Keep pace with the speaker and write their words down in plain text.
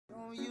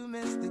You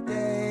miss the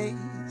days,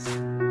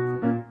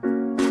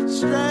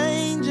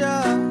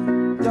 stranger.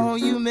 Don't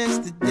you miss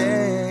the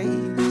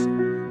days?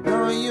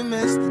 Don't you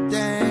miss the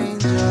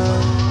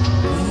danger?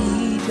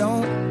 We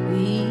don't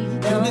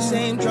do the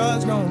same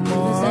drugs no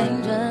more.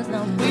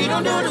 We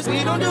don't do the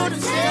same drugs.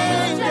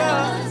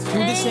 Do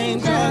the same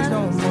drugs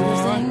no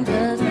more.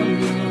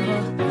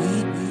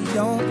 We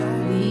don't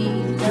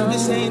do the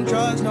same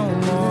drugs no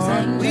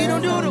more. We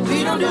don't do the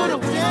same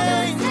drugs.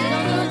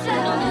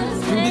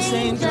 Do the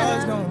same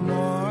drugs no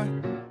more.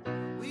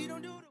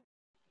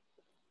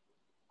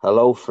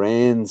 Hello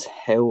friends,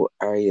 how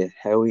are you?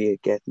 How are you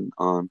getting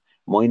on?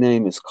 My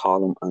name is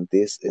Colin and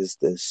this is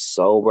the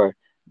Sober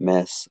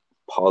Mess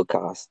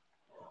podcast.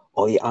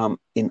 I am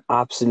in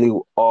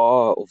absolute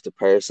awe of the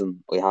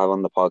person I have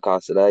on the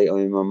podcast today.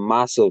 I'm a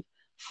massive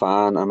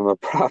fan and I'm a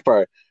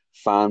proper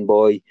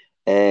fanboy.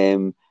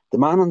 The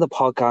man on the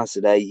podcast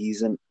today,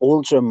 he's an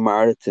ultra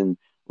marathon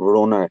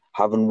runner,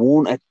 having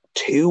won a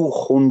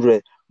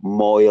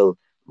 200-mile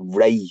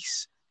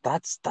race.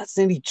 That's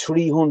nearly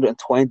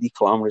 320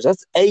 kilometers.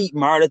 That's 8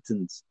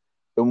 marathons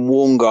in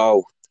one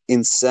go.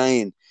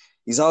 Insane.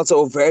 He's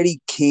also a very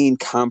keen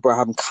camper,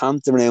 having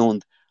camped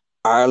around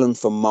Ireland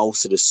for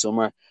most of the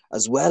summer.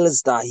 As well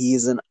as that, he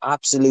is an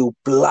absolute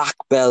black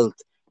belt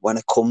when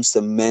it comes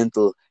to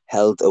mental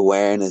health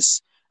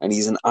awareness. And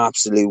he's an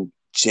absolute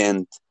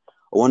gent.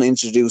 I want to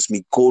introduce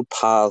me good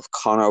pal,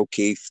 Conor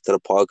O'Keefe, to the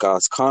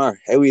podcast. Conor,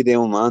 how are you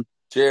doing, man?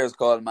 Cheers,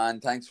 Colin,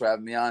 man. Thanks for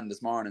having me on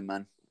this morning,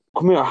 man.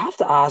 Come here, I have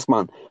to ask,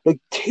 man, like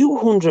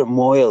 200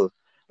 mile,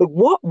 like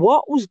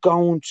what was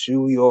going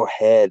through your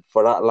head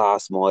for that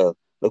last mile?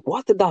 Like,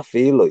 what did that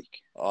feel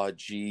like? Oh,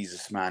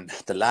 Jesus, man.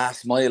 The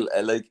last mile,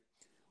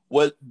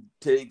 well,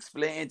 to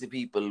explain to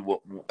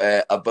people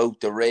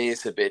about the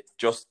race a bit,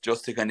 just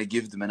to kind of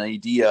give them an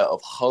idea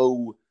of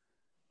how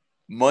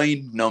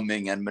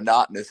mind-numbing and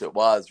monotonous it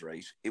was,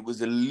 right? It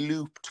was a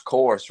looped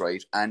course,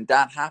 right? And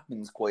that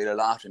happens quite a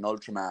lot in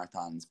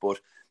ultramarathons,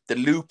 but the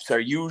loops are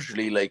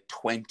usually like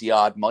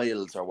 20-odd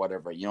miles or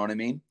whatever, you know what I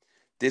mean?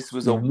 This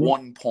was a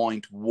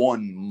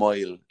 1.1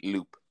 mile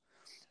loop.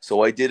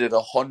 So I did it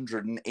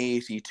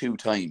 182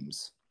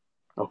 times.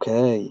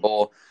 Okay.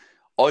 So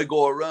I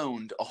go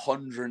around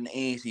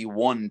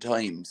 181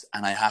 times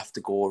and I have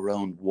to go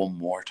around one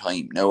more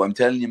time. Now, I'm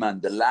telling you,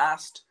 man, the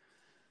last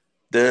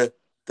 3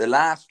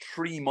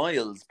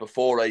 miles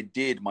before I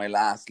did my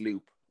last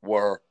loop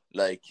were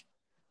like,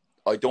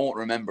 I don't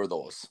remember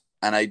those.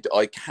 And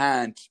I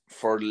can't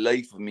for the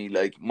life of me,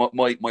 like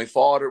my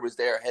father was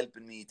there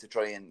helping me to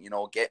try and,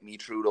 get me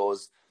through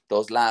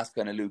those last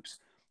kind of loops.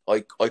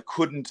 I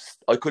couldn't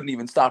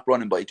even stop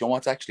running, but you know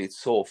what's actually,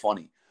 it's so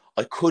funny.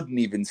 I couldn't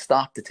even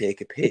stop to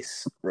take a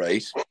piss,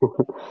 right?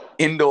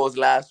 In those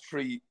last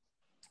three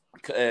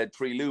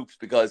loops,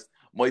 because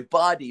my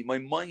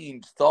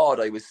mind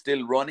thought I was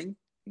still running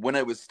when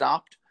I was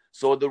stopped.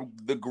 So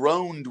the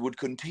ground would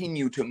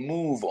continue to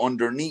move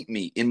underneath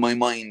me in my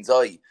mind's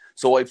eye.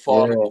 So I'd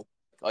fall. Yeah.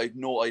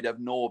 I'd have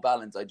no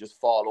balance. I'd just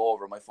fall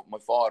over. My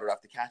father would have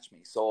to catch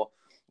me. So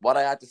what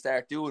I had to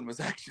start doing was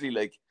actually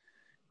like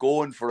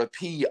going for a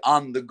pee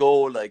on the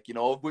go, like,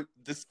 with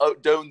this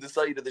out down the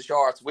side of the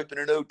shorts, whipping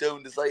it out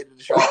down the side of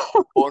the shorts,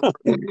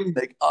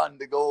 like on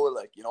the go,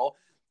 like,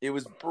 it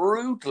was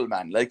brutal,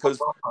 man. Like, because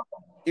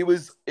it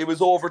was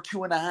over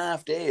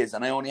 2.5 days,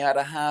 and I only had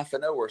a half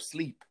an hour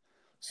sleep,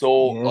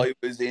 so I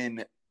was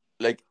in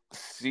like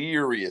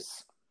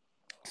serious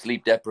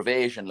sleep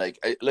deprivation. Like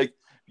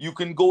you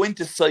can go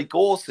into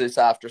psychosis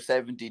after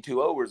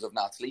 72 hours of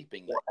not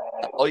sleeping.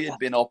 Like, I had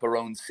been up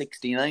around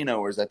 69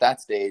 hours at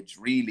that stage,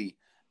 really,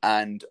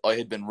 and I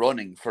had been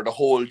running for the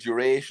whole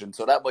duration,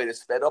 so that might have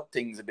sped up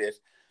things a bit,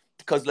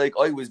 because like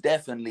I was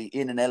definitely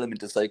in an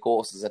element of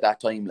psychosis at that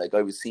time. Like,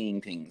 I was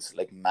seeing things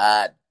like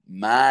mad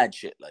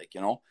shit, like,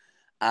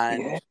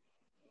 and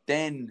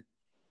then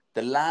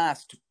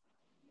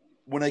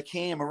when I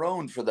came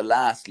around for the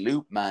last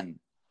loop, man,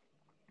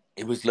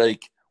 it was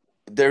like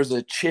there's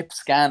a chip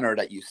scanner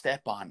that you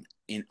step on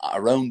in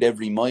around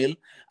every mile,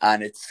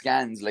 and it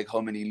scans like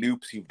how many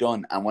loops you've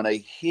done. And when I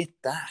hit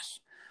that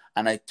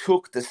and I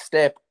took the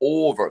step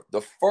over,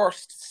 the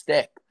first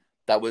step,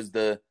 that was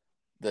the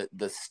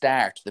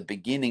start, the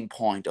beginning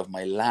point of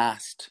my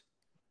last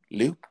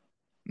loop,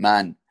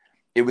 man,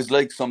 it was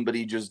like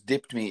somebody just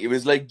dipped me. It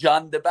was like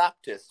John the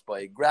Baptist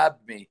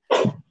grabbed me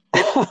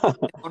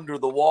under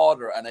the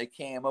water, and I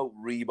came out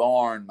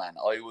reborn, man.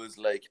 I was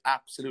like,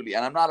 absolutely,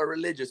 and I'm not a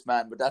religious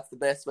man, but that's the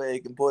best way I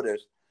can put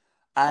it.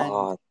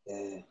 And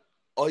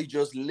I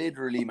just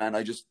literally, man,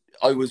 I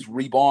was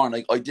reborn.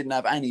 Like, I didn't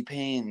have any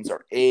pains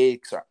or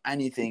aches or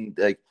anything.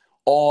 Like,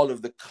 all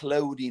of the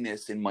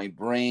cloudiness in my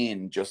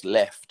brain just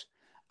left,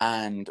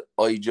 and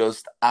I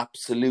just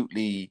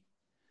absolutely,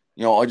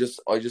 I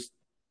just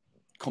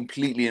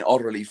completely and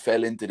utterly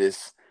fell into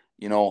this,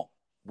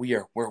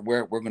 we're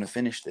going to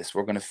finish this.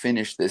 We're going to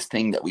finish this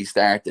thing that we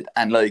started.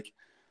 And like,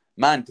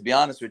 man, to be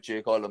honest with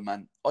you, Colin,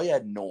 man, I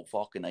had no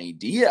fucking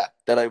idea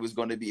that I was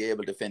going to be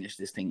able to finish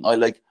this thing.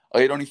 I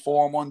had only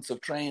 4 months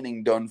of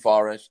training done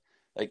for it.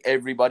 Like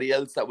everybody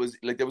else that was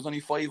like, there was only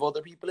 5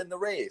 other people in the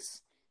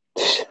race.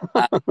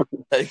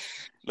 And,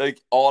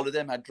 like all of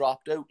them had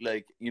dropped out,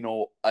 like, you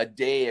know, a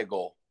day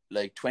ago,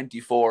 like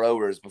 24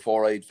 hours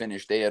before I'd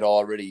finished, they had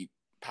already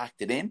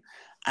packed it in.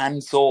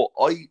 And so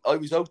I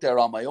was out there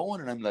on my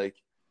own, and I'm like,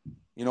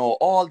 you know,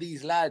 all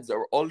these lads that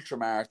were ultra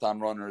marathon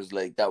runners,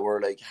 like that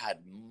were like had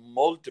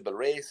multiple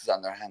races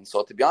on their hands.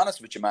 So to be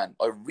honest with you, man,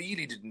 I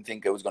really didn't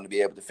think I was going to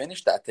be able to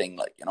finish that thing,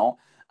 like, you know.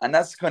 And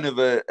that's kind of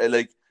a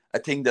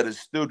thing that has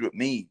stood with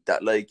me,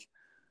 that like,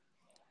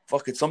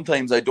 fuck it,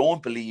 sometimes I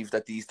don't believe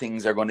that these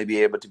things are going to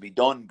be able to be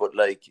done, but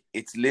like,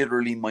 it's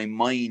literally my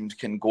mind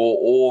can go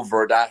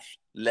over that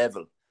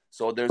level.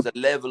 So there's a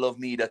level of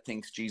me that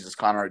thinks, Jesus,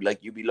 Connor,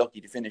 like, you'd be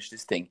lucky to finish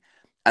this thing.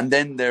 And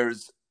then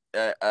there's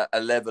a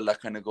level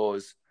that kind of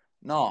goes,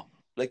 no,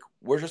 like,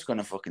 we're just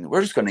going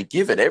to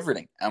give it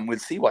everything, and we'll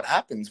see what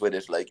happens with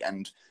it. Like,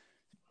 and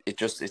it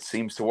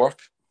seems to work.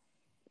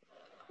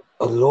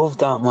 I love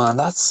that, man.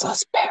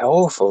 That's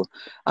powerful.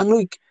 And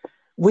like,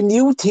 when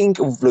you think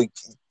of like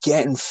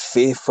getting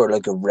fit for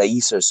like a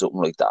race or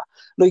something like that,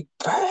 like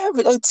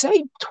I'd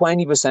say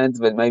 20%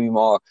 of it, maybe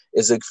more,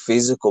 is like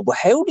physical. But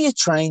how do you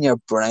train your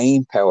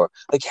brain power?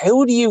 Like,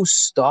 how do you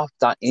stop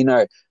that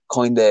inner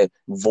kind of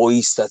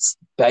voice that's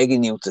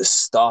begging you to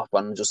stop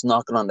and just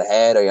knocking on the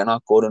head, or you're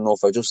not good enough,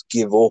 or just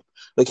give up?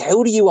 Like,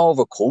 how do you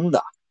overcome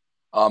that?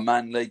 Oh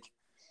man, like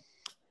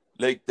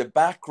the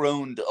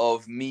background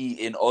of me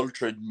in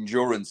ultra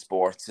endurance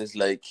sports is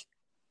like,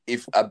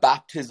 if a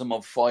baptism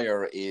of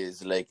fire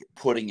is like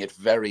putting it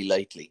very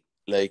lightly,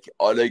 like,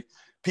 or like,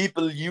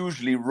 people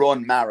usually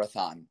run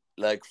marathon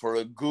like for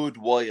a good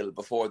while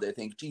before they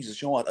think, Jesus,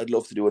 you know what, I'd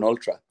love to do an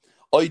ultra.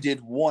 I did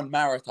one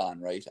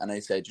marathon, right? And I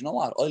said, you know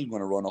what, I'm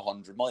going to run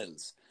 100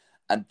 miles.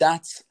 And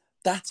that's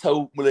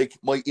how like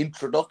my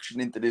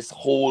introduction into this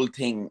whole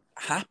thing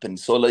happened.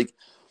 So like,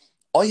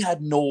 I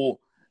had no,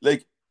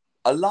 like,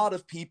 a lot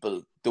of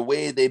people, the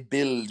way they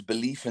build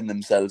belief in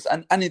themselves,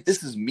 and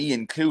this is me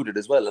included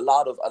as well. A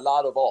lot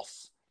of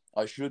us,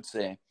 I should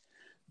say,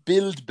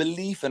 build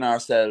belief in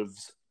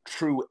ourselves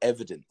through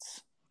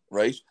evidence,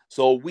 right?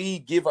 So we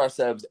give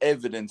ourselves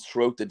evidence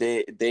throughout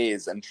the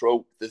days and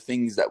throughout the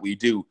things that we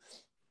do.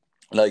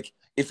 Like,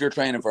 if you're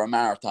training for a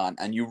marathon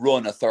and you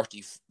run a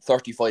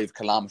 35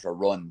 kilometer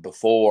run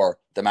before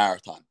the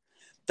marathon,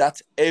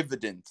 that's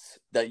evidence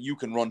that you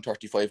can run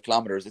 35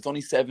 kilometers. It's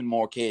only 7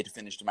 more K to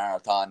finish the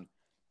marathon.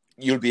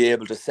 You'll be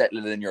able to settle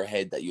it in your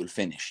head that you'll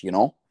finish, you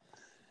know?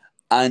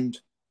 And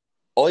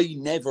I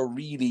never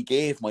really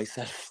gave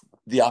myself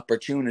the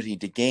opportunity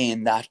to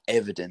gain that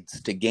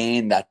evidence, to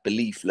gain that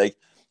belief. Like,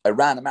 I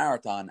ran a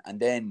marathon, and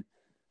then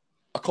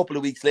a couple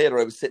of weeks later,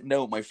 I was sitting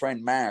down with my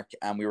friend Mark,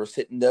 and we were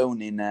sitting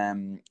down in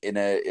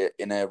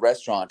a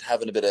restaurant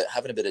having a bit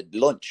of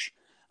lunch,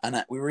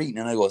 and we were eating.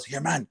 And I goes, "Here,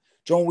 man,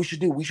 do you know what we should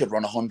do? We should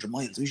run 100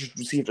 miles. We should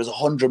see if there's a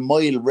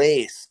 100-mile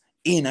race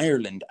in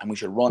Ireland, and we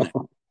should run it."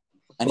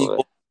 And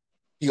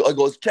I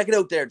goes, check it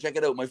out there, check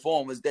it out. My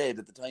phone was dead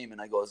at the time,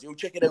 and I goes, you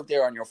check it out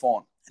there on your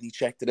phone. And he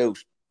checked it out,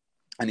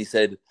 and he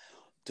said,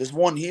 there's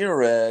one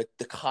here,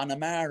 the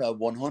Connemara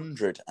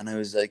 100. And I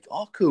was like,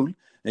 oh, cool. And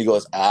he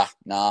goes,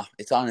 nah,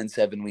 it's on in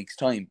 7 weeks'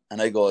 time.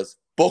 And I goes,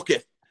 book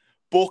it,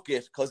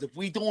 because if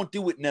we don't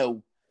do it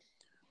now,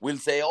 we'll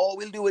say, oh,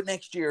 we'll do it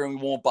next year, and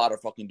we won't bother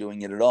fucking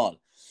doing it at all.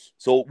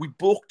 So we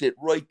booked it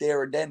right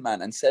there and then,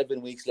 man. And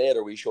 7 weeks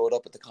later, we showed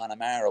up at the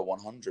Connemara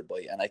 100,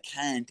 boy. And I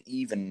can't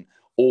even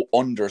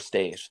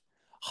understate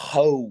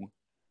how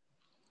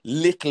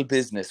little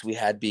business we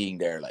had being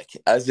there. Like,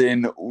 as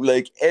in,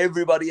 like,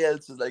 everybody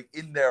else was like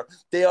in there.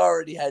 They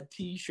already had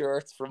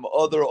t-shirts from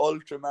other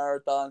ultra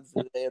marathons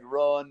that they had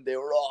run. They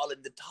were all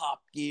in the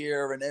top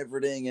gear and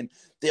everything, and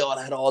they all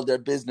had all their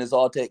business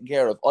all taken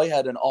care of. I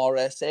had an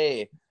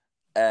RSA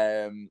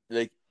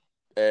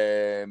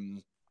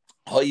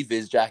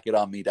high-vis jacket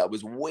on me that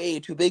was way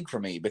too big for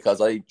me, because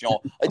I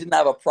didn't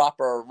have a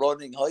proper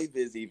running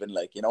high-vis even,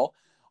 like, you know.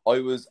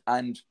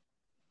 And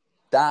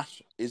that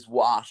is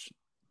what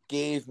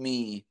gave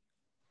me,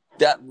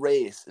 that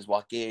race is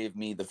what gave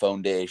me the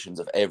foundations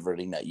of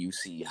everything that you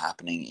see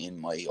happening in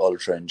my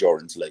ultra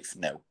endurance life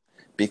now,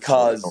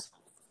 because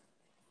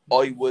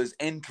I was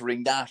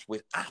entering that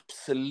with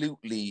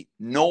absolutely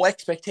no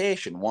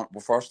expectation,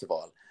 first of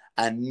all,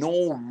 and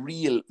no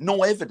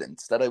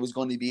evidence that I was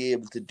going to be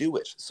able to do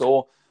it.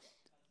 So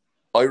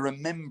I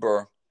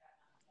remember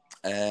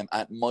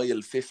at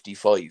mile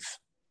 55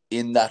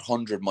 in that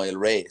 100-mile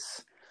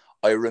race,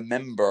 I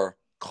remember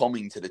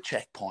coming to the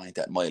checkpoint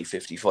at mile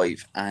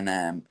 55,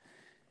 and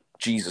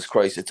Jesus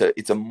Christ,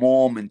 it's a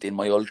moment in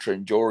my ultra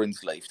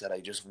endurance life that I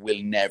just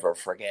will never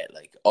forget.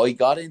 Like, I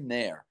got in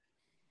there,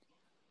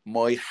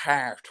 my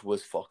heart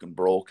was fucking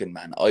broken,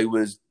 man. I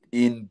was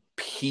in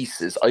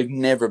pieces. I've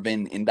never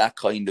been in that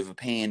kind of a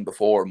pain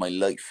before in my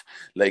life.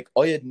 Like,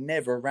 I had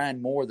never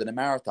ran more than a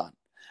marathon,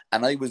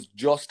 and I was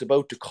just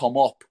about to come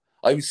up.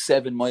 I was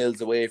 7 miles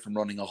away from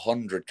running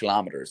 100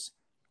 kilometers.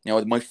 You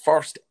know, my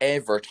first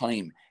ever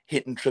time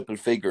hitting triple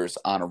figures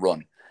on a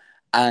run.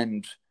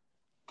 And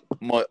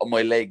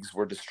my legs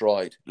were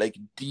destroyed, like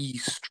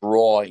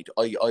destroyed.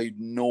 I had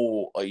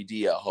no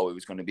idea how I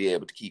was going to be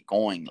able to keep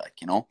going. Like,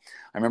 you know,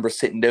 I remember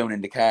sitting down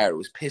in the car. It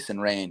was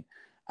pissing rain,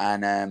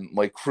 and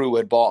my crew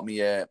had bought me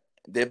a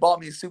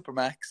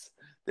Supermax.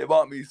 They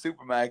bought me a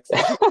Supermax.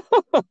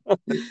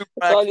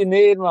 That's all you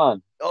need,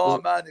 man.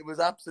 Oh man, it was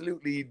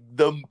absolutely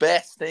the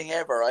best thing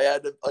ever. I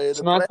had a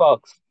Snack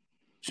box.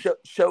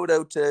 Shout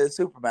out to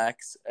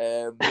Supermax.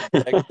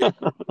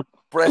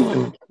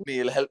 Breakfast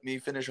meal helped me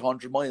finish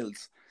 100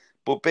 miles.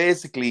 But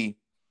basically,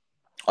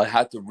 I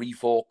had to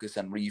refocus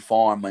and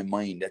reform my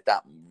mind at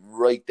that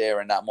right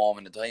there in that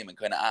moment in time, and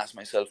kind of ask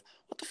myself,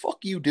 what the fuck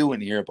are you doing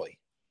here, boy?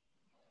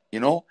 You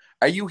know,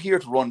 are you here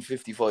to run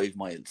 55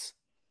 miles?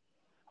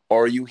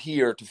 Or are you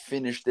here to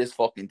finish this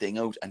fucking thing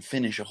out and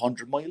finish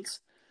 100 miles?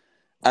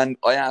 And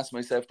I asked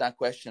myself that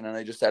question, and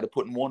I just started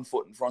putting one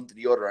foot in front of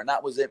the other. And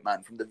that was it,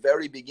 man. From the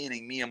very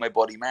beginning, me and my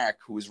buddy Mark,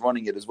 who was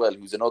running it as well,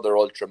 who's another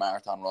ultra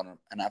marathon runner,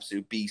 an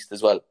absolute beast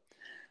as well.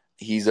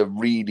 He's a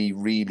really,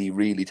 really,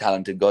 really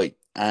talented guy.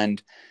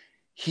 And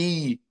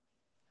he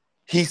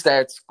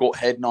starts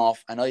heading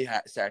off, and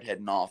I start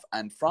heading off.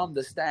 And from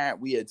the start,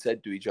 we had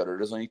said to each other,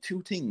 there's only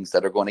two things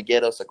that are going to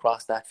get us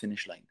across that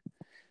finish line.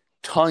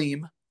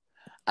 Time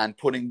and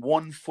putting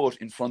one foot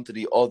in front of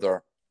the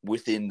other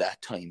within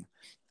that time.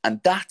 And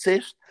that's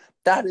it.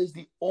 That is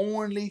the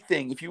only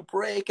thing. If you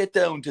break it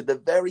down to the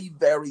very,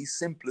 very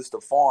simplest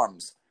of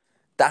forms,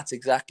 that's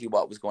exactly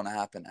what was going to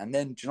happen. And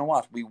then, do you know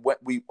what?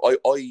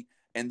 I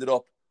ended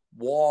up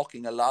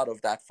walking a lot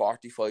of that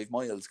 45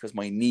 miles because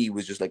my knee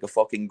was just like a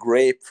fucking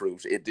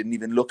grapefruit. It didn't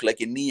even look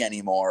like a knee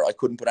anymore. I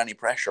couldn't put any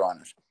pressure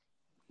on it.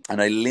 And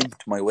I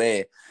limped my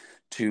way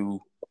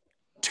to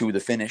the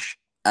finish.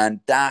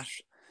 And that,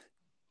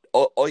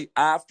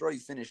 after I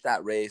finished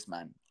that race,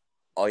 man,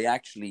 I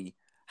actually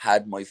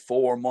had my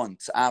 4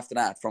 months after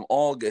that. From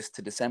August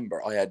to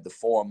December, I had the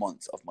 4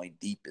 months of my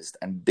deepest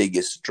and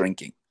biggest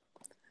drinking.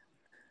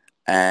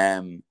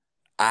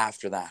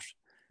 After that,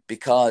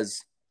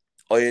 because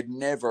I had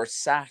never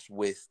sat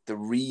with the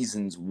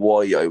reasons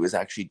why I was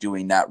actually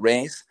doing that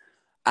race.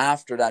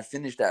 After that,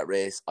 finished that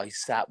race, I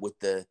sat with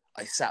the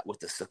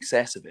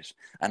success of it,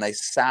 and I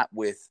sat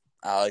with,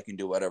 I can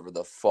do whatever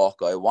the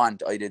fuck I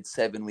want. I did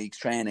 7 weeks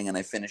training and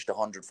I finished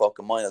 100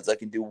 fucking miles. I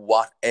can do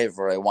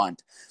whatever I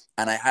want.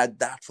 And I had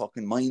that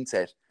fucking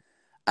mindset.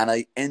 And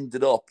I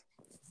ended up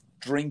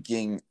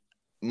drinking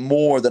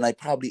more than I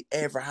probably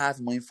ever have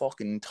in my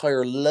fucking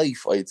entire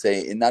life, I'd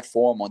say, in that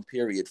 4 month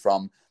period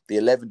from the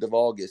 11th of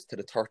August to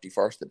the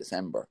 31st of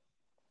December.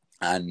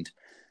 And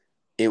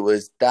it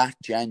was that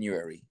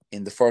January,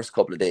 in the first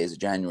couple of days of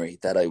January,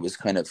 that I was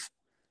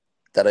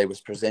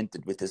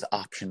presented with this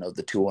option of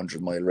the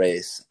 200-mile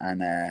race.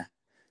 And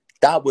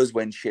that was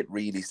when shit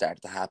really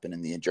started to happen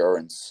in the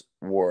endurance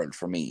world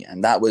for me.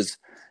 And that was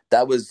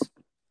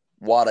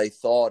what I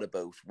thought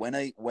about when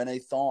I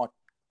thought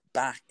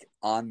back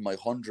on my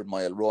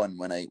 100-mile run.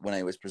 When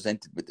I was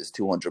presented with this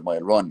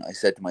 200-mile run, I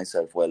said to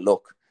myself, well,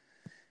 look,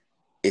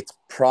 it's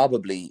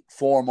probably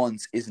 4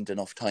 months isn't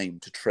enough time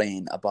to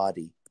train a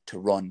body to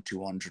run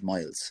 200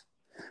 miles,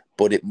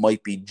 but it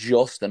might be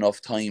just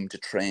enough time to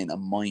train a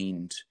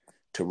mind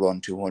to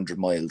run 200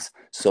 miles.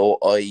 So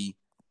I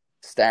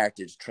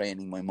started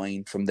training my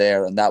mind from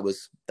there, and that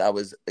was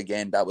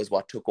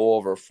what took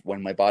over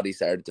when my body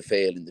started to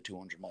fail in the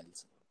 200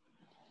 miles.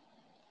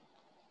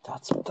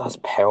 That's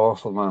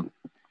powerful, man.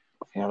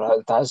 You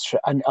know, that's true.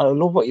 And I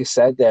love what you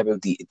said there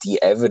about the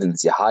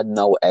evidence. You had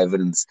no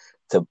evidence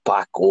to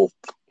back up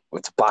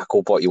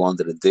what you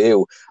wanted to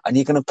do, and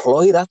you can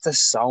apply that to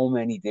so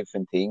many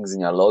different things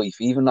in your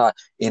life. Even that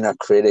inner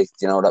critic,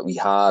 you know, that we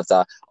have,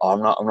 that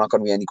I'm not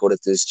going to be any good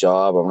at this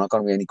job, or I'm not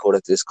going to be any good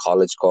at this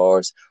college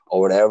course, or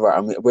whatever.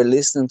 And we're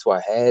listening to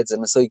our heads,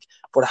 and it's like,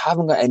 but I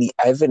haven't got any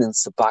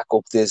evidence to back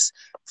up this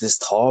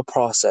thought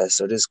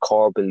process or this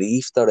core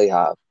belief that I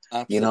have.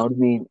 Absolutely. You know what I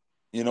mean?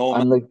 You know,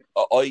 man, like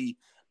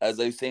as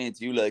I was saying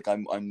to you, like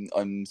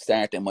I'm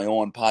starting my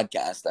own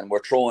podcast, and we're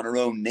throwing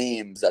around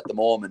names at the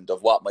moment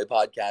of what my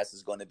podcast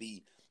is going to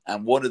be.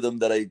 And one of them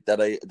that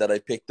I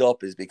picked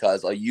up is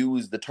because I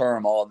use the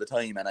term all the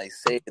time, and I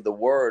say the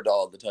word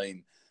all the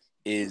time,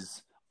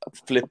 is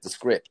flip the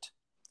script,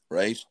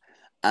 right?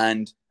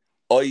 And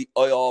I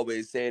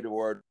always say the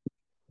word.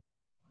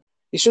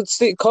 You should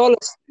stick a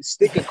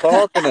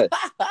cork in it.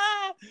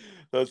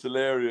 That's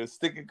hilarious.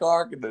 Stick a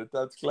cork in it.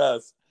 That's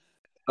class.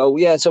 Oh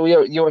yeah, so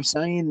you were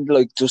saying,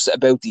 like, just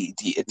about the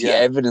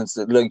evidence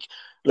that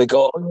like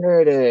I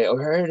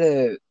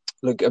heard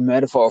like a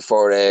metaphor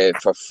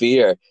for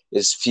fear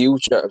is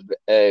future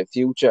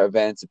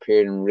events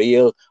appearing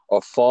real,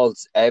 or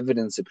false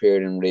evidence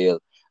appearing real.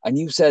 And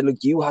you said,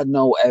 like, you had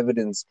no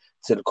evidence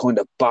to kind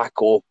of back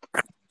up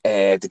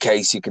the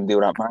case you can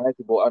do that, Mark.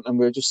 And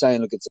we were just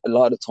saying, like, it's a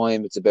lot of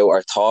time it's about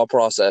our thought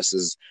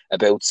processes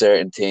about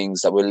certain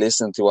things, that we're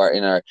listening to our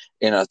inner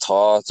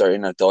thoughts, our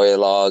inner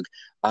dialogue.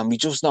 And we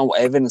just know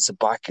evidence to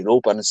back it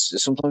up, and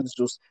sometimes it's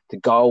just to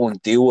go and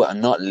do it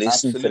and not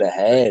listen Absolutely. To the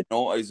head.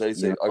 No, as I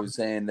was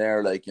saying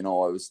there, like, you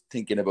know, I was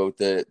thinking about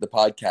the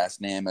podcast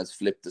name as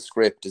Flip the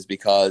Script, is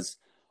because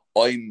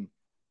I'm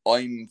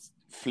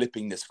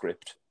flipping the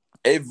script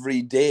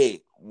every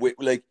day with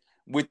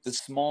the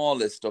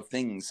smallest of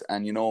things.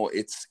 And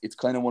it's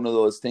kind of one of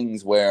those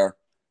things where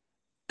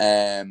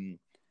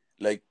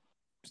like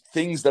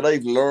things that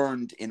I've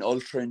learned in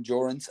ultra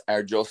endurance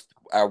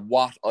are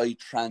what I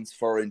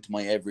transfer into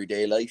my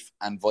everyday life,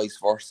 and vice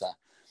versa.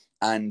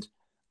 And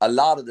a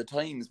lot of the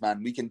times,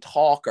 man, we can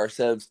talk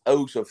ourselves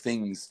out of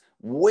things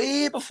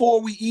way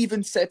before we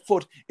even set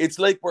foot. It's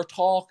like we're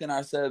talking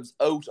ourselves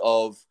out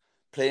of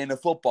playing a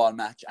football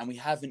match and we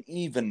haven't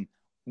even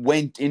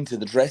went into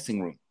the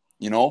dressing room.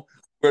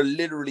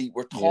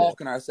 We're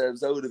talking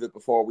ourselves out of it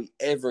before we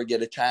ever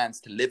get a chance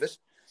to live it.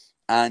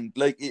 And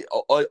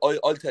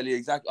I'll tell you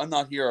exactly, I'm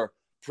not here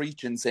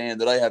preaching saying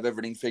that I have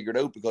everything figured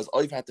out, because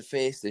I've had to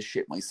face this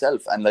shit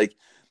myself. And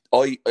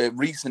I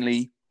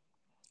recently,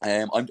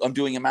 I'm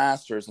doing a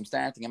master's. I'm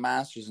starting a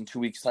master's in 2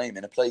 weeks' time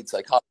in applied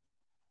psychology.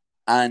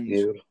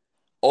 And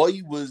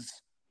I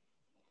was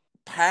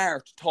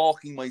part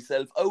talking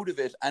myself out of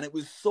it. And it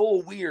was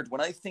so weird when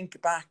I think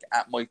back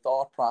at my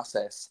thought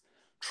process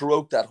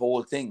throughout that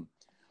whole thing.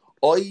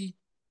 I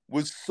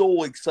was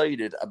so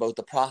excited about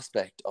the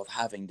prospect of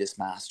having this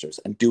master's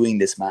and doing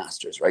this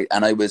master's, right?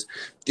 And I was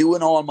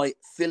doing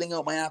filling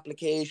out my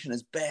application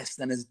as best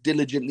and as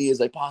diligently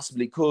as I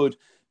possibly could,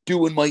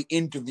 doing my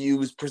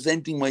interviews,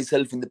 presenting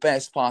myself in the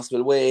best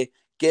possible way,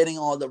 getting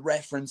all the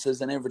references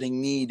and everything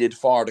needed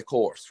for the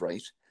course,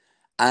 right?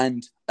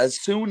 And as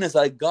soon as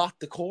I got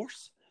the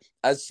course,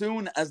 as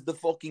soon as the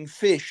fucking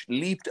fish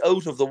leaped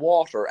out of the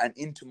water and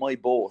into my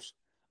boat,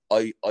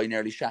 I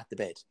nearly shat the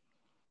bed.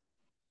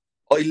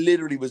 I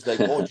literally was like,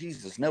 oh,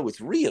 Jesus, no,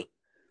 it's real.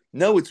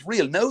 No, it's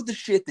real. Now the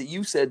shit that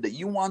you said that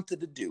you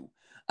wanted to do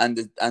and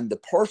the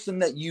person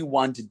that you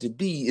wanted to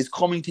be is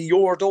coming to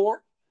your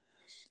door.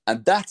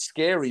 And that's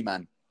scary,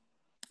 man.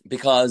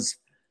 Because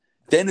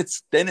then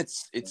it's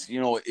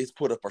it's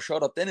put up or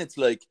shut up. Then it's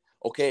like,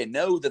 okay,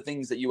 now the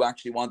things that you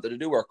actually wanted to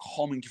do are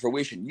coming to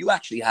fruition. You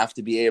actually have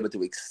to be able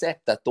to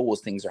accept that those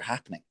things are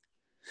happening.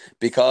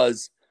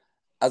 Because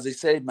as I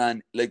said,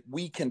 man,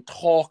 we can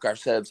talk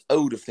ourselves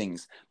out of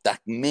things that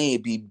may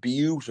be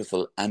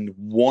beautiful and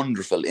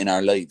wonderful in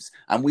our lives.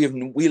 And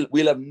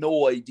we'll have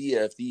no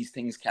idea if these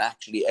things can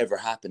actually ever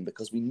happen,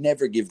 because we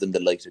never give them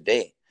the light of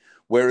day.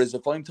 Whereas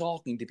if I'm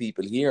talking to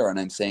people here and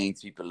I'm saying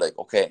to people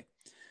okay,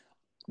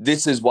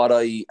 this is what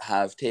I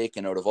have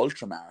taken out of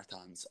ultra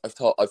marathons.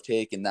 I've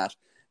taken that.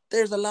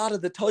 There's a lot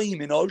of the time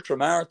in ultra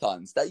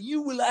marathons that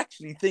you will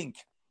actually think,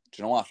 do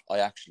you know what? I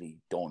actually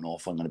don't know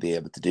if I'm going to be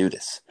able to do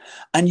this.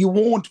 And you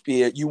won't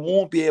be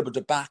able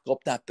to back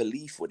up that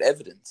belief with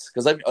evidence.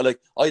 Because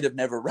I'd have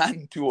never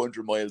ran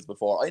 200 miles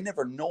before. I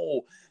never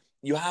know.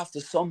 You have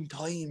to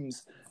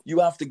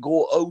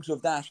go out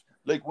of that.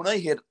 Like when I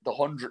hit the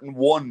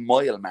 101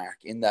 mile mark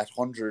in that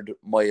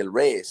 100-mile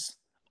race,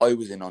 I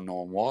was in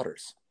unknown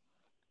waters.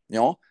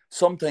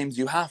 Sometimes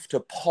you have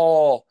to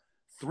paw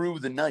through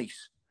the night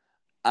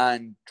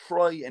and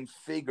try and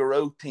figure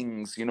out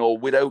things,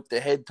 without the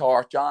head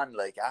torch on,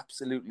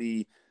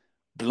 absolutely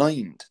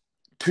blind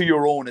to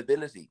your own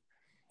ability.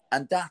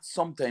 And that's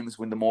sometimes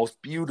when the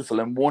most beautiful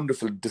and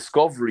wonderful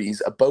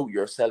discoveries about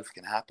yourself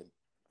can happen.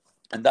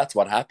 And that's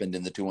what happened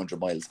in the 200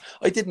 miles.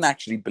 I didn't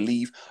actually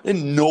believe, I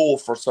didn't know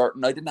for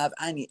certain, I didn't have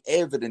any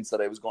evidence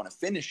that I was going to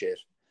finish it.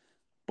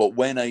 But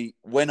when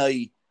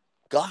I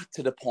got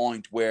to the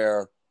point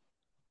where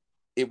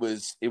it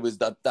was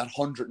that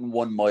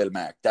 101 mile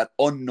mark, that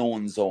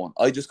unknown zone,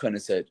 I just kind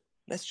of said,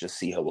 let's just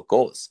see how it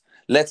goes.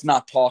 Let's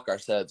not talk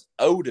ourselves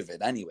out of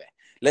it anyway.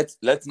 Let's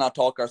not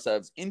talk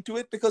ourselves into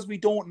it, because we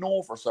don't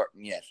know for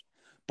certain yet.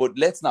 But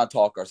let's not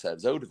talk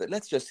ourselves out of it.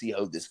 Let's just see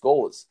how this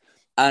goes.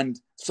 And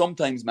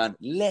sometimes, man,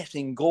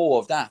 letting go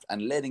of that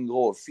and letting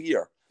go of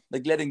fear,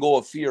 letting go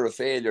of fear of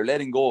failure,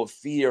 letting go of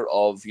fear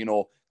of,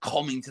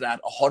 coming to that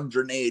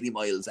 180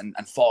 miles and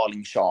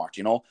falling short,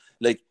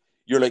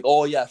 you're like,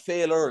 oh yeah,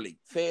 fail early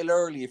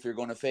if you're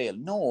going to fail.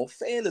 No,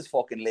 fail as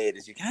fucking late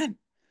as you can,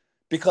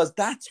 because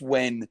that's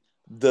when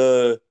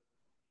the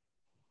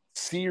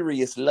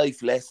serious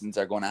life lessons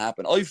are going to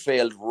happen. I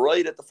failed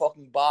right at the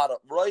fucking bottom,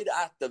 right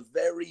at the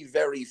very,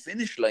 very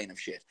finish line of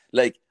shit.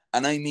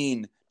 And I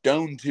mean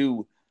down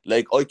to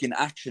I can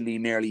actually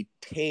nearly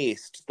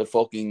taste the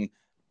fucking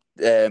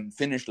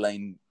finish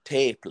line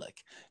tape.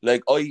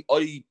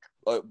 I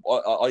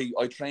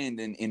trained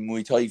in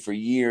Muay Thai for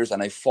years,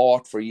 and I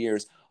fought for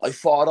years. I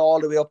fought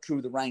all the way up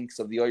through the ranks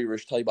of the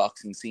Irish Thai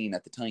boxing scene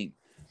at the time,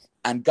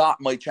 and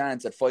got my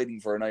chance at fighting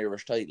for an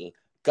Irish title.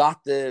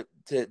 Got the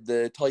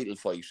title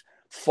fight,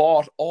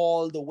 fought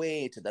all the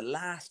way to the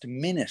last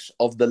minute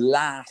of the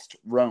last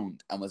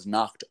round, and was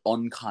knocked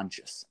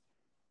unconscious.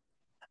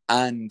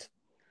 And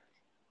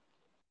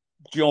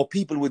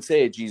people would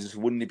say, Jesus,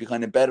 wouldn't it be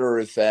kind of better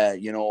if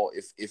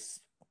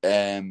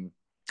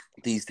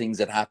these things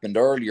that happened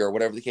earlier,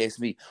 whatever the case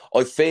may be.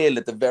 I failed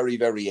at the very,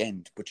 very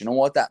end. But you know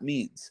what that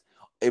means?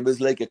 It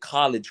was like a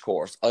college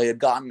course. I had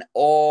gotten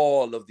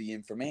all of the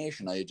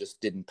information. I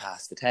just didn't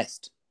pass the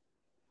test.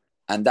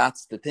 And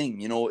that's the thing,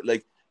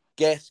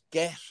 get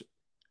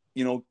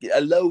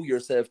allow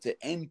yourself to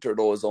enter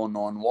those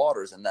unknown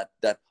waters and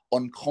that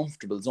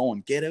uncomfortable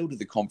zone. Get out of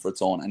the comfort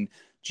zone. And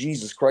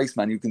Jesus Christ,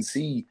 man, you can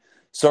see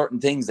certain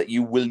things that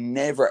you will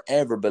never,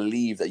 ever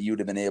believe that you'd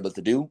have been able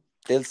to do.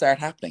 They'll start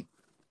happening.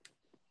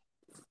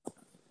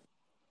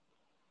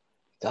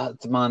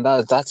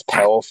 That's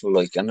powerful.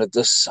 Like, and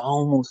there's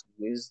so much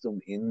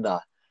wisdom in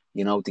that.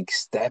 To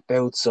step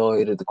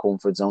outside of the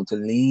comfort zone, to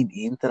lean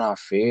into that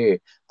fear,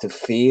 to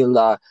feel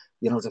that,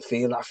 to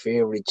feel that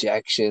fear of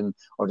rejection,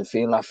 or to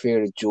feel that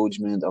fear of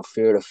judgment, or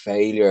fear of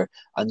failure,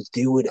 and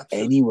do it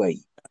anyway.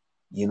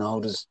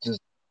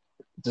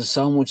 There's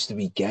so much to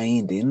be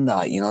gained in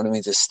that. You know what I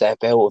mean? To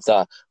step out of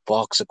that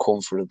box of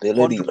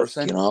comfortability,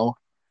 100%.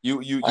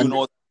 You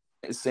know,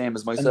 the same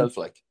as myself,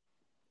 like.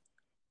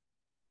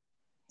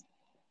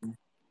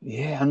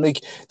 Yeah, and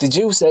like, did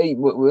you say,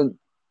 well,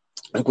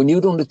 like when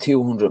you done the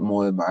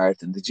 200-mile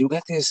marathon, did you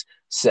get this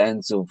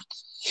sense of,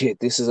 shit,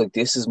 this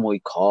is my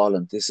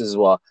calling, this is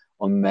what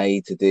I'm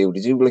made to do?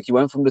 Did you, like, you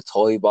went from the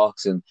Thai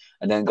boxing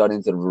and then got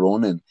into the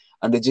running,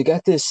 and did you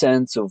get this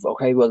sense of,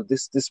 okay, well,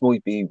 this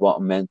might be what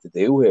I'm meant to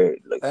do here?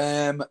 Like,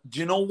 do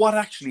you know what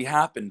actually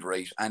happened,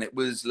 right? And it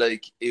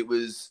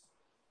was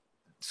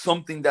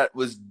something that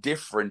was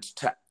different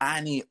to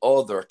any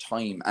other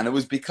time, and it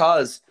was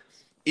because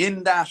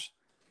in that,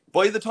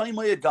 by the time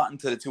I had gotten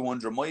to the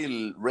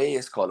 200-mile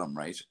race column,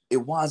 right, it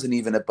wasn't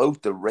even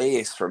about the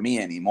race for me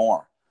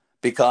anymore,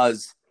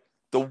 because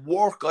the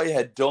work I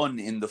had done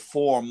in the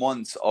 4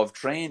 months of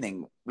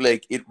training,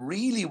 like, it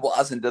really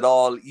wasn't at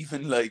all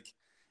even like,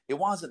 it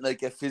wasn't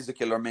like a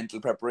physical or mental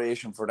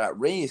preparation for that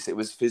race. It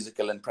was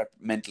physical and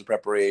mental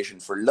preparation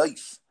for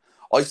life.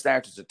 I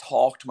started to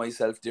talk to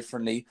myself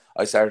differently.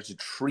 I started to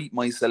treat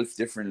myself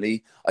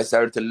differently. I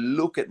started to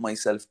look at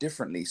myself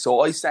differently. So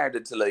I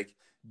started to, like,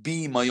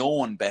 be my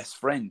own best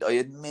friend. I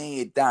had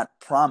made that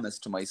promise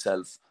to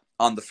myself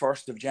on the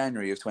 1st of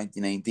January of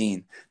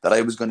 2019 that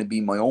I was going to be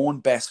my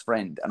own best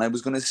friend, and I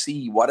was going to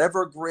see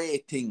whatever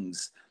great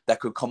things that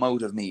could come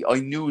out of me.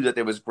 I knew that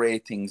there was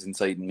great things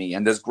inside of me,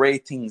 and there's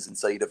great things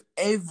inside of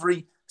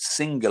every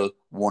single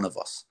one of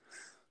us.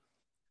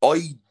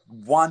 I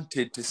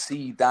wanted to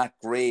see that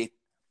great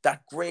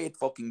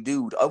fucking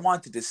dude. I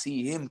wanted to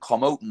see him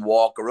come out and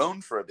walk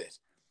around for a bit,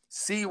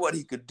 see what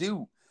he could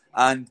do,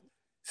 and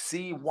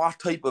see what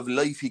type of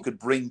life he could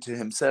bring to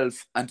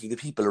himself and to the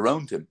people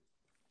around him.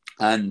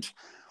 And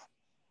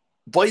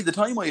by the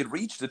time I had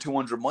reached the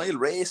 200-mile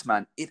race,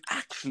 man, it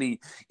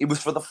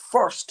was for the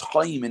first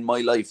time in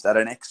my life that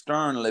an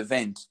external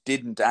event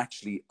didn't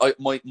actually,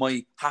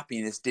 my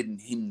happiness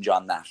didn't hinge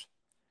on that.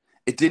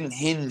 It didn't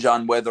hinge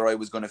on whether I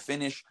was going to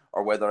finish,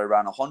 or whether I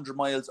ran 100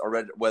 miles,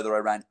 or whether I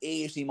ran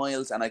 80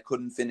 miles and I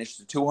couldn't finish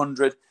the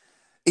 200.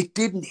 It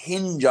didn't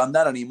hinge on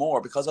that anymore,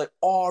 because I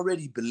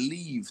already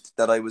believed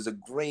that I was a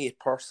great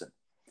person,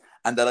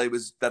 and that I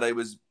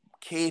was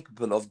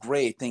capable of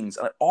great things.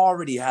 I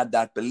already had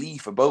that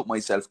belief about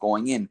myself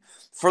going in.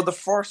 For the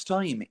first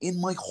time in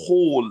my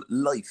whole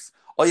life,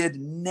 I had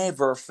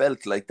never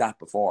felt like that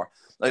before.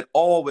 I'd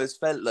always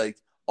felt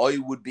like I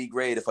would be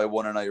great if I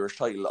won an Irish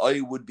title.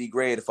 I would be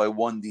great if I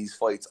won these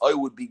fights. I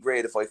would be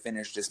great if I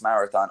finished this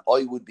marathon.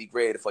 I would be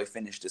great if I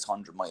finished this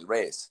 100-mile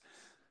race.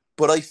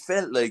 But I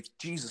felt like,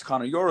 Jesus,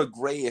 Conor, you're a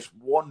great,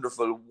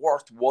 wonderful,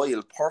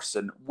 worthwhile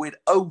person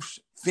without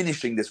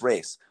finishing this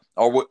race,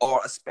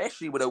 or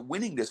especially without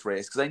winning this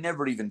race, because I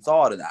never even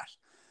thought of that.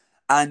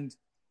 And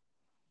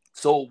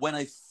so when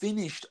I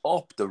finished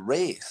up the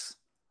race,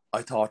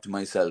 I thought to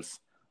myself,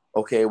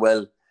 okay,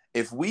 well,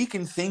 if we're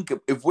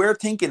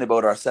thinking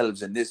about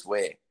ourselves in this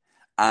way,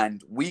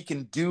 and we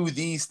can do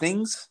these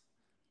things,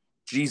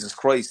 Jesus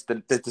Christ,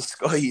 the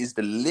sky is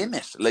the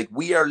limit. Like,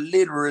 we are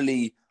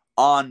literally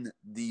on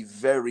the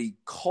very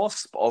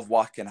cusp of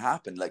what can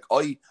happen. Like,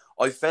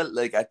 I felt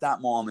like at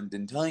that moment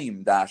in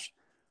time that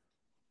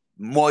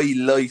my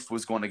life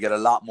was going to get a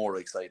lot more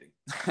exciting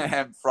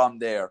from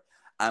there.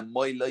 And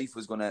my life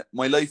was going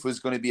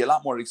to be a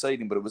lot more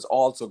exciting, but it was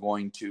also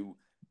going to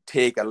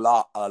take a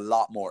lot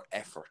more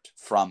effort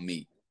from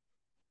me.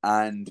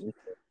 And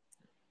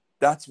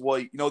that's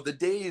why, the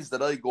days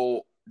that I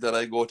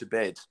go to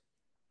bed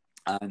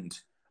and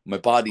my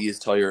body is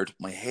tired,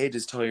 my head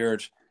is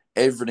tired,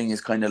 everything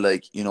is kind of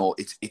like,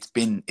 it's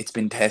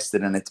been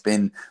tested, and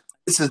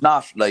this is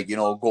not like,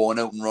 going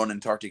out and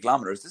running 30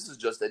 kilometers. This is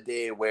just a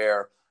day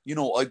where,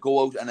 I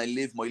go out and I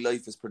live my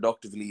life as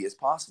productively as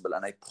possible,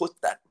 and I put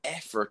that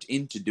effort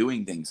into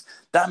doing things.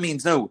 That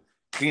means now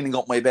cleaning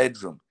up my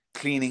bedroom,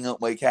 cleaning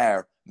up my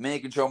car,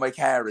 making sure my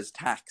car is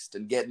taxed,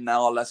 and getting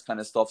all that kind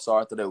of stuff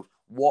sorted out.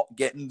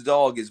 Getting the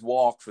dog his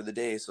walk for the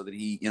day so that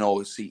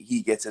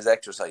he gets his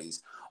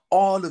exercise.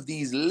 All of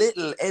these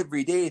little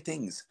everyday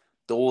things,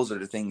 those are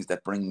the things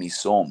that bring me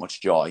so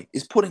much joy,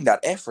 is putting that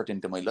effort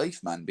into my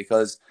life, man.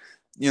 Because,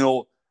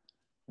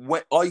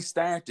 when I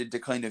started to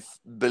kind of,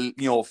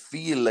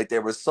 feel like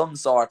there was some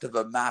sort of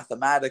a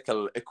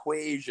mathematical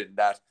equation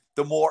that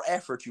the more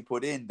effort you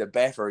put in, the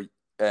better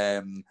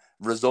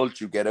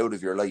result you get out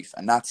of your life.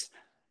 And that's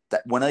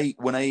that. When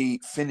I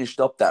finished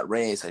up that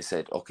race, I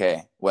said,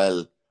 okay,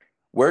 well,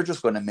 we're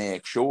just going to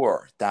make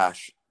sure that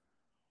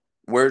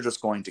we're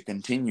just going to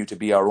continue to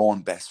be our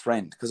own best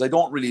friend. Because I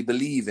don't really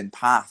believe in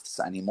paths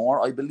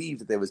anymore. I believe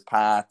that there was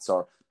paths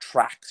or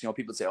tracks. You know,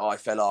 people say, oh, I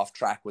fell off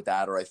track with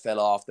that, or I fell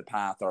off the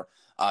path, or,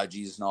 oh,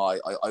 Jesus, no,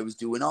 I was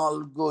doing all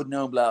good,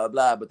 no, blah,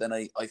 blah, but then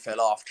I fell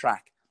off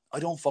track. I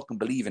don't fucking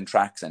believe in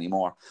tracks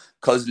anymore.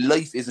 Because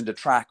life isn't a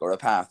track or a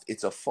path.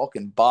 It's a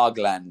fucking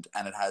bogland,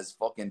 and it has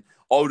fucking,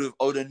 out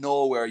of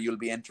nowhere, you'll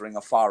be entering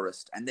a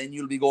forest, and then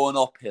you'll be going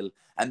uphill,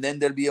 and then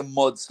there'll be a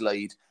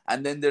mudslide,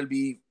 and then there'll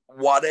be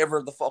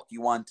whatever the fuck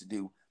you want to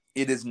do.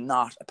 It is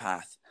not a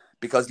path,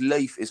 because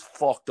life is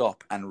fucked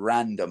up and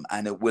random,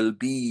 and it will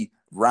be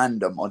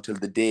random until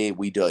the day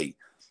we die.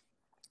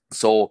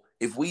 So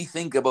if we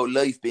think about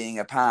life being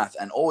a path,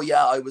 and oh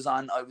yeah, I was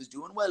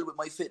doing well with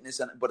my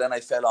fitness, but then I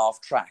fell off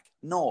track.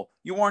 No,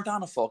 you weren't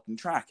on a fucking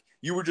track.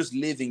 You were just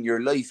living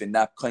your life in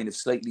that kind of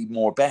slightly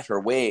more better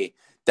way,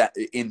 that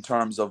in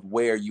terms of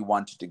where you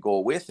wanted to go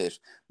with it.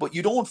 But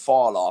you don't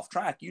fall off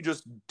track. You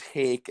just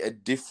take a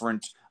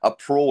different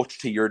approach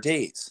to your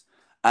days.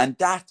 And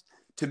that,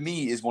 to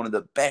me, is one of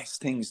the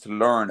best things to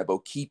learn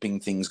about keeping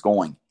things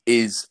going,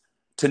 is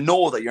to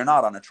know that you're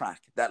not on a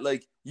track. That,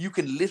 like, you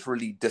can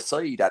literally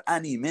decide at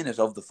any minute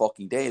of the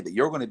fucking day that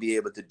you're going to be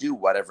able to do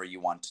whatever you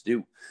want to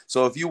do.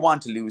 So if you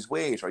want to lose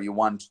weight, or you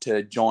want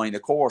to join a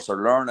course,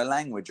 or learn a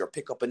language, or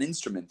pick up an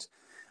instrument,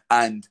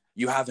 and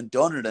you haven't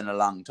done it in a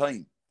long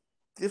time,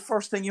 the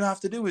first thing you have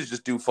to do is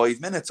just do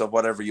 5 minutes of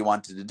whatever you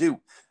wanted to do.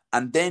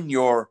 And then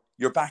you're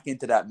back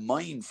into that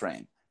mind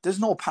frame. There's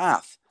no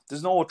path.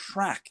 There's no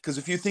track. Because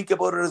if you think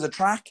about it as a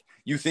track,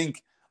 you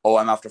think, oh,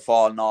 I'm after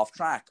falling off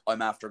track.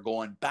 I'm after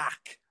going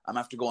back. I'm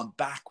after going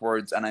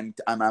backwards, and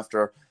I'm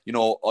after, you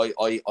know,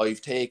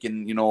 I've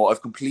taken, you know,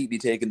 I've completely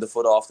taken the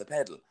foot off the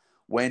pedal.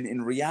 When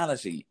in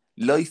reality,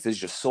 life is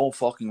just so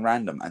fucking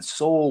random and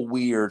so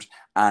weird,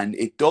 and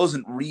it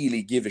doesn't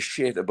really give a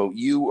shit about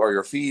you or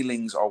your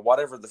feelings or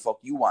whatever the fuck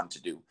you want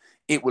to do.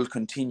 It will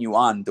continue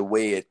on the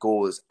way it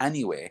goes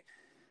anyway.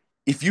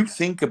 If you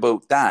think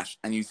about that,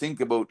 and you think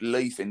about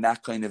life in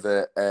that kind of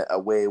a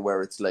way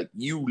where it's like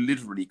you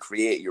literally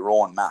create your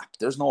own map,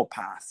 there's no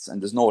paths and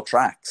there's no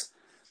tracks,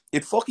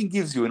 it fucking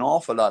gives you an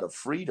awful lot of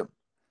freedom.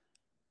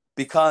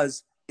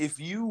 Because if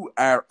you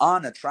are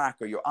on a track,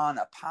 or you're on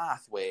a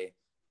pathway,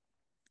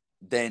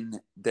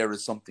 then there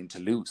is something to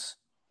lose.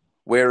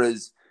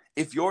 Whereas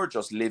if you're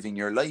just living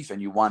your life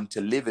and you want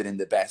to live it in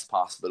the best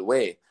possible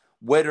way,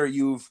 whether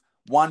you've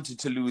wanted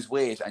to lose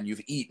weight and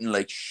you've eaten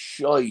like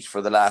shite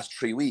for the last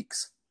 3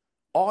 weeks,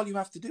 all you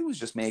have to do is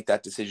just make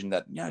that decision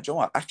that, yeah,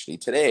 Joe, actually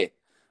today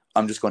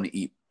I'm just going to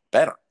eat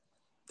better.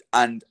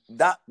 And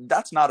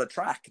that's not a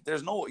track.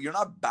 You're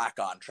not back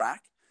on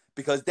track,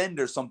 because then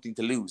there's something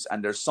to lose,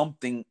 and there's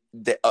something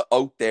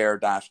out there,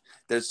 that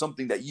there's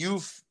something that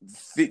you've,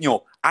 you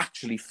know,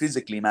 actually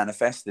physically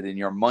manifested in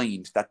your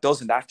mind that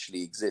doesn't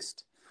actually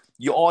exist.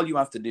 All you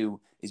have to do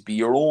is be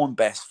your own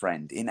best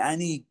friend in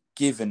any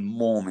given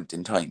moment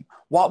in time.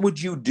 What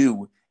would you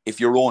do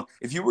if you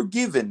were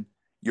given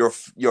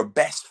your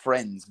best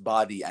friend's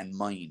body and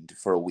mind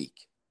for a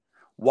week?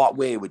 What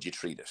way would you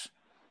treat it?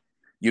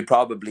 You'd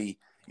probably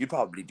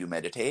do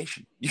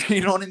meditation.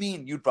 You know what I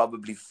mean? You'd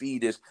probably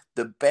feed it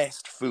the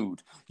best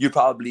food. You'd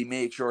probably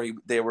make sure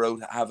they were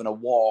out having a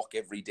walk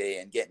every day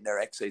and getting their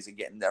exercise and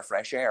getting their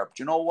fresh air. But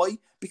you know why?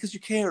 Because you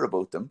care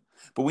about them.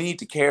 But we need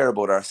to care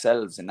about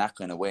ourselves in that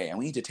kind of way. And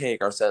we need to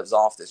take ourselves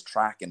off this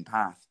track and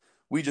path.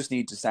 We just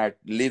need to start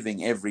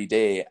living every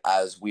day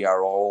as we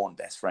are our own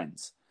best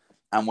friends.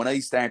 And when I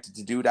started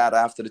to do that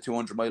after the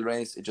 200-mile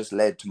race, it just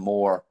led to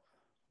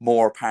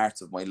more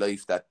parts of my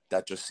life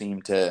that just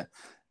seemed to,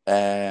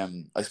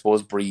 I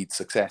suppose, breed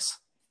success.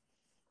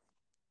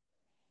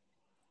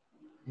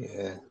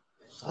 Yeah,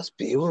 that's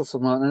beautiful,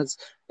 man. And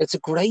it's a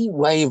great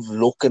way of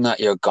looking at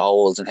your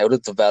goals and how to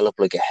develop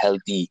like a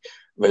healthy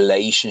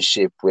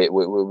relationship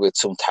with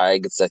some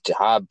targets that you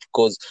have,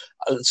 because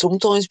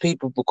sometimes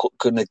people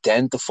can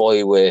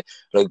identify with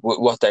like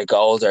what their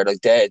goals are,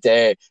 like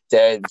their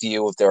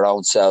view of their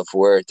own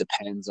self-worth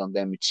depends on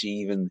them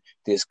achieving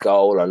this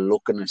goal, or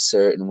looking a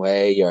certain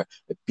way, or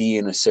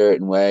being a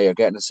certain way, or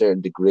getting a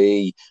certain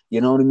degree,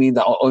 you know what I mean,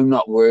 that I'm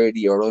not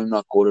worthy or I'm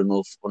not good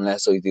enough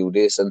unless I do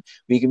this. And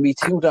we can be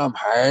too damn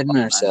hard on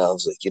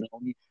ourselves, like, you know.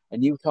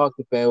 And you talked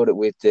about it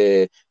with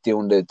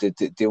doing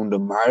the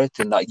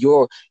marathon, that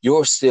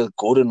you're still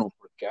good enough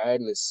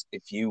regardless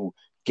if you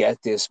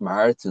get this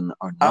marathon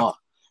or not,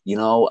 you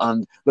know.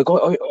 And like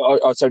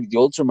I sorry, the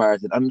ultra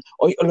marathon, and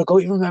I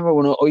remember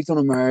when I done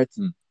a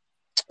marathon.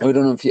 I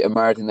done a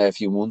marathon there a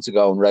few months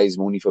ago and raised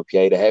money for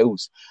Pieta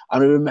House.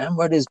 And I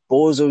remember this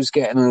buzz I was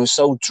getting, and I was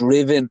so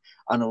driven,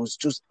 and I was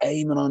just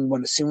aiming on,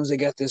 when as soon as I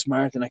get this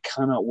marathon, I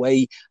cannot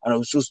wait. And I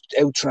was just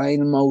out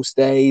training most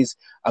days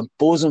and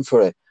buzzing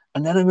for it.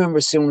 And then I remember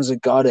as soon as I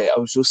got it, I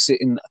was just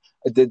sitting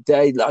the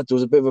day, there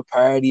was a bit of a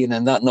party, and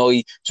then that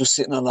night, just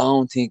sitting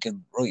alone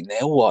thinking, right,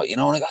 now what? You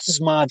know, and I got this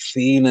mad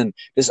feeling,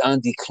 this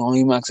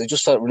anticlimax. I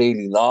just felt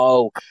really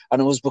low.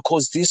 And it was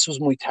because this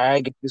was my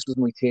target, this was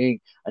my thing.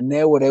 And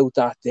now without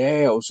that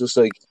there, I was just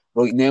like,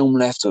 right now I'm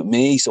left with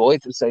me. So I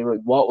have to say, right,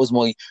 what was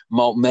my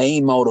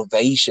main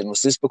motivation?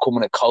 Was this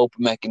becoming a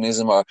coping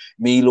mechanism, or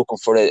me looking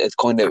for a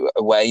kind of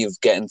a way of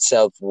getting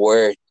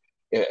self-worth?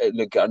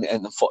 Like,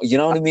 you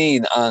know what I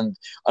mean? And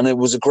it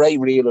was a great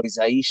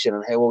realization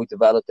on how I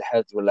developed a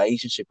healthy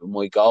relationship with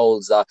my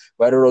goals, that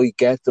whether I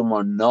get them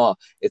or not,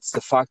 it's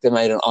the fact I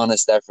made an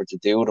honest effort to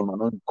do them, and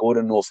I'm good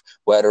enough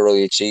whether I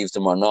achieve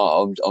them or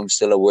not. I'm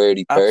still a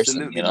worthy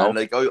person, Absolutely, you man.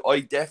 know? Like I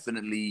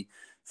definitely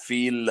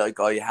feel like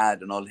I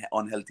had an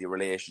unhealthy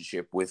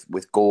relationship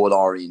with goal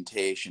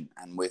orientation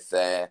and with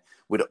you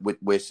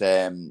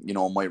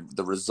know,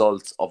 the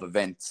results of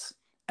events.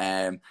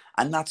 And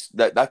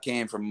that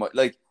came from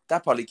like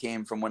that probably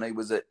came from when I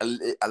was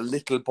a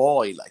little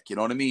boy, like, you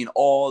know what I mean,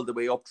 all the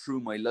way up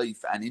through my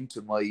life and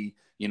into my,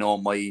 you know,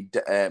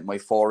 my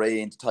foray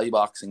into Thai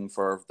boxing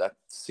for that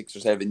 6 or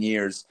 7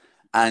 years.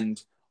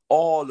 And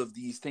all of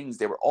these things,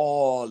 they were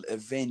all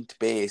event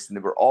based, and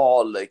they were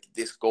all like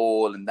this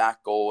goal and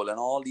that goal and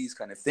all these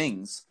kind of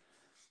things.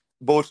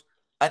 But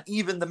and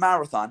even the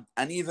marathon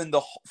and even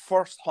the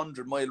first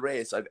 100-mile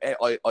race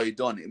I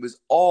done, it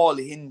was all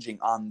hinging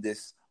on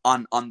this,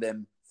 on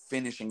them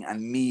finishing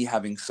and me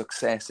having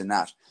success in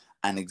that.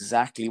 And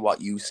exactly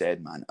what you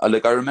said, man.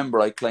 Like, I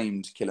remember I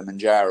climbed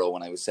Kilimanjaro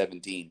when I was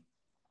 17,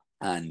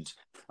 and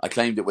I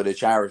climbed it with a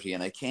charity,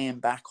 and I came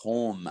back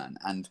home, man,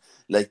 and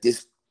like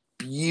this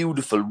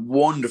beautiful,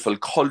 wonderful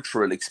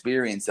cultural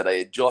experience that I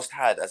had just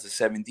had as a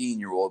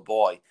 17-year-old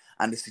boy,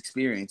 and this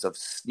experience of,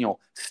 you know,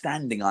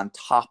 standing on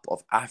top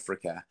of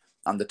Africa,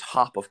 on the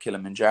top of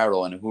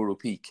Kilimanjaro and Uhuru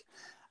Peak,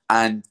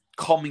 and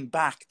coming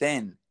back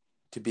then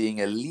to being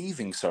a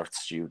leaving cert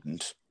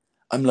student.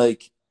 I'm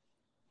like,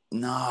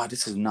 nah,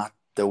 this is not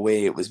the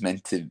way it was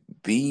meant to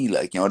be.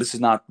 Like, you know, this is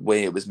not the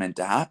way it was meant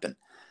to happen.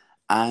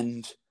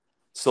 And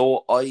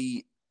so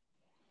I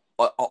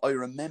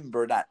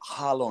remember that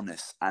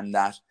hollowness and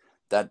that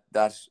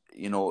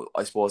you know,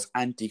 I suppose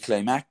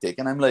anticlimactic.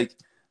 And I'm like,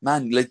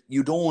 man, like,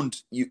 you don't,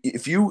 you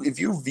if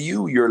you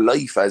view your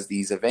life as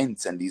these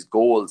events and these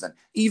goals, and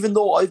even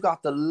though I've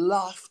got the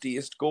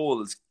loftiest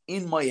goals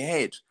in my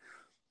head,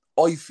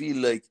 I feel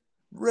like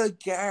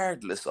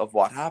regardless of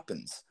what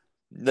happens,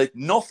 like,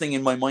 nothing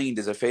in my mind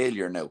is a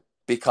failure now,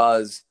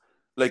 because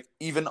like,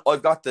 even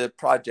I've got the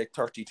Project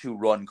 32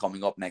 run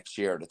coming up next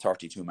year, the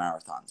 32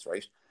 marathons,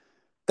 right?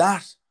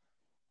 That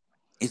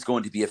is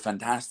going to be a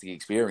fantastic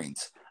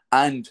experience.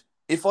 And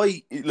if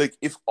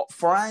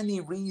for any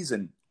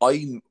reason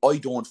I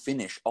don't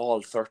finish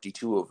all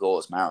 32 of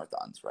those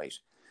marathons, right?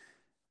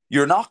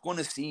 You're not going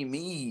to see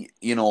me,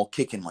 you know,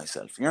 kicking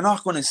myself. You're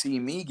not going to see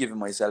me giving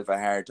myself a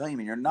hard time,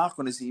 and you're not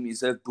going to see me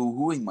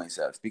boo-hooing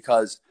myself,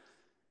 because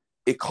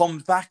it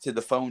comes back to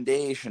the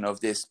foundation of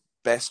this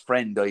best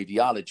friend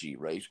ideology,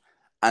 right?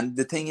 And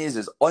the thing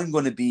is I'm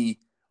going to be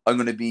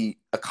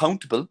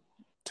accountable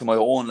to my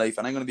own life,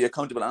 and I'm going to be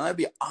accountable, and I'll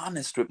be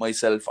honest with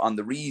myself on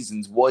the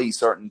reasons why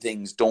certain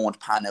things don't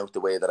pan out the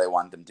way that I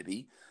want them to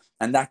be.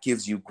 And that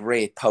gives you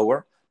great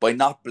power by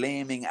not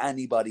blaming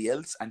anybody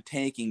else and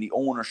taking the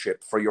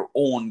ownership for your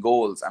own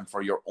goals and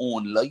for your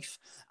own life.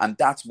 And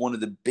that's one of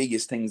the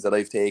biggest things that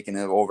I've taken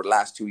over the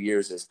last 2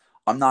 years is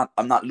I'm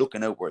not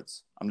looking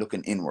outwards. I'm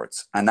looking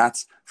inwards. And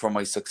that's for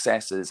my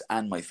successes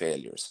and my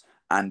failures.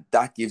 And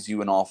that gives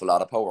you an awful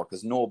lot of power,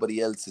 because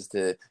nobody else is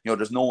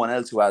there's no one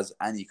else who has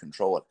any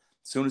control.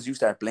 As soon as you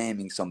start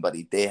blaming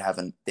somebody,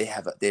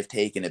 they've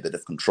taken a bit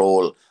of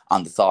control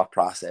on the thought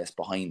process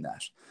behind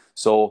that.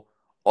 So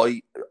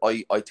I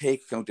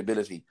take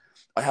accountability.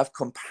 I have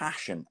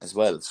compassion as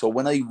well. So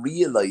when I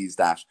realize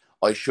that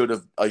I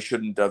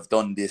shouldn't have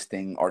done this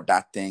thing or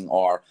that thing,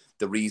 or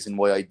the reason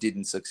why I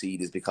didn't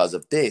succeed is because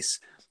of this,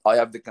 I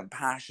have the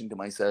compassion to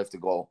myself to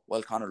go,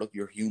 well, Connor, look,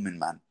 you're human,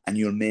 man, and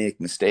you'll make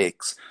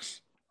mistakes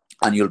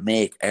and you'll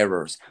make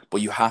errors,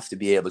 but you have to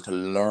be able to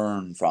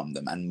learn from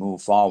them and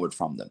move forward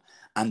from them.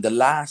 And the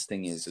last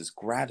thing is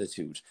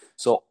gratitude.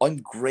 So I'm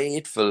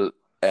grateful,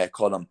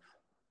 Colm,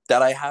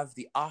 that I have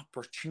the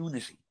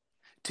opportunity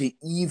to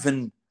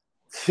even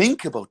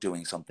think about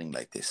doing something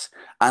like this,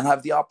 and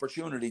have the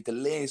opportunity to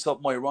lace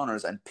up my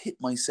runners and pit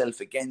myself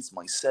against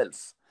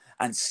myself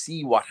and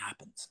see what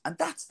happens. And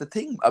that's the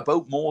thing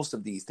about most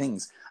of these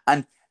things.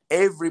 And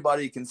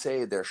everybody can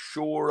say they're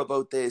sure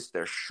about this,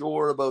 they're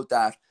sure about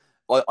that.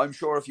 I'm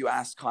sure if you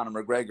asked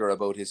Conor McGregor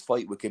about his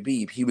fight with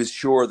Khabib, he was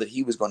sure that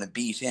he was going to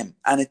beat him,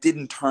 and it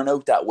didn't turn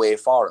out that way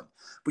for him.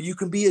 But you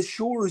can be as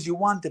sure as you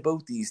want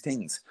about these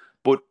things,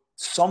 but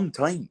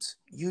sometimes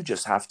you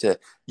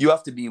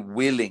have to be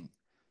willing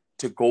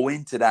to go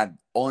into that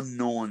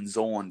unknown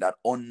zone, that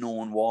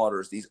unknown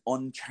waters, these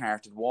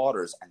uncharted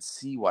waters, and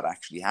see what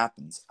actually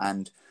happens.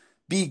 And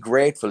be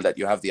grateful that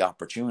you have the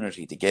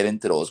opportunity to get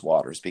into those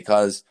waters,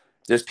 because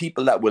there's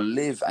people that will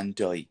live and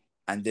die,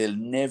 and they'll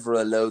never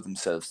allow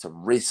themselves to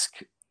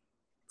risk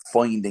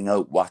finding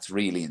out what's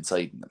really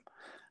inside them.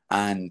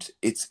 And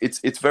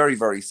it's very,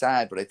 very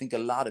sad, but I think a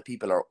lot of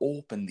people are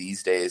open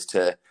these days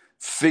to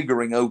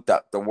figuring out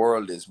that the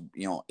world is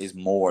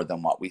more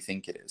than what we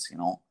think it is.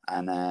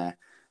 And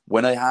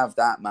when I have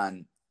that,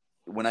 man,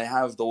 when I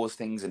have those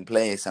things in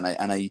place,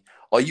 and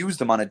I use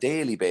them on a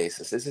daily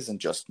basis. This isn't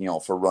just,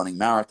 for running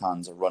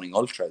marathons or running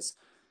ultras.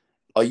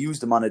 I use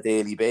them on a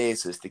daily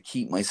basis to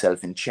keep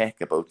myself in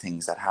check about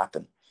things that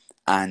happen,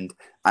 and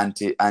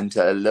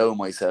to allow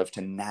myself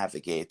to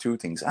navigate through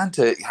things, and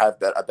to have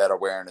a better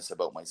awareness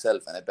about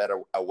myself, and a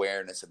better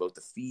awareness about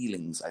the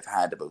feelings I've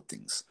had about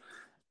things.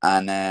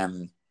 And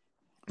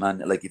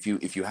man, like if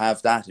you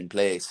have that in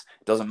place,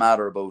 it doesn't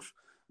matter about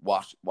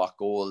what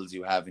goals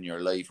you have in your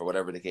life or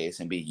whatever the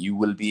case may be. You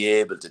will be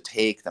able to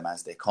take them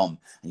as they come,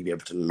 and you'll be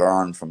able to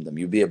learn from them.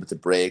 You'll be able to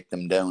break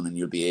them down, and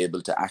you'll be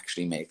able to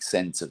actually make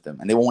sense of them,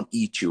 and they won't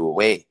eat you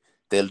away.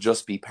 They'll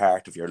just be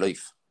part of your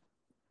life.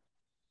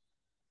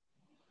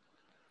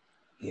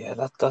 Yeah,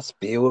 that's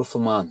beautiful,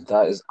 man.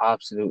 That is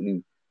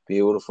absolutely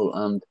beautiful.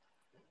 And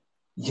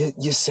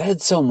you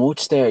said so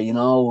much there,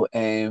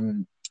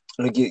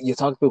 like you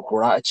talked about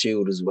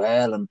gratitude as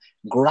well, and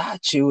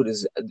gratitude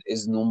is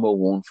number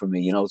one for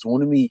me. It's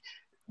one of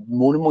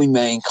my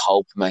main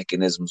coping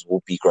mechanisms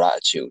would be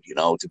gratitude.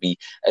 To be,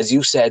 as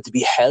you said, to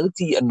be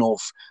healthy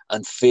enough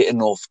and fit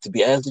enough to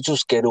be able to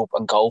just get up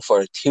and go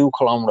for a 2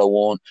 kilometer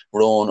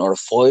run or a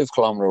 5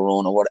 kilometer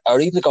run, or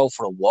even to go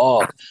for a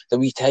walk. That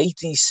we take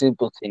these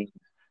simple things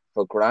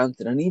for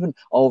granted. And even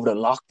over the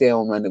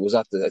lockdown, when it was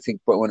I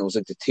think when it was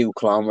like the 2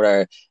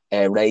 kilometer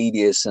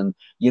radius, and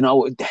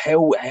how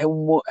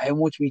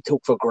much we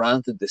took for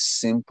granted the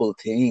simple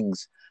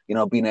things.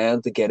 Being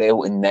able to get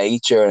out in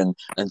nature and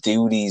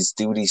do these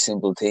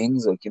simple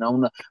things, like,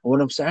 and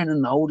what I'm starting to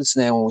notice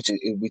now,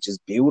 which is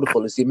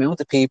beautiful, is the amount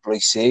of people I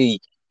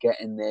see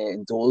getting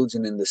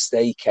indulging in the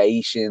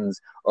staycations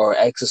or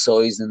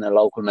exercising in their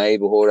local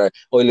neighbourhood.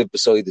 Or I live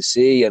beside the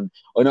sea, and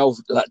I know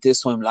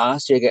this time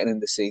last year getting in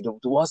the sea, there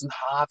wasn't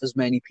half as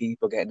many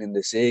people getting in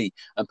the sea,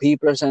 and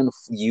people are saying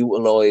to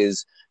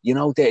utilise,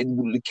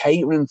 they're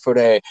catering for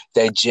their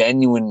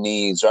genuine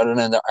needs rather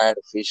than their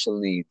artificial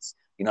needs.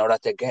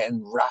 That they're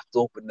getting wrapped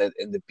up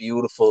in the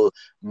beautiful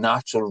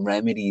natural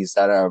remedies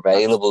that are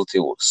available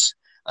to us,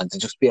 and to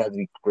just be able to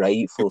be You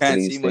grateful for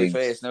can't see these my things.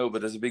 face now,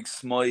 but there's a big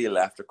smile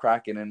after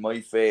cracking in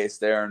my face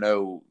there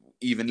now,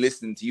 even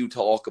listening to you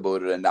talk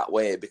about it in that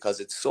way, because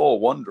it's so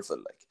wonderful.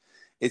 Like,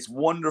 it's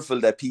wonderful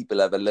that people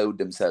have allowed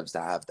themselves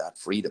to have that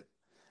freedom.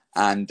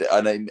 And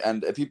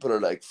people are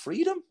like,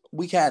 freedom?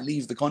 We can't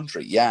leave the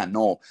country. Yeah,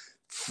 no.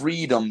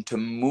 Freedom to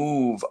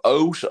move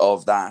out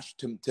of that,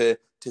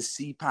 to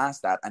see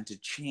past that, and to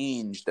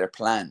change their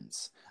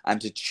plans, and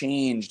to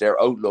change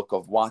their outlook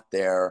of what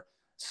their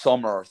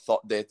summer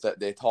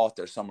they thought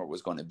their summer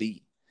was going to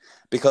be.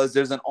 Because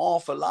there's an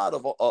awful lot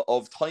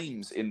of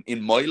times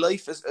in my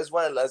life, as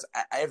well as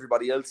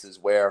everybody else's,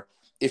 where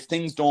if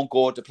things don't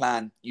go to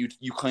plan, you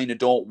kind of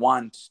don't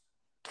want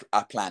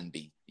a plan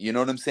B. You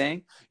know what I'm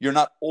saying? You're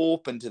not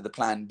open to the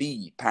plan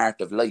B part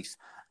of life.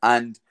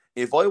 And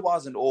if I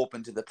wasn't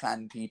open to the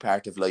plan B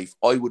part of life,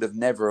 I would have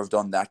never have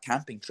done that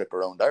camping trip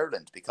around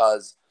Ireland,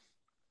 because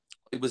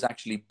it was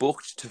actually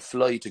booked to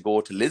fly to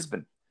go to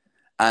Lisbon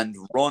and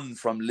run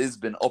from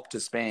Lisbon up to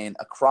Spain,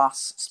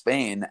 across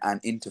Spain and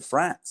into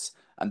France.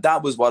 And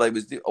that was what I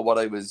was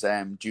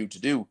due to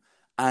do.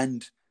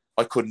 And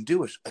I couldn't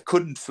do it. I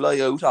couldn't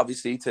fly out,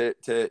 obviously,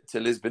 to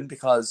Lisbon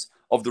because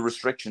of the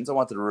restrictions. I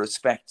wanted to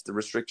respect the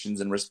restrictions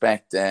and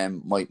respect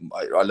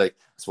I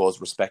suppose,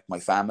 respect my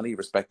family,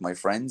 respect my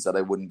friends, that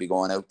I wouldn't be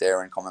going out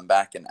there and coming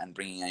back and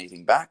bringing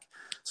anything back.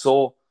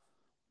 So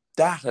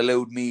that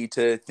allowed me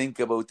to think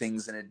about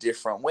things in a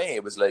different way.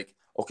 It was like,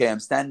 okay, I'm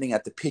standing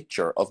at the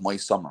picture of my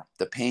summer,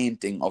 the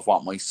painting of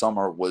what my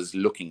summer was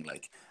looking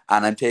like.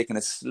 And I'm taking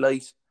a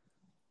slight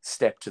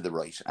step to the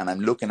right, and I'm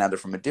looking at it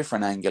from a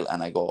different angle.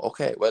 And I go,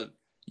 okay, well,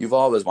 you've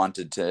always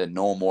wanted to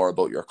know more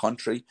about your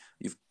country.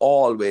 You've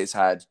always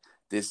had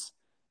this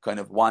kind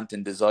of want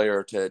and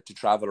desire to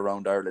travel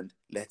around Ireland.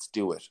 Let's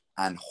do it.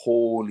 And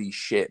holy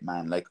shit,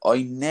 man. Like,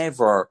 I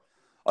never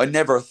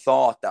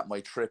thought that my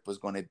trip was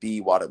going to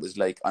be what it was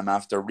like. I'm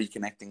after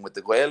reconnecting with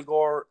the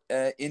Gaelgore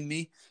in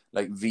me.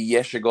 Like, vi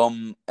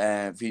deisegum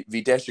ma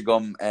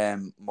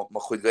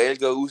chuid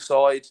Gaelga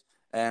úsáid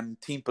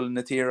timpeall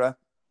na tíre.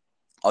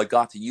 I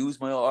got to use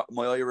my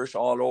Irish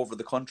all over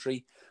the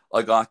country.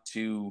 I got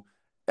to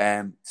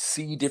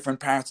see different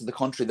parts of the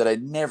country that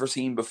I'd never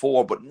seen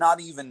before, but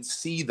not even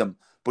see them,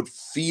 but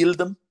feel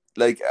them.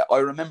 Like, I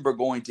remember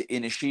going to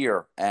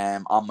Inisheer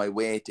on my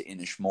way to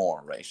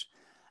Inishmore, right?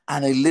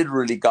 And I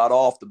literally got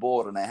off the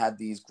boat, and I had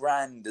these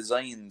grand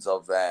designs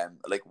of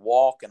like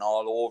walking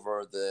all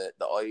over the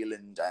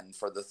island, and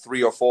for the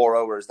 3 or 4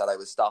 hours that I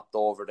was stopped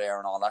over there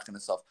and all that kind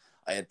of stuff,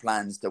 I had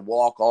plans to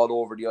walk all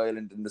over the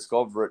island and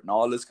discover it and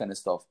all this kind of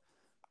stuff.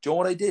 Do you know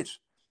what I did?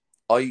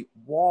 I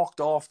walked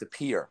off the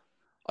pier.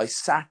 I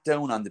sat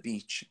down on the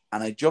beach,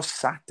 and I just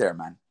sat there,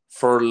 man,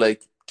 for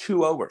like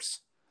 2 hours.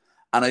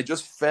 And I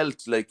just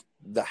felt like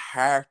the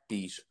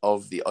heartbeat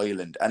of the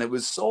island. And it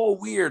was so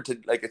weird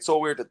it's so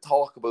weird to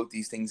talk about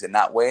these things in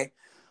that way.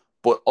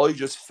 But I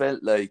just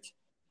felt like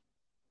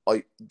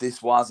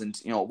this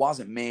wasn't, it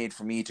wasn't made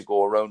for me to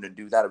go around and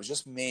do that. It was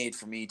just made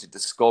for me to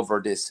discover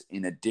this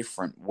in a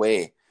different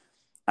way.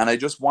 And I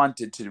just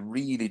wanted to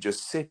really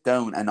just sit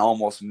down and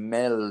almost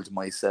meld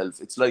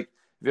myself. It's like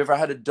Have you ever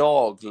had a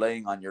dog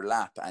laying on your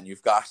lap and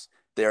you've got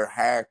their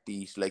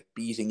heartbeat like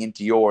beating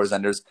into yours,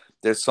 and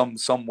there's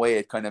some way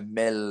it kind of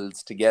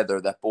melds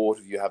together that both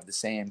of you have the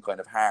same kind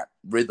of heart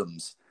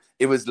rhythms?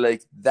 It was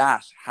like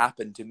that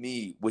happened to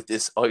me with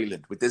this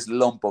island, with this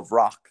lump of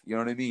rock. You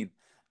know what I mean?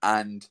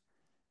 And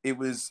it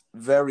was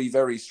very,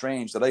 very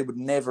strange that I would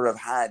never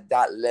have had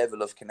that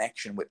level of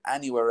connection with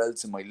anywhere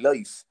else in my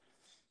life.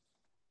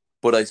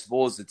 But I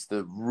suppose it's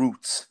the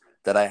roots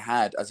that I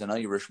had as an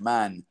Irish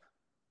man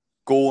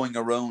going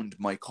around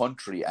my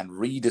country and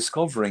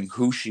rediscovering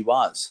who she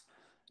was.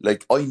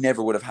 Like, I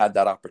never would have had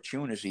that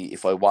opportunity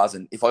if I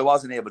wasn't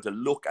able to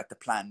look at the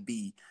plan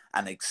B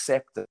and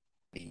accept it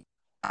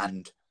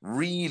and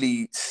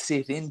really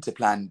sit into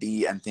plan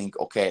B and think,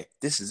 okay,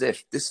 this is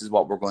it. This is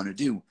what we're going to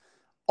do.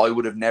 I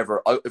would have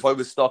never, if I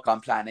was stuck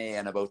on plan A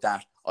and about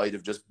that, I'd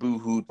have just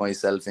boo-hooed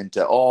myself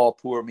into, oh,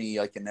 poor me,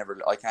 I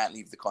can't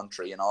leave the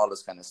country and all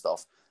this kind of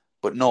stuff.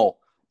 But no,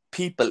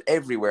 people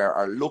everywhere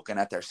are looking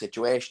at their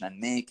situation and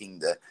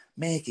making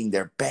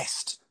their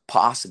best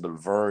possible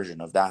version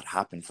of that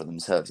happen for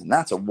themselves. And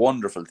that's a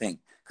wonderful thing,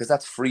 because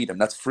that's freedom.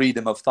 That's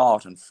freedom of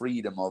thought and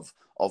freedom of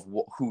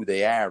who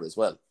they are as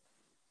well.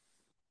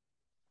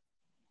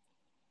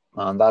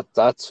 Man,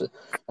 that's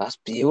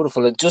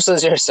beautiful. And just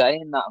as you're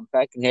saying that, I'm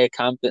back in here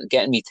camping,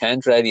 getting me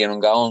tent ready, and I'm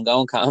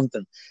going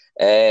camping.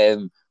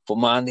 But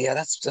man, yeah,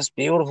 that's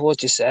beautiful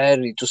what you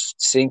said. You just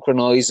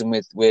synchronizing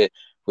with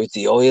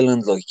the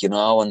island, like, you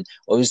know. And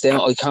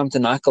I camped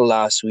in Achill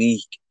last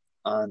week,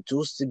 and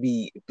just to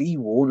be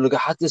one, look, I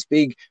had this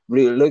big,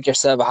 like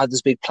yourself, I had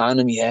this big plan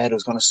in my head. I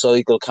was going to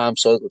cycle camp,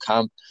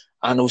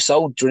 and I was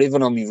so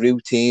driven on my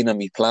routine and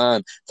my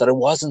plan that I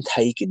wasn't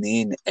taking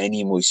in any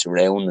of my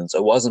surroundings.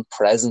 I wasn't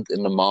present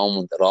in the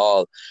moment at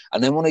all.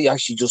 And then when I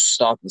actually just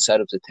stopped and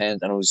set up the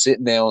tent, and I was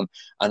sitting down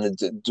and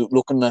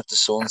looking at the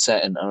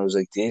sunset, and I was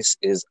like, this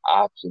is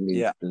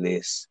absolute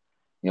bliss.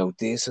 You know,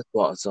 this is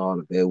what it's all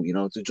about, you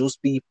know, to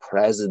just be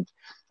present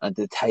and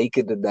to take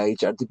it in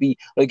nature, to be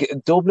like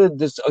Dublin.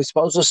 I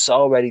suppose there's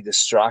so many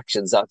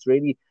distractions that's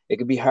really, it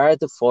can be hard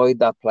to find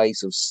that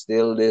place of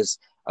stillness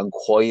and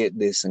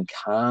quietness and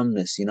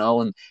calmness, you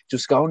know. And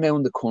just going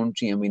down the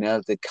country and being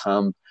able to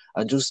camp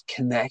and just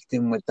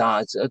connecting with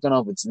that, I don't know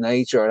if it's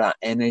nature or that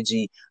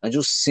energy, and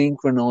just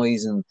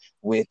synchronizing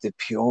with the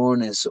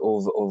pureness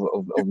of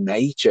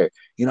nature,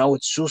 you know,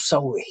 it's just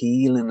so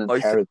healing and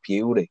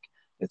therapeutic.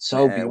 It's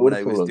so beautiful. When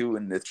I was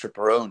doing the trip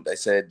around, I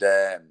said,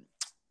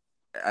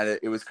 and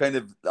it was kind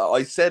of,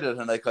 I said it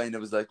and I kind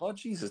of was like, oh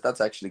Jesus,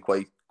 that's actually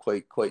quite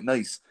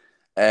nice.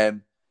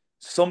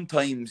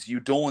 Sometimes you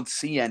don't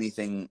see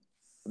anything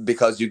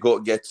because you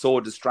get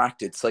so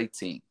distracted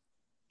sightseeing.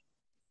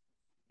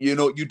 You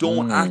know, you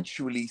don't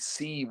actually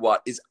see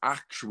what is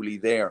actually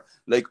there.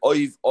 Like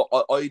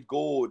I'd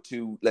go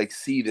to like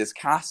see this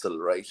castle,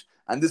 right?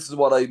 And this is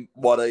what I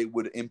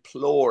would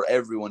implore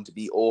everyone to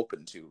be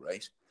open to,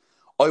 right?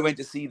 I went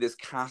to see this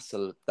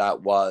castle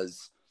that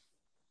was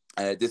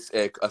a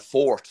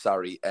fort,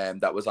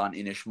 that was on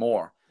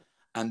Inishmore,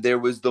 and there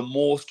was the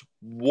most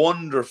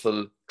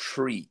wonderful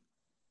tree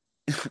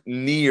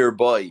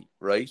nearby,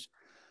 right?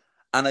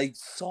 And I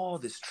saw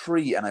this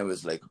tree and I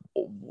was like,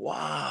 oh,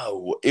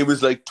 wow. It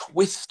was like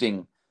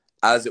twisting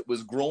as it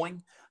was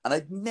growing. And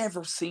I'd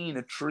never seen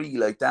a tree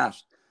like that.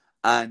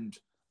 And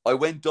I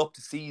went up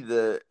to see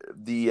the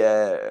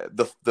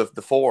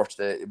fort.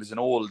 It was an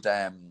old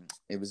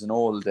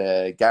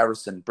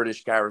garrison,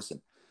 British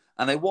garrison.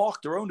 And I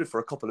walked around it for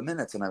a couple of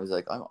minutes and I was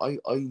like, I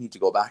need to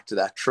go back to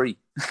that tree,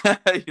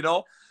 you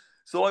know?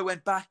 So I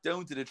went back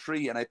down to the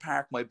tree and I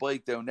parked my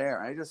bike down there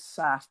and I just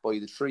sat by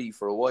the tree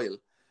for a while.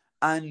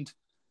 And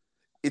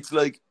it's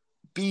like,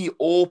 be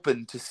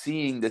open to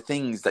seeing the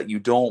things that you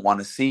don't want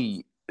to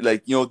see.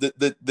 Like, you know,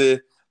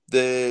 the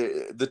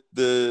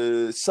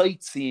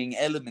sightseeing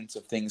elements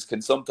of things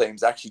can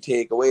sometimes actually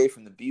take away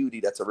from the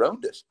beauty that's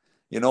around it,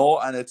 you know.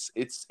 And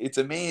it's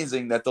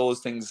amazing that those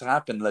things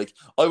happen. Like,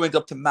 I went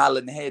up to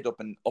Malin Head up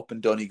in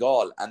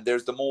Donegal, and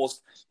there's the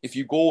most, if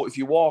you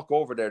walk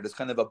over there, there's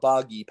kind of a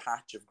boggy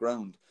patch of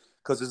ground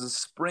because there's a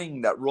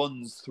spring that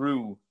runs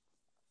through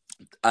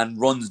and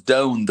runs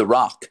down the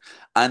rock.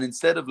 And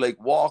instead of like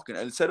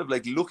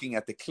looking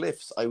at the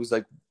cliffs, I was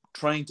like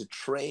trying to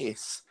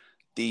trace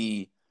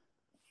the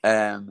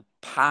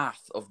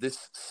path of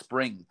this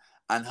spring,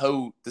 and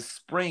how the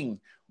spring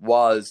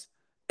was,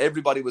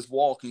 everybody was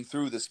walking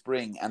through the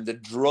spring and the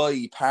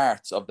dry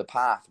parts of the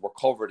path were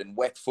covered in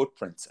wet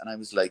footprints. And I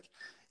was like,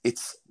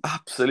 it's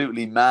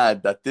absolutely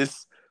mad that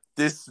this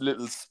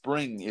little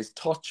spring is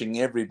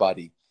touching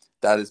everybody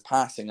that is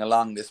passing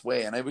along this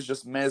way. And I was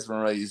just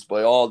mesmerized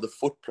by all the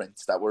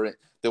footprints that were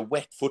the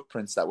wet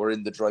footprints that were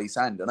in the dry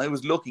sand. And I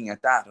was looking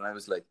at that and I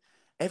was like,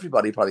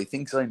 everybody probably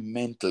thinks I'm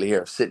mental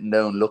here, sitting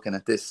down looking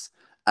at this.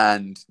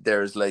 And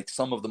there's like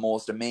some of the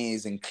most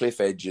amazing cliff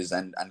edges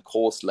and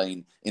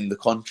coastline in the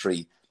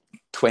country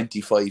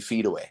 25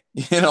 feet away,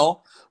 you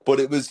know. But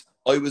I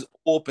was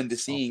open to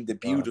seeing the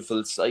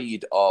beautiful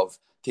side of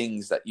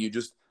things that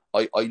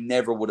I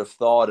never would have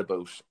thought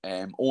about.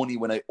 Only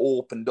when I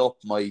opened up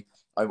my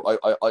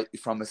I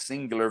from a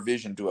singular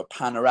vision to a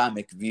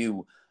panoramic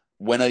view.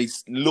 When I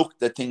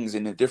looked at things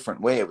in a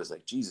different way, I was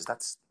like, Jesus,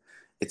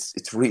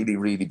 it's really,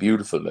 really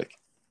beautiful. Like,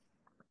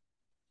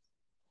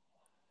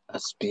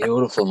 That's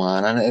beautiful,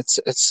 man, and it's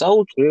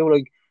so true.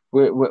 Like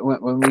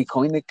when we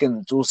kind of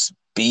can just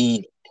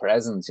be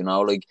present,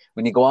 like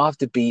when you go off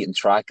the beaten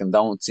track and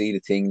don't see the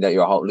thing that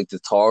like the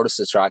tourist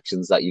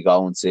attractions that you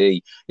go and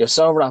see, you're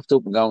so wrapped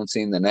up in going and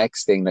seeing the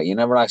next thing that you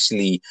never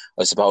actually,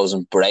 I suppose,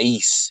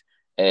 embrace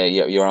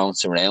your own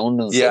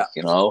surroundings, yeah,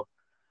 like.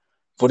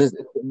 But it's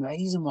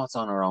amazing what's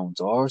on our own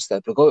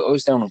doorstep. Like I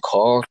was down in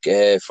Cork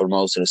for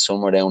most of the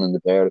summer down in the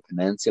Beara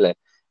Peninsula,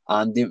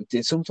 and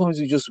sometimes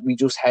we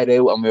just head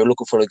out and we were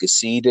looking for like a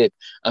sea dip,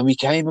 and we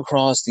came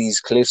across these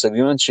cliffs. Like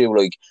we went through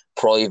like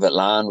private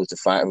land with the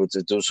farm.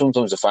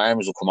 Sometimes the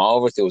farmers would come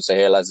over to would say,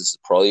 "Hey lads, this is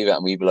private,"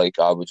 and we'd be like,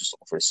 "Oh, we're just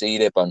looking for a sea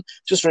dip," and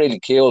just really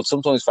cool.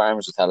 Sometimes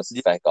farmers would tell us to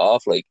yeah, feck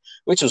off, like,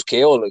 which was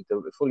cool. Like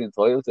they're fully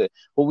entitled to it.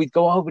 But we'd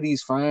go over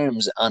these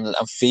farms and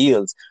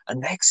fields,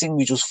 and next thing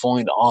we just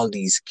find all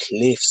these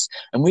cliffs,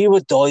 and we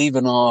were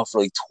diving off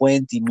like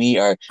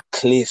 20-meter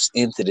cliffs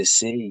into the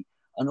sea.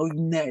 And I've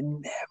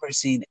never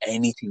seen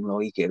anything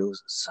like it. It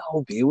was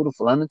so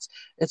beautiful, and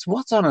it's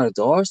what's on our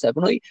doorstep.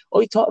 And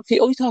I talk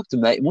to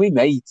my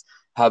mates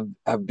have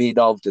been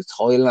over to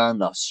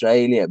Thailand,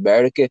 Australia,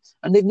 America,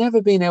 and they've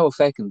never been out of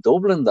fucking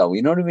Dublin though.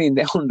 You know what I mean?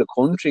 Down in the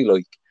country,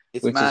 like,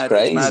 it's which is mad.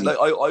 It's mad. crazy. Like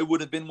I would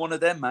have been one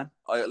of them, man.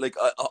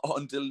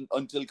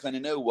 Until kind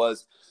of now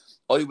was.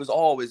 I was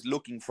always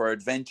looking for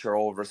adventure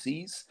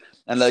overseas,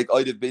 and like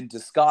I'd have been to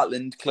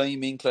Scotland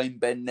climbing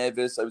Ben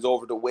Nevis. I was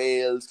over to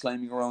Wales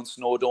climbing around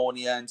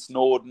Snowdonia and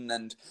Snowdon,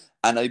 and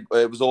I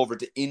was over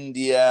to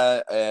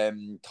India,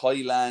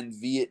 Thailand,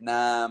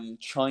 Vietnam,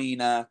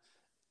 China.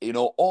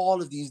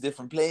 All of these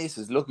different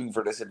places looking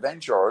for this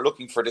adventure or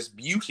looking for this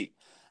beauty.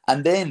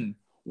 And then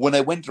when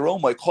I went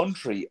around my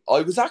country,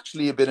 I was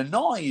actually a bit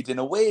annoyed in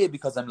a way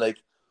because I'm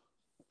like,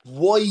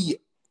 why,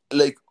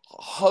 like,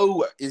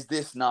 how is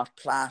this not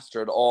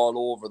plastered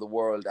all over the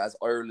world as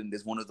Ireland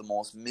is one of the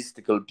most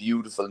mystical,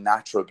 beautiful,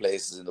 natural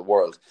places in the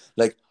world?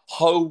 Like,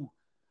 how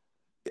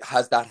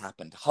has that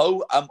happened?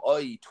 How am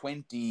I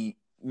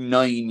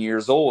 29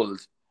 years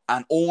old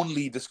and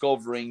only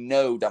discovering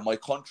now that my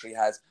country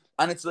has?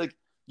 And it's like,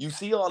 you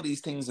see all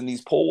these things in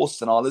these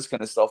posts and all this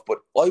kind of stuff,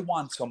 but I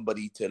want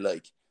somebody to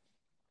like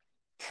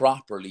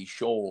properly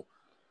show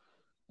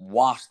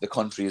what the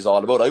country is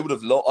all about. I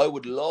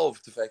would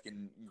love to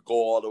fucking go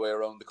all the way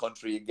around the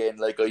country again,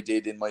 like I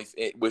did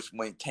with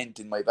my tent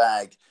in my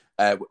bag,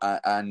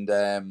 and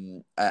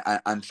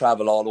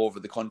travel all over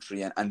the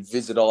country and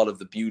visit all of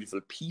the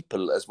beautiful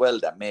people as well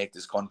that make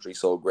this country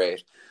so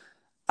great.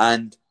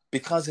 And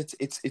because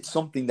it's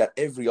something that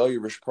every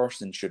Irish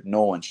person should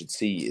know and should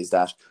see, is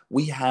that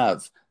we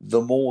have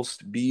the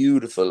most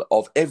beautiful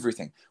of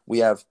everything. We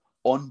have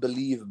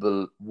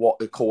unbelievable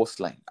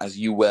coastline, as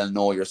you well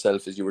know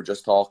yourself, as you were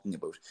just talking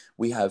about.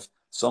 We have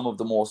some of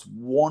the most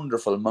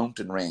wonderful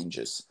mountain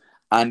ranges,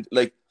 and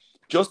like,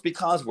 just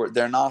because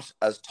they're not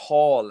as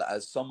tall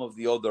as some of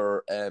the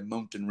other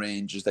mountain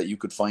ranges that you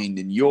could find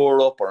in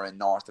Europe or in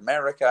North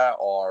America,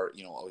 or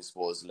I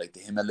suppose like the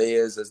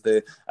Himalayas as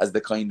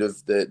the kind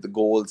of the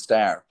gold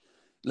star.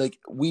 Like,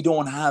 we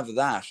don't have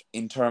that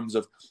in terms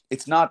of,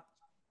 it's not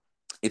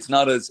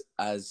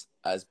as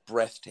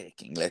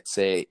breathtaking, let's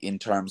say, in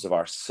terms of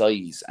our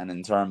size and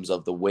in terms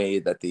of the way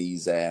that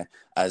these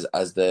as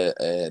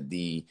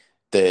the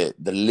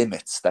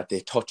limits that they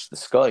touch the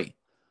sky.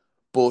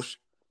 But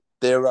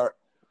there are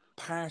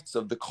parts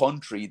of the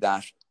country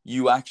that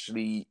you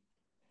actually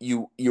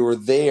you're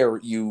there,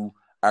 you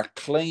are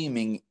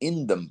climbing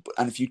in them,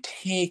 and if you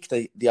take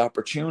the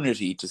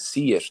opportunity to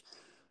see it,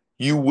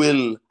 you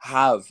will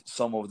have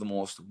some of the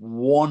most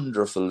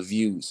wonderful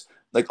views.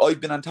 Like,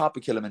 I've been on top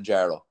of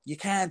Kilimanjaro. You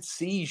can't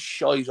see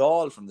shite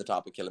all from the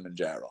top of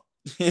Kilimanjaro.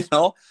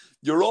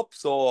 You're up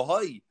so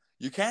high.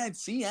 You can't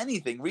see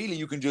anything really.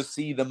 You can just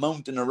see the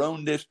mountain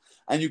around it,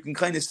 and you can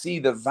kind of see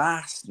the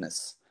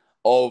vastness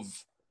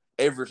of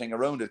everything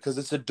around it, because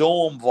it's a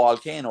dome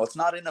volcano. It's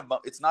not in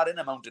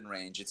a mountain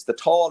range. It's the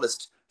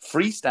tallest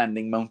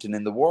freestanding mountain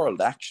in the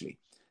world, actually.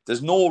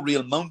 There's no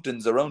real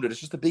mountains around it.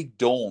 It's just a big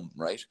dome,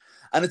 right?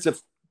 And it's a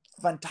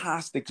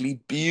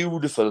fantastically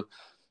beautiful,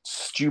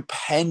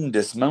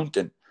 stupendous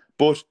mountain.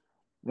 But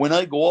when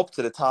I went up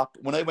to the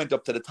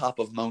top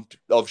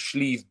of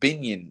Slieve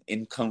Binion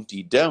in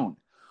County Down,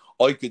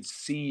 I could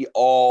see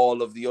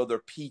all of the other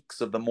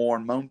peaks of the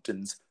Mourne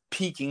Mountains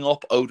peeking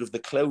up out of the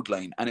cloud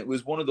line. And it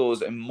was one of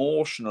those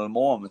emotional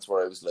moments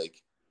where I was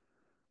like,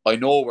 I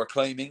know we're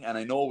climbing and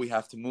I know we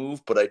have to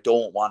move, but I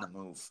don't want to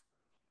move.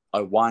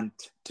 I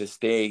want to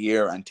stay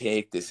here and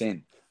take this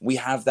in. We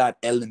have that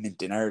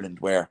element in Ireland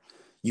where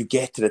you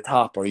get to the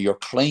top, or you're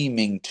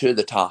climbing to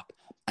the top,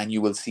 and you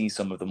will see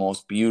some of the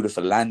most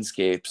beautiful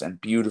landscapes and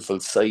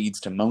beautiful sides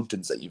to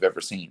mountains that you've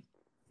ever seen.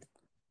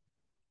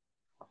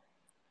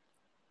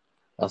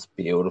 That's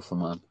beautiful,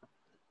 man.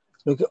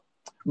 Look,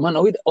 Man,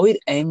 I'd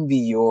envy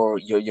your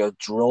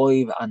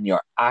drive and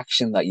your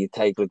action that you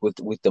take, like with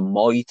the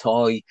Muay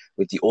Thai,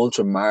 with the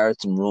ultra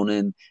marathon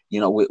running,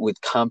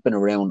 with camping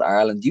around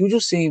Ireland. You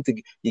just seem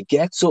to you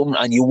get something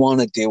and you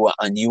want to do it,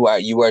 and you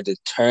are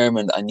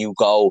determined, and you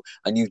go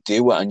and you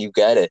do it and you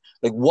get it.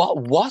 Like what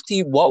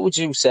would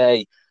you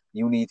say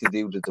you need to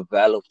do to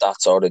develop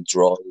that sort of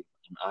drive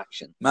and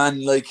action?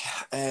 Man, like,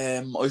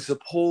 I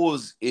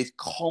suppose it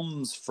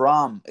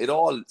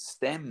all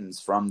stems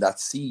from that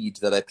seed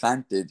that I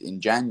planted in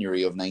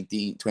January of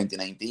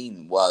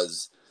 2019,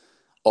 was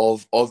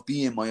of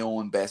being my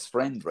own best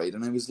friend, right?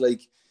 And I was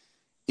like,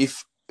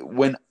 if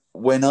when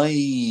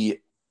I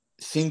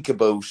think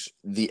about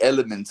the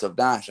elements of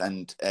that,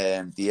 and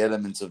the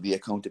elements of the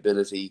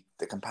accountability,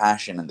 the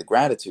compassion, and the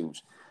gratitude,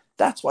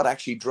 that's what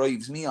actually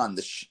drives me on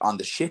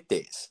the shit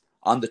days,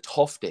 on the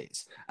tough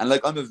days. And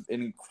like, I'm an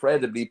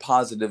incredibly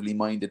positively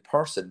minded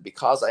person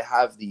because I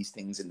have these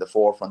things in the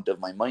forefront of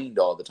my mind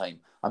all the time.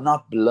 I'm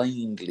not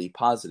blindly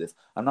positive.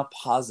 I'm not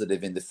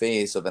positive in the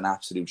face of an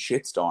absolute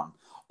shitstorm.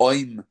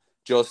 I'm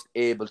just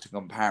able to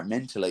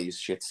compartmentalize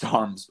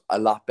shitstorms a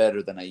lot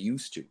better than I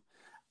used to.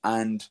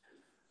 And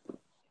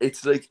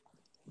it's like,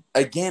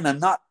 again, I'm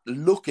not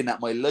looking at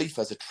my life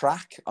as a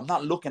track. I'm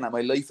not looking at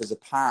my life as a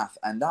path.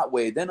 And that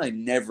way, then I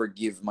never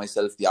give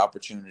myself the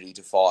opportunity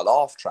to fall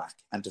off track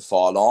and to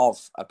fall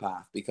off a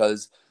path,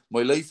 because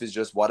my life is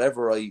just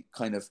whatever I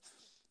kind of,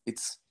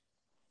 it's,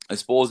 I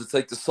suppose it's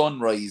like the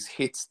sunrise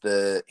hits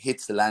the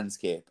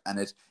landscape,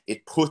 and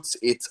it puts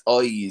its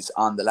eyes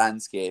on the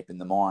landscape in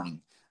the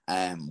morning,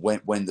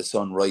 when the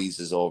sun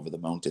rises over the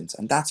mountains.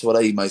 And that's what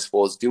I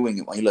suppose doing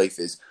in my life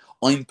is,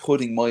 I'm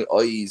putting my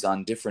eyes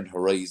on different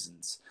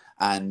horizons,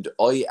 and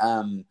I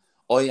am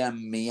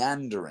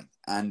meandering,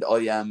 and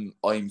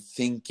I'm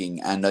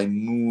thinking, and I'm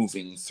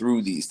moving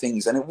through these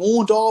things, and it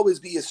won't always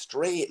be a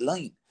straight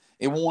line.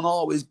 It won't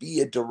always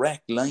be a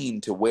direct line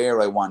to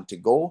where I want to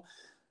go,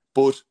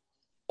 but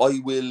I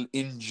will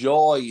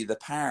enjoy the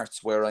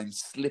parts where I'm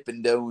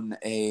slipping down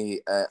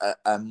a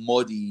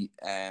muddy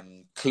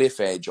cliff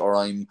edge, or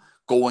I'm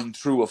going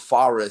through a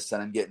forest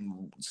and I'm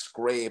getting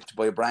scraped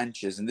by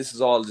branches. And this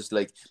is all just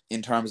like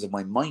in terms of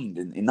my mind,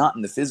 and not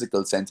in the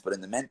physical sense, but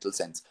in the mental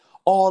sense.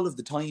 All of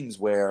the times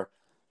where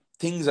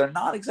things are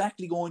not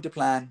exactly going to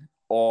plan,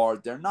 or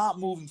they're not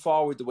moving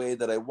forward the way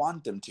that I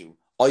want them to,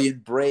 I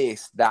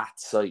embrace that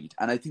side.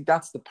 And I think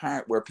that's the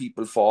part where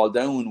people fall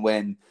down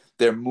when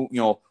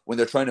when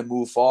they're trying to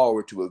move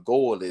forward to a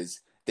goal,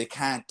 is they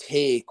can't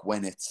take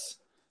when it's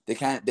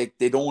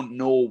they don't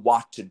know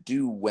what to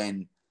do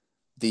when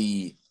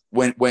the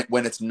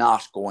when it's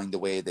not going the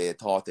way they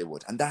thought they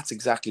would. And that's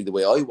exactly the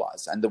way I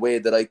was, and the way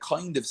that I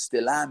kind of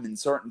still am in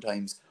certain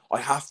times. I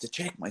have to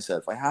check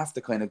myself. I have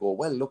to kind of go,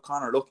 well, look,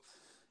 Connor, look,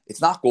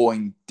 it's not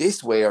going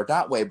this way or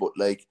that way. But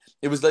like,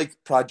 it was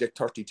like Project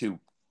 32,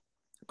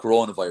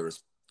 coronavirus,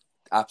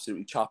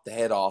 absolutely chopped the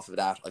head off of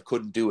that. I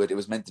couldn't do it. It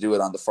was meant to do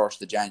it on the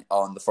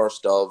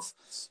first of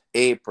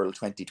April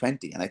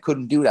 2020, and I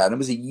couldn't do that. And it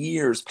was a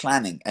year's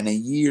planning and a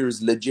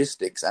year's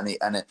logistics and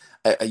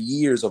a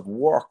years of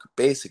work,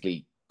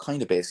 basically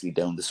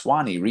down the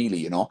Swanee,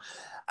 really. And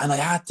I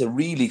had to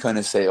really kind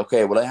of say,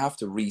 okay, well, I have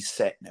to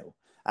reset now.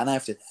 And I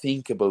have to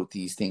think about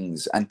these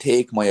things and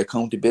take my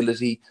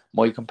accountability,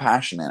 my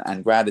compassion,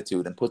 and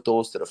gratitude, and put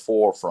those to the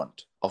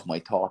forefront of my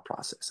thought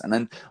process. And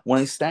then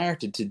when I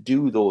started to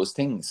do those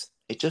things,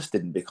 it just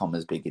didn't become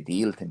as big a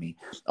deal to me.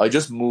 I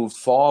just moved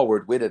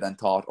forward with it and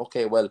thought,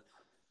 okay, well,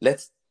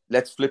 let's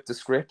flip the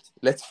script.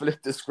 Let's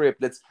flip the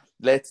script.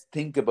 Let's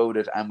think about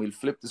it, and we'll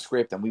flip the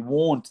script, and we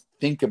won't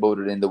think about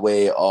it in the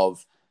way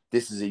of,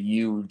 this is a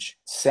huge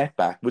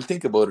setback. We'll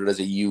think about it as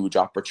a huge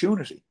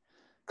opportunity.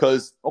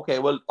 Because, okay,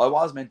 well, I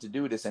was meant to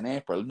do this in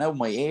April. Now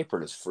my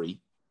April is free.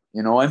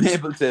 I'm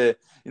able to,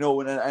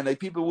 and like,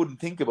 people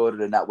wouldn't think about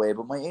it in that way,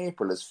 but my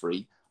April is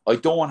free. I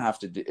don't have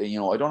to,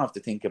 I don't have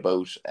to think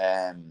about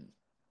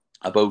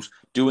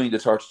doing the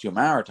 32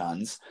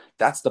 marathons.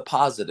 That's the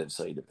positive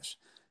side of it.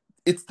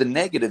 It's the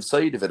negative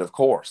side of it, of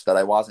course, that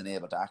I wasn't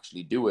able to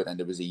actually do it, and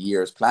there was a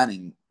year's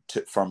planning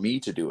for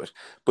me to do it.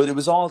 But it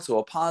was also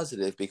a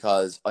positive,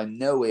 because I'm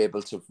now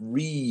able to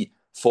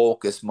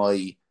refocus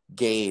my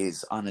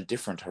gaze on a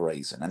different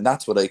horizon. And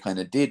that's what I kind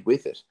of did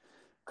with it.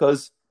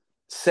 Because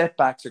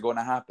setbacks are going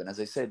to happen. As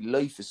I said,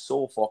 life is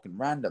so fucking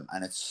random,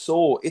 and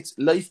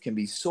life can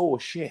be so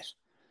shit.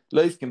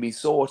 Life can be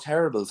so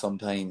terrible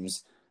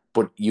sometimes,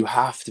 but you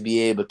have to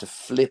be able to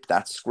flip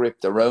that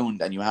script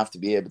around, and you have to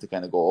be able to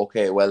kind of go,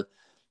 okay, well,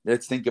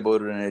 let's think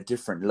about it in a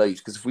different light.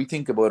 Because if we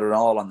think about it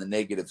all on the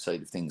negative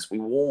side of things, we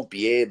won't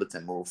be able to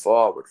move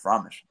forward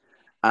from it.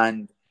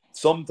 And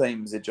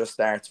sometimes it just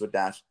starts with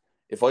that.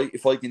 If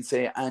I can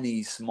say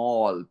any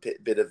small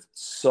bit of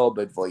sub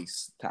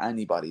advice to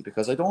anybody,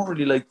 because I don't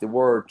really like the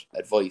word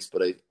advice,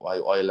 but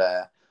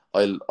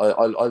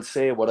I'll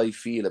say what I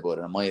feel about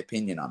it and my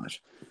opinion on it.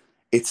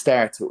 It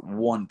starts with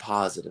one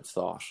positive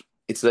thought.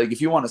 It's like, if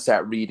you want to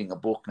start reading a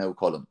book now,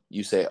 Colin,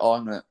 you say,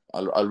 "Oh,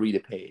 I'll read a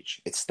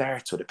page." It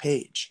starts with a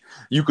page.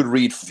 You could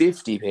read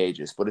 50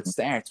 pages, but it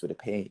starts with a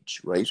page,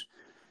 right?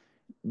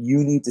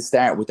 you need to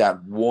start with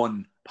that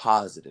one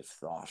positive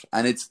thought.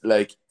 And it's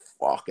like,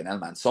 fucking hell,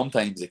 man,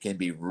 sometimes it can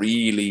be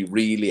really,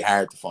 really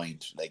hard to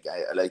find.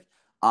 Like,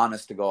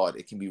 honest to God,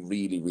 it can be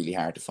really, really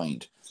hard to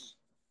find.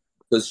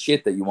 Because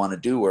shit that you want to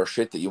do or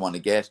shit that you want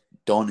to get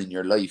done in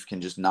your life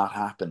can just not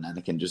happen, and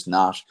it can just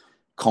not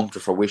come to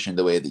fruition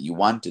the way that you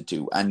want it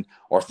to, and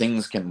or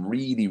things can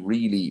really,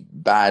 really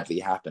badly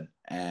happen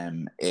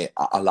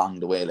along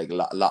the way. Like a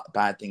lot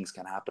bad things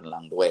can happen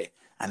along the way,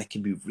 and it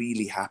can be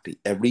really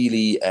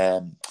really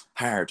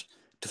hard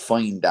to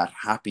find that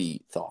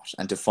happy thought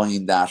and to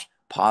find that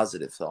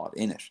positive thought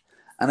in it.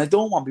 And I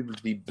don't want people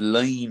to be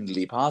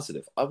blindly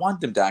positive. I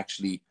want them to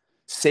actually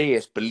say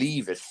it,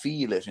 believe it,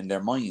 feel it in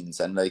their minds.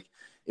 And like,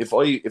 if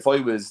I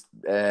was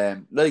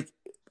like,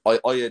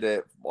 I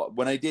had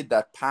when I did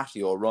that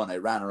patio run, I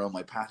ran around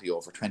my patio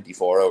for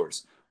 24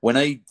 hours. When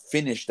I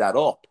finished that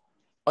up,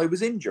 I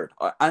was injured,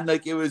 and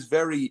like, it was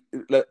very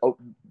like,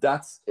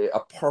 that's a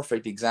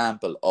perfect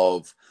example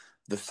of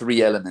the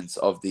three elements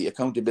of the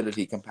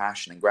accountability,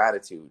 compassion, and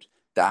gratitude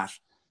that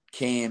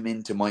came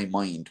into my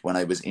mind when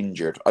I was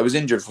injured. I was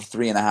injured for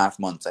 3.5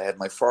 months. I had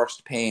my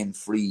first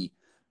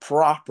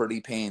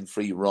properly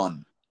pain-free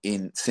run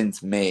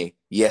since May,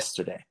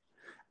 yesterday.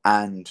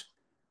 And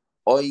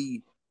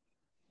I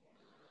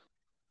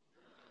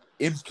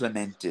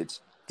implemented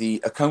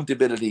the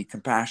accountability,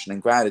 compassion,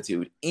 and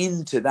gratitude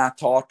into that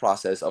thought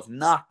process of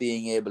not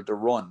being able to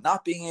run,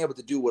 not being able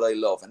to do what I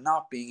love, and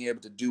not being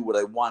able to do what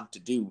I want to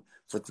do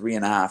for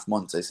 3.5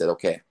 months. I said,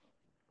 okay,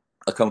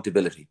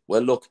 accountability.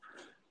 Well, look,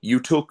 you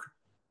took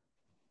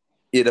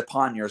it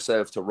upon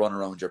yourself to run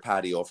around your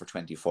patio for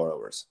 24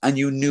 hours. And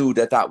you knew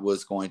that that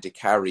was going to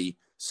carry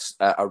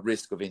a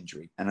risk of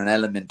injury and an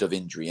element of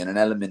injury and an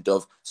element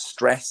of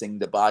stressing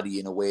the body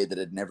in a way that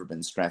had never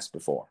been stressed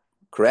before.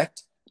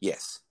 Correct?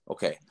 Yes.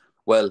 Okay.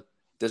 Well,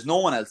 there's no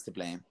one else to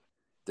blame.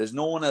 There's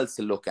no one else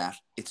to look at.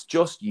 It's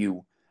just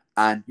you.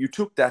 And you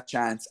took that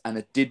chance, and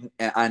it didn't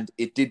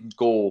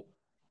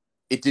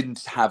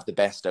have the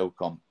best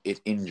outcome.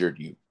 It injured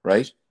you,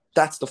 right?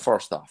 That's the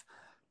first off.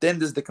 Then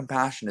there's the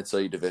compassionate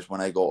side of it,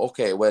 when I go,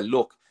 okay, well,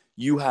 look,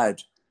 you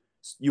had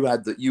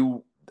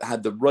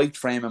the right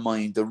frame of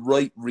mind, the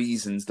right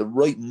reasons, the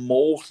right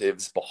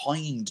motives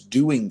behind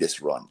doing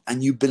this run,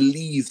 and you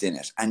believed in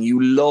it, and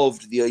you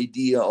loved the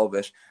idea of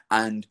it,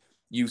 and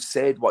you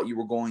said what you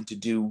were going to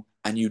do,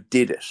 and you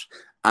did it,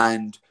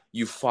 and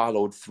you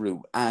followed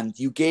through, and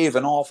you gave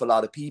an awful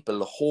lot of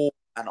people hope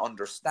and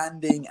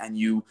understanding, and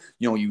you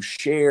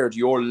shared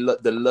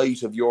the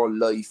light of your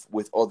life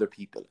with other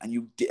people, and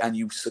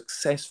you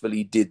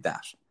successfully did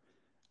that.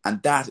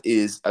 And that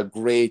is a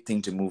great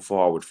thing to move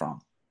forward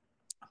from.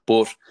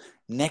 But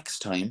next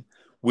time,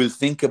 we'll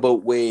think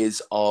about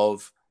ways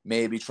of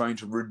maybe trying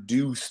to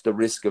reduce the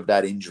risk of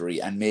that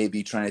injury, and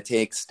maybe trying to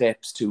take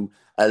steps to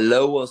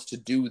allow us to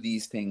do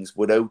these things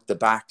without the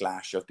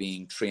backlash of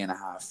being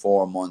 3.5,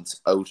 4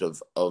 months out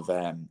of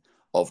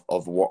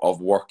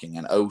working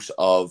and out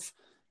of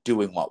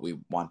doing what we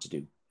want to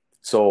do.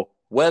 So,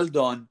 well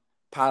done,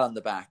 pat on the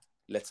back.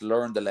 Let's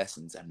learn the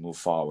lessons and move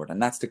forward. And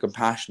that's the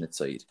compassionate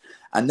side.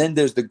 And then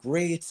there's the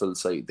grateful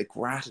side, the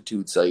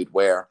gratitude side,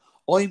 where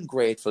I'm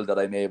grateful that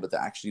I'm able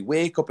to actually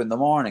wake up in the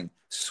morning,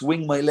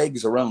 swing my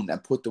legs around,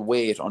 and put the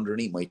weight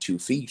underneath my 2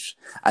 feet.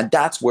 And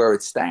that's where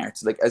it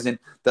starts. Like, as in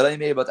that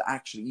I'm able to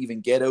actually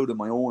even get out of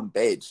my own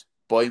bed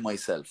by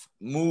myself,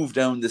 move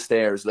down the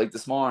stairs. Like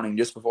this morning,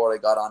 just before I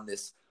got on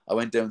this, I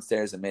went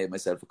downstairs and made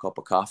myself a cup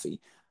of coffee.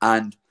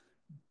 And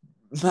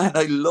man,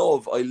 I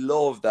love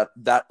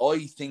that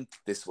I think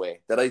this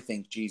way, that I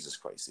think, Jesus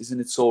Christ, isn't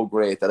it so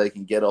great that I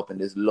can get up in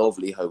this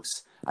lovely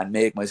house and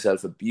make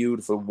myself a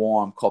beautiful,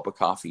 warm cup of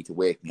coffee to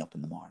wake me up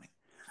in the morning?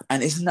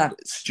 And isn't that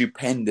a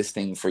stupendous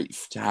thing for you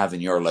to have in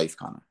your life,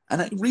 Connor?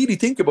 And I really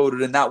think about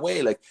it in that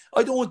way. Like,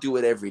 I don't do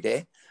it every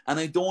day, and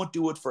I don't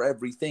do it for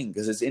everything,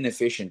 because it's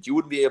inefficient. You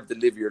wouldn't be able to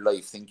live your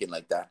life thinking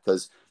like that,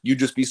 because you'd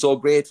just be so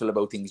grateful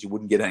about things you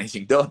wouldn't get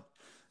anything done.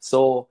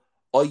 So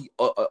I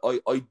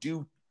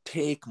do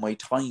take my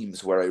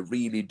times where I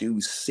really do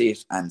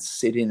sit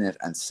in it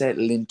and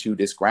settle into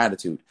this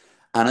gratitude.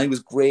 And I was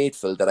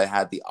grateful that I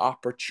had the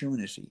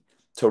opportunity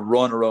to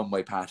run around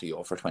my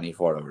patio for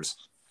 24 hours,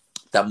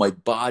 that my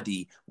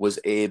body was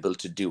able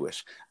to do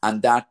it,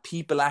 and that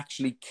people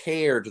actually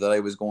cared that I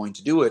was going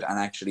to do it, and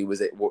actually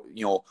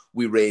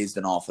we raised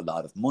an awful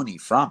lot of money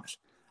from it.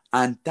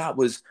 And that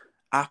was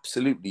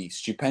absolutely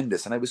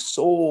stupendous. And I was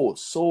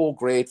so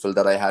grateful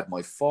that I had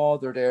my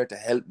father there to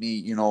help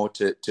me,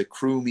 to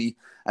crew me,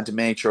 and to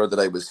make sure that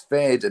I was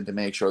fed, and to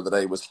make sure that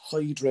I was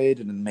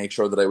hydrated, and make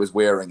sure that I was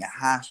wearing a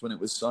hat when it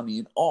was sunny,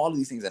 and all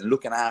these things, and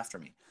looking after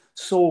me.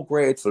 So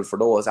grateful for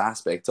those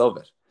aspects of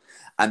it.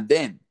 And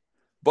then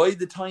by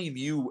the time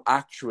you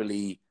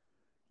actually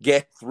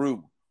get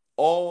through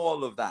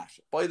all of that,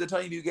 by the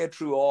time you get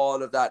through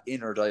all of that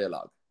inner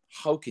dialogue,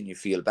 how can you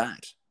feel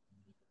bad?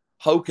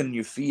 How can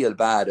you feel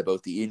bad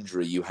about the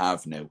injury you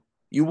have now?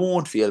 You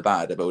won't feel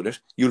bad about it.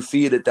 You'll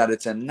feel it, that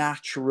it's a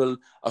natural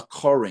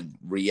occurring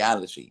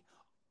reality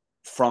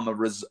from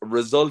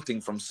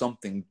resulting from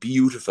something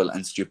beautiful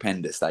and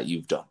stupendous that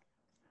you've done.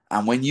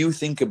 And when you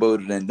think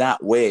about it in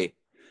that way,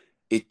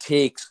 it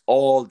takes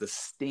all the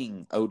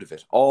sting out of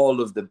it, all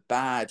of the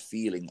bad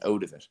feeling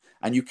out of it,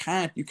 and you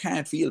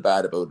can't feel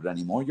bad about it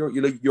anymore. You're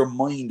like, your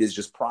mind is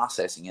just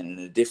processing it in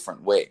a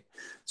different way.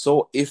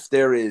 So if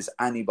there is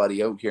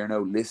anybody out here now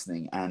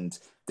listening and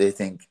they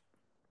think,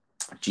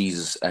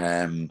 Jesus,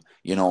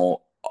 you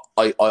know,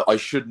 I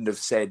shouldn't have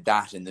said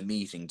that in the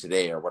meeting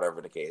today, or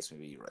whatever the case may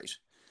be, right?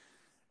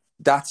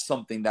 That's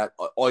something that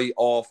I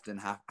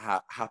often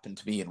happened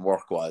to me in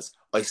work. Was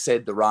I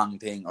said the wrong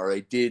thing, or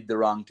I did the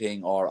wrong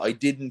thing, or I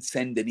didn't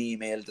send an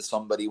email to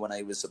somebody when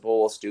I was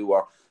supposed to,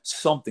 or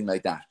something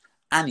like that.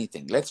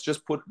 Anything. Let's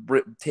just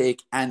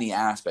take any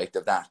aspect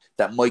of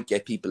that might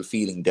get people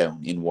feeling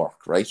down in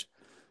work, right?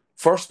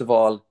 First of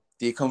all,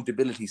 the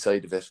accountability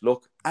side of it.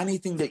 Look,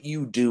 anything that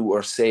you do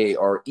or say,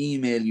 or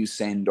email you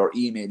send, or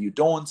email you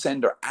don't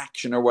send, or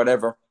action or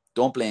whatever,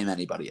 don't blame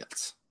anybody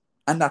else.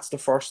 And that's the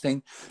first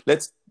thing.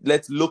 Let's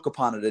look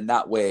upon it in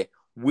that way.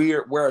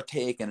 We're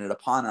taking it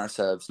upon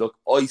ourselves. Look,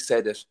 I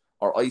said it,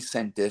 or I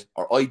sent it,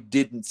 or I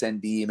didn't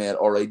send the email,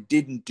 or I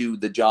didn't do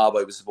the job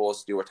I was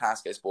supposed to do, or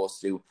task I was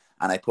supposed to do,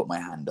 and I put my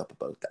hand up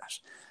about that.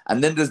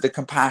 And then there's the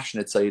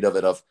compassionate side of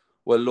it of,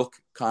 well,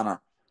 look,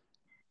 Connor,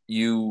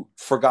 you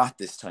forgot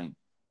this time,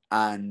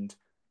 and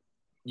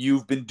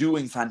you've been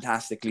doing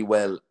fantastically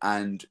well,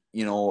 and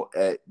you know,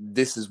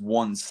 this is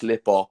one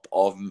slip up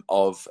of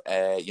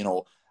you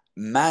know,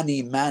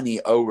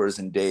 many hours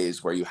and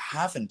days where you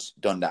haven't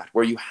done that,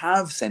 where you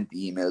have sent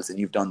the emails and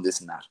you've done this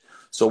and that.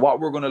 So what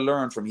we're going to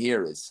learn from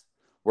here is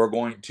we're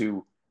going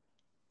to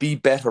be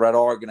better at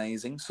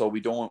organizing, so we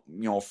don't,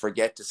 you know,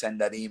 forget to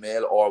send that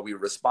email, or we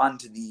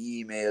respond to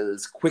the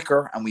emails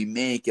quicker, and we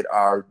make it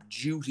our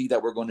duty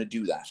that we're going to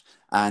do that.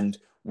 And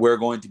we're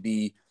going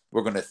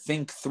to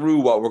think through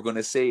what we're going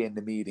to say in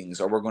the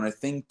meetings, or we're going to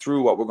think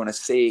through what we're going to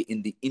say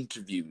in the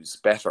interviews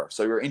better.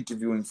 So you're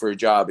interviewing for a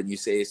job and you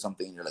say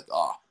something and you're like,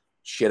 oh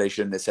shit, I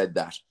shouldn't have said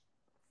that.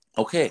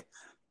 Okay,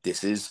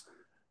 this is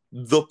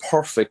the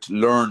perfect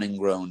learning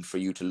ground for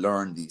you to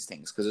learn these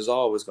things, because there's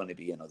always going to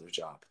be another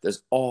job.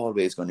 There's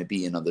always going to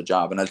be another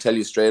job. And I'll tell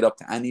you straight up,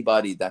 to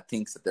anybody that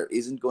thinks that there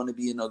isn't going to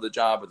be another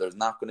job, or there's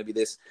not going to be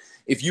this,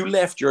 if you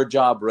left your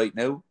job right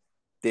now,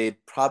 they'd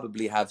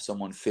probably have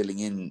someone filling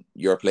in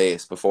your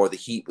place before the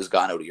heat was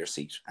gone out of your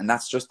seat. And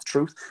that's just the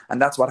truth.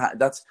 And that's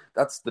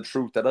that's the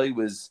truth that I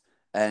was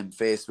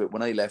faced with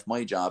when I left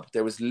my job.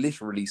 There was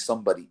literally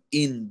somebody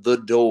in the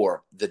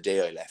door the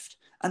day I left.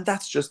 And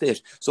that's just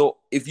it. So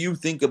if you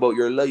think about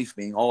your life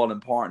being all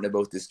important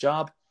about this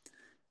job,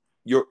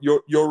 you're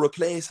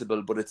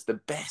replaceable, but it's the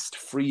best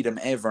freedom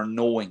ever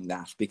knowing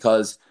that,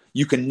 because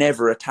you can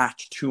never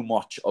attach too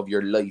much of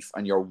your life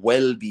and your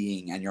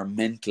well-being and your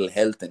mental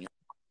health and your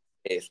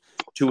state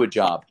to a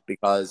job,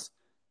 because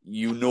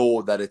you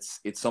know that it's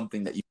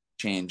something that you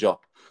change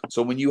up.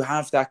 So when you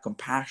have that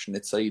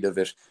compassionate side of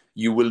it,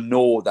 you will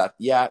know that,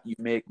 yeah, you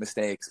make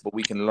mistakes, but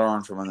we can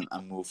learn from them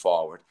and move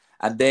forward.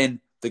 And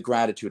then the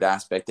gratitude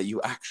aspect, that you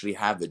actually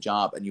have a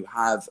job, and you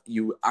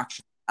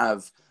actually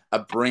have a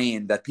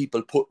brain that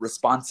people put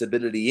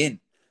responsibility in.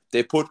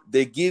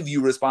 They give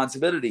you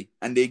responsibility,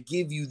 and they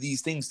give you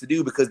these things to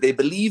do because they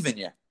believe in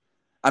you.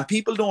 And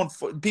people don't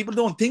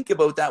think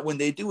about that when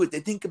they do it.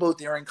 They think about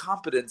their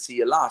incompetency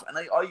a lot. And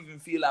I even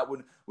feel that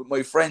with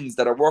my friends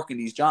that are working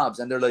these jobs,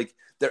 and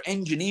they're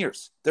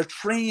engineers. They're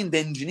trained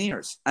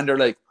engineers. And they're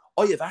like,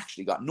 I have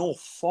actually got no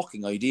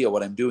fucking idea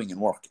what I'm doing in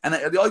work. And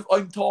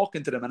I'm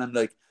talking to them and I'm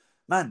like,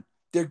 man,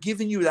 they're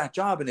giving you that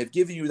job and they've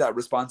given you that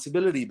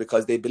responsibility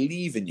because they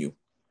believe in you.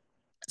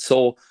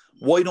 So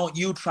why don't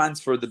you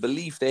transfer the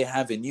belief they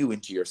have in you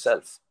into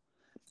yourself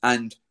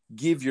and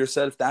give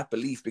yourself that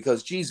belief?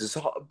 Because Jesus,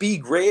 be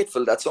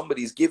grateful that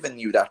somebody's given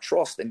you that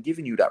trust and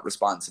given you that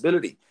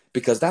responsibility,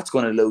 because that's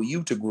going to allow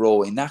you to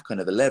grow in that kind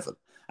of a level,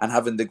 and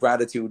having the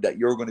gratitude that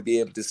you're going to be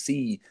able to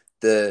see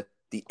the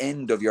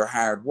end of your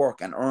hard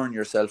work and earn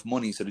yourself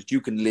money so that you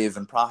can live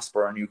and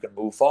prosper and you can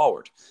move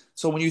forward.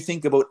 So when you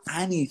think about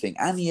anything,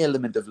 any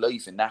element of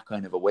life in that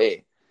kind of a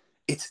way,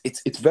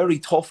 it's very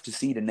tough to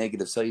see the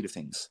negative side of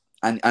things.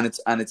 And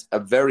it's a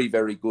very,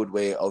 very good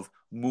way of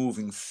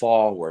moving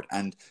forward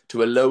and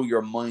to allow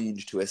your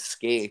mind to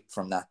escape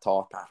from that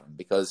thought pattern.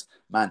 Because,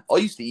 man, I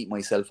used to eat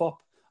myself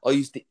up. I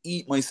used to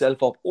eat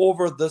myself up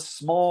over the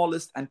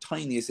smallest and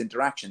tiniest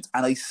interactions.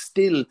 And I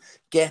still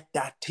get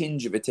that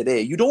tinge of it today.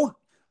 You don't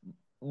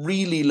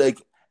really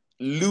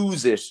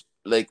lose it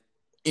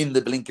in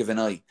the blink of an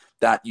eye,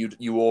 that you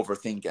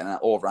overthink and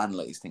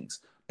overanalyze things.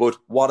 But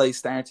what I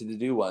started to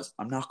do was,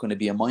 I'm not going to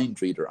be a mind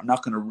reader. I'm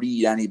not going to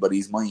read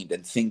anybody's mind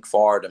and think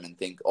for them and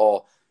think,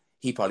 oh,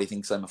 he probably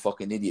thinks I'm a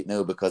fucking idiot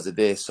now because of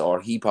this,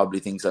 or he probably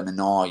thinks I'm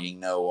annoying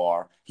now,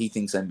 or he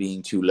thinks I'm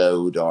being too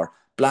loud, or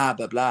blah,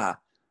 blah, blah.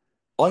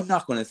 I'm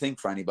not going to think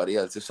for anybody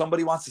else. If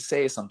somebody wants to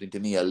say something to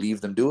me, I'll leave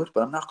them do it,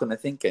 but I'm not going to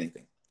think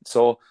anything.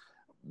 So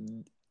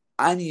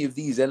any of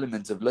these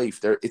elements of life,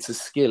 it's a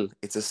skill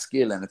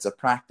and it's a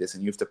practice,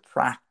 and you have to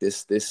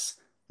practice this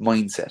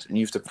mindset and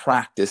you have to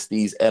practice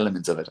these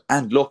elements of it.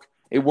 And look,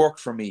 it worked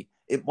for me.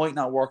 It might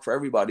not work for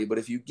everybody, but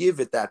if you give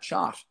it that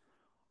shot,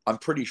 I'm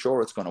pretty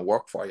sure it's going to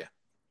work for you.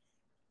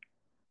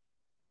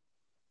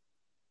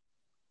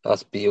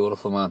 That's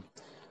beautiful, man.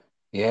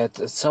 Yeah,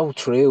 it's so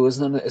true,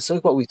 isn't it? It's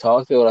like what we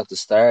talked about at the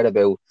start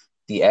about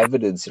the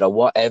evidence. You know,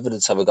 what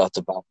evidence have I got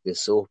to back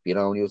this up? You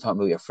know, when you were talking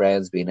about your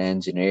friends being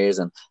engineers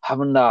and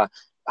having that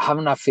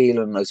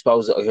feeling. I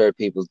suppose I hear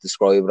people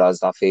describe it as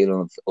that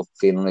feeling of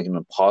feeling like an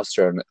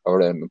imposter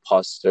or an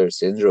imposter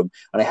syndrome.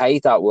 And I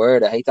hate that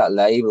word. I hate that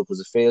label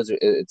because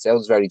it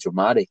sounds very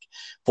dramatic.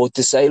 But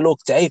to say, look,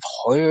 they've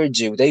hired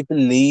you. They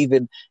believe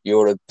in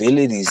your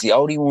abilities. The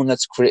only one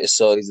that's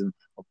criticizing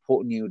or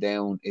putting you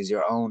down is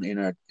your own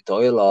inner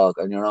dialogue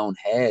and your own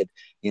head,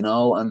 you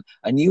know.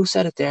 And you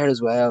said it there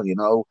as well, you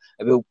know,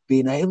 about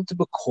being able to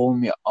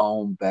become your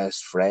own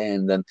best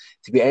friend and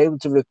to be able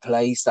to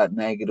replace that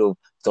negative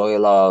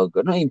dialogue,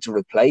 or not even to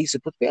replace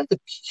it, but be able to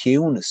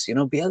tune us, you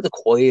know, be able to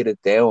quiet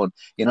it down,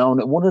 you know.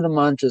 And one of the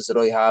mantras that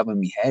I have in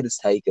my head is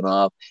taken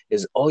off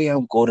is I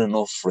am good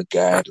enough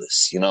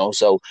regardless, you know.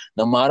 So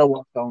no matter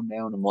what's going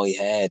down in my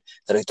head,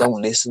 that I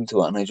don't listen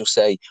to it and I just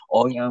say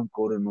I am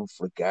good enough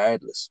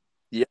regardless,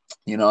 Yeah.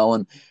 you know.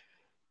 And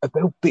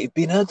about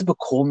being able to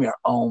become your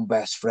own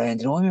best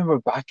friend. You know, I remember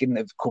back in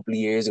a couple of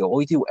years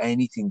ago, I'd do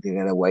anything to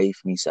get away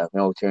from myself.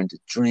 You know, I turn to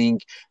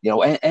drink, you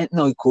know, anything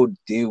I could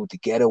do to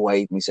get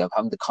away from myself,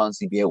 having to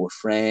constantly be out with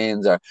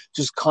friends or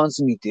just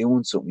constantly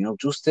doing something, you know,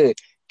 just to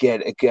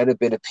get a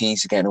bit of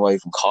peace getting away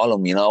from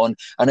Colin, you know. And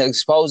I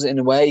suppose in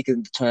a way it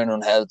can turn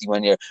unhealthy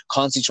when you're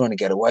constantly trying to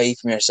get away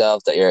from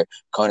yourself, that you're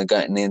kind of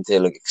getting into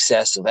like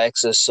excessive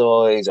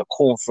exercise or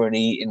comfort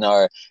eating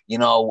or, you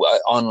know,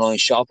 online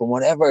shopping,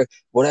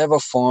 whatever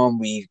form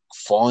we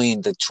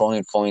find, to try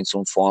and find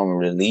some form of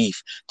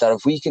relief. That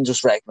if we can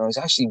just recognize,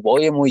 actually,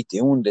 why am I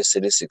doing this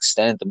to this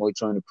extent? Am I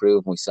trying to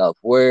prove my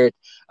self-worth?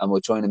 Am I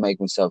trying to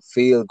make myself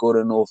feel good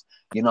enough?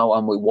 You know,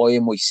 why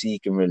am I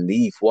seeking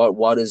relief?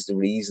 What is the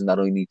reason that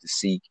I need to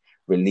seek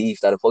relief?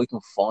 That if I can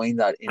find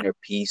that inner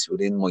peace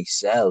within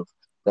myself,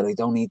 that I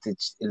don't need to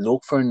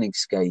look for an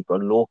escape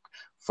or look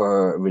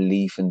for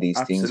relief in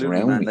these things Absolutely,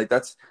 around man. me. Like,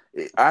 that's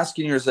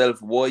asking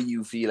yourself why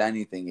you feel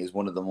anything is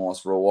one of the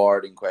most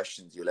rewarding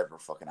questions you'll ever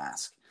fucking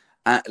ask.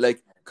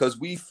 Like, because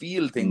we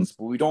feel things,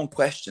 but we don't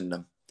question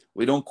them.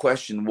 We don't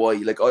question why.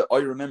 Like, I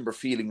remember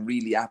feeling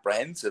really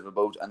apprehensive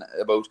about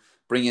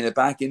bringing it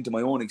back into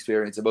my own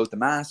experience about the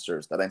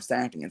masters that I'm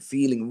starting, and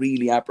feeling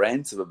really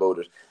apprehensive about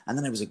it. And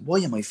then I was like, why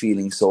am I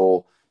feeling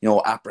so, you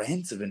know,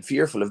 apprehensive and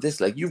fearful of this?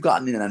 Like, you've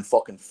gotten in and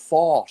fucking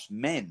fought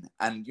men,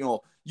 and, you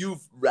know,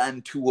 you've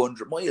ran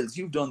 200 miles.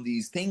 You've done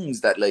these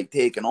things that like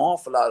take an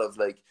awful lot of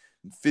like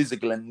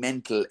physical and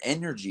mental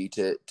energy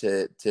to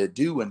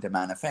do and to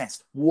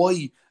manifest.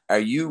 Why are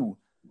you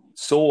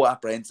so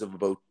apprehensive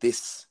about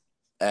this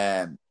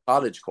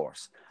college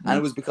course? And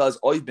it was because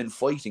I've been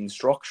fighting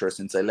structure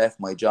since I left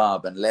my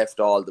job and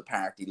left all the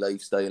party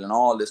lifestyle and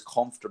all this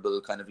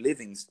comfortable kind of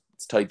living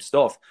type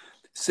stuff.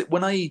 So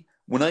when I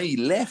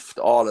left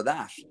all of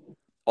that,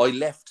 I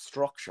left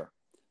structure.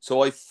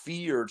 So I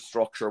feared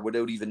structure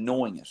without even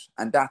knowing it.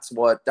 And that's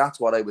what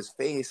I was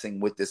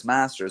facing with this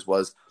master's,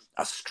 was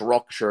a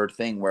structured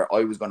thing where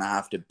I was going to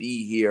have to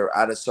be here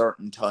at a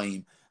certain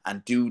time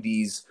and do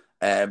these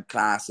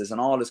classes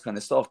and all this kind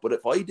of stuff. But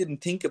if I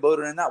didn't think about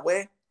it in that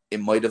way, it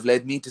might have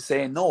led me to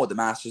say, no, the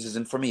master's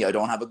isn't for me. I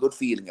don't have a good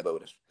feeling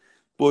about it.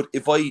 But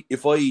if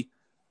I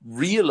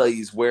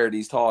realize where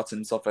these thoughts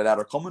and stuff like that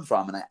are coming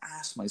from, and I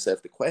ask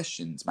myself the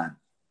questions, man,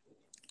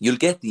 you'll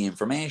get the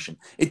information.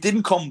 It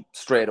didn't come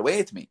straight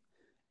away to me.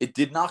 It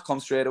did not come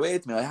straight away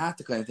to me. I had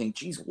to kind of think,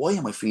 geez, why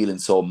am I feeling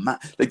so mad?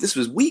 Like, this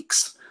was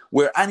weeks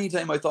where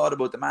anytime I thought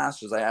about the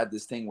Masters, I had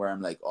this thing where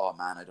I'm like, oh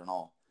man, I don't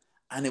know.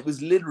 And it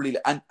was literally,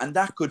 and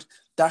that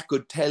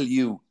could tell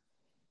you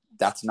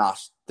that's not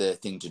the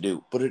thing to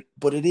do, but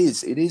it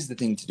is the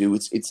thing to do.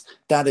 It's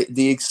that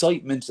the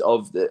excitement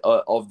of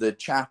the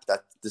chap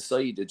that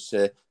decided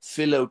to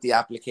fill out the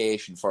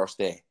application first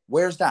day.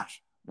 Where's that?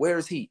 Where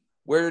is he?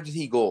 Where did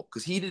he go?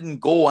 Because he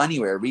didn't go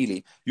anywhere,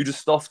 really. You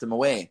just stuffed him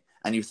away.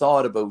 And you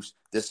thought about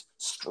this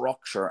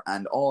structure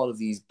and all of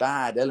these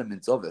bad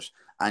elements of it.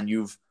 And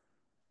you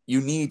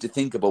need to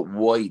think about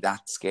why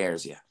that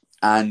scares you.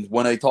 And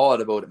when I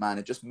thought about it, man,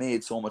 it just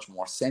made so much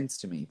more sense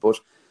to me. But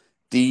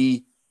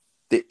the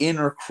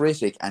inner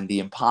critic and the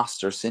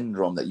imposter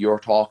syndrome that you're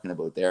talking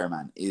about there,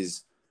 man,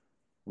 is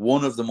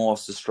one of the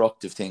most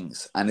destructive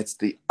things. And it's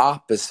the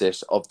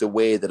opposite of the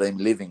way that I'm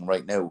living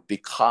right now,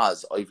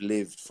 because I've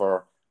lived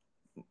for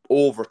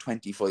over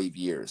 25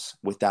 years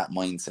with that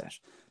mindset.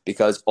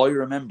 Because I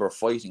remember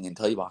fighting in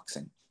Thai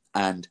boxing,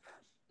 and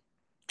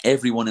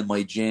everyone in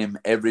my gym,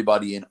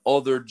 everybody in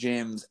other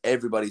gyms,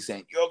 everybody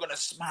saying, you're going to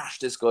smash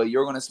this guy,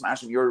 you're going to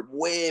smash him, you're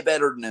way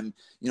better than him,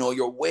 you know,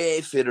 you're way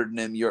fitter than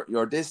him,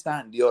 you're this,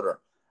 that, and the other.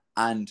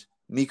 And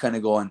me kind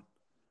of going,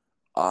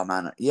 oh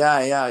man,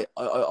 yeah,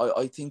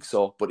 I think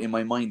so. But in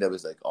my mind, I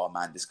was like, oh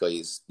man, this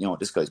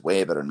guy's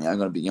way better than me. I'm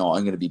going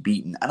to be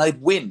beaten, and I'd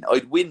win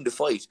the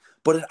fight.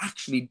 But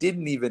it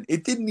didn't even,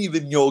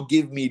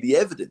 give me the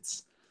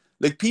evidence.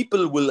 Like,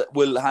 people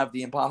will have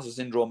the imposter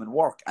syndrome in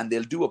work, and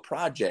they'll do a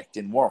project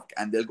in work,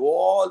 and they'll go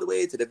all the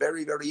way to the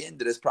very, very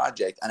end of this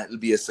project, and it'll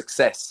be a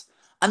success.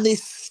 And they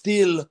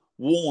still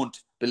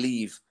won't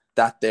believe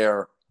that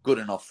they're good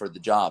enough for the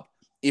job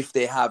if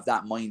they have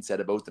that mindset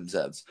about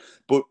themselves.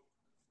 But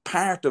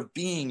part of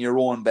being your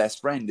own best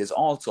friend is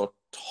also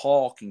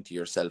talking to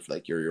yourself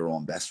like you're your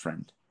own best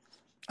friend.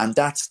 And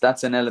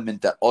that's an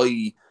element that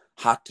I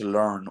had to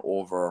learn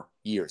over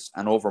years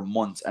and over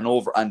months and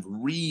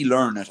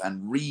relearn it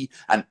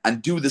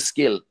and do the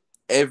skill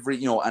every,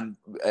 relearn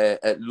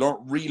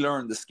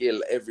the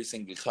skill every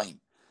single time.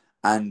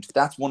 And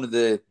that's one of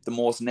the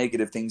most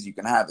negative things you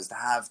can have, is to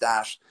have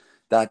that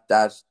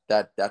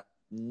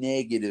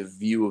negative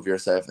view of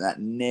yourself and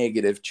that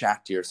negative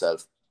chat to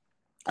yourself.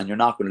 And you're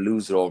not going to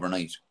lose it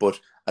overnight. But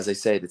as I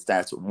said, it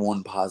starts with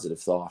one positive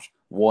thought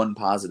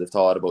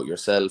about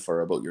yourself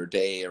or about your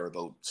day or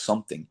about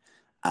something.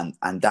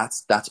 And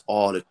that's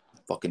all it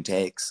fucking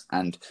takes.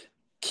 And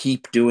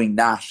keep doing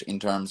that in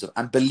terms of,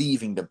 and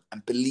believing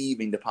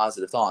the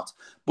positive thoughts.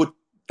 But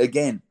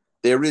again,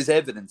 there is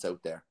evidence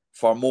out there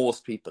for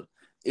most people.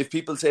 If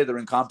people say they're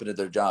incompetent at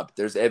their job,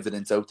 there's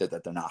evidence out there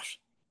that they're not.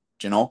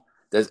 Do you know?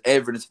 There's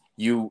evidence.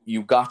 You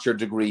got your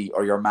degree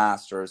or your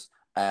master's,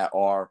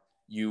 or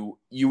you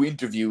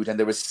interviewed and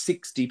there was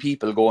 60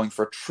 people going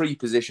for 3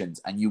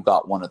 positions and you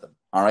got one of them.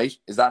 All right.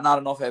 Is that not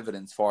enough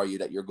evidence for you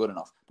that you're good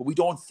enough? But we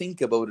don't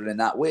think about it in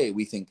that way.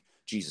 We think,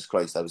 Jesus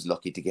Christ, I was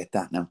lucky to get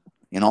that now.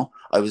 You know,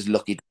 I was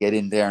lucky to get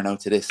in there now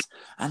to this.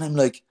 And I'm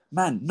like,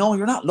 man, no,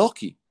 you're not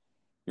lucky.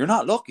 You're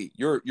not lucky.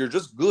 You're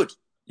just good.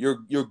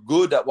 You're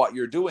good at what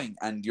you're doing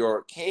and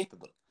you're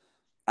capable.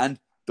 And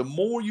the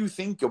more you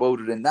think about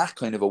it in that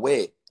kind of a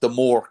way, the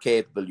more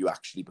capable you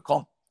actually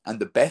become. And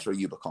the better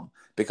you become,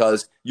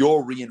 because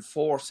you're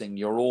reinforcing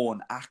your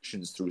own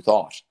actions through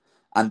thought.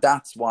 And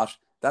that's what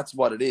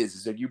it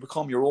is that you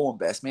become your own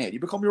best mate.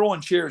 You become your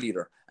own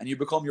cheerleader, and you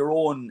become your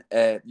own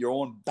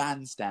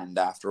bandstand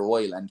after a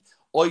while. And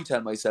I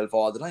tell myself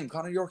all the time,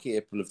 Conor, you're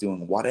capable of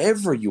doing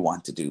whatever you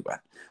want to do, man.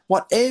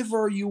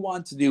 Whatever you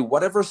want to do,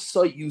 whatever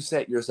sight you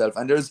set yourself.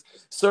 And there's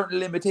certain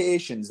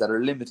limitations that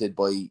are limited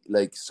by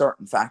like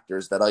certain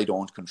factors that I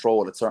don't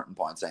control at certain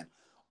points in time.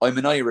 I'm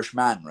an Irish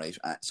man, right?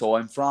 So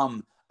I'm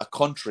from a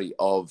country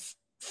of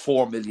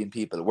 4 million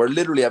people. We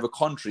literally have a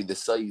country the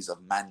size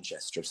of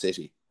Manchester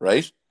City,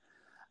 right?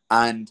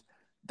 And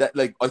that,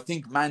 like, I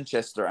think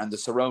Manchester and the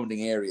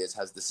surrounding areas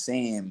has the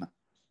same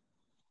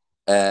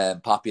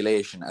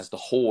population as the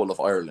whole of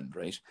Ireland,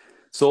 right?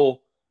 So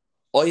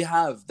I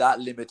have that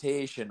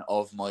limitation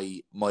of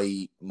my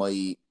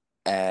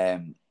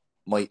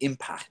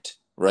impact,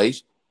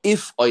 right?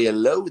 If I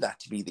allow that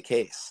to be the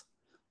case,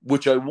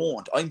 which I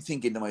won't, I'm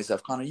thinking to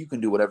myself, Conor, you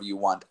can do whatever you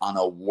want on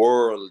a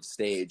world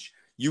stage.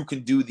 You can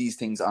do these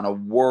things on a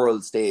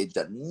world stage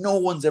that no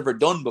one's ever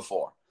done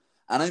before.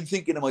 And I'm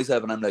thinking to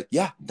myself, and I'm like,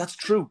 yeah, that's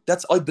true.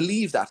 I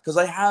believe that, because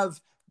I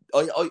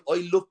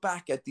look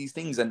back at these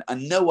things and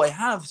now I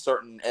have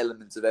certain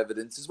elements of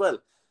evidence as well.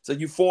 So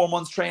you 4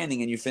 months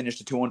training and you finished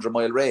a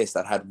 200-mile race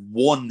that had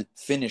one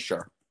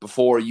finisher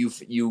before you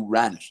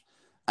ran it.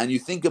 And you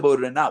think about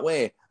it in that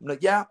way. I'm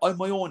like, yeah, I'm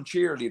my own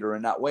cheerleader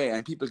in that way.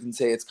 And people can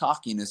say it's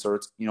cockiness or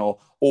it's,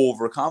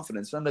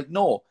 overconfidence. But I'm like,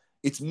 no,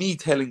 it's me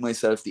telling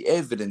myself the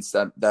evidence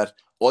that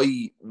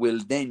I will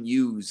then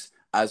use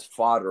as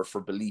fodder for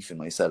belief in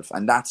myself.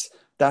 And that's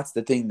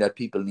the thing that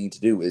people need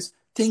to do, is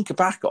think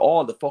back at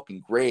all the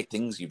fucking great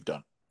things you've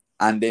done.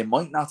 And they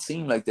might not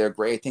seem like they're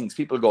great things.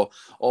 People go,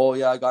 oh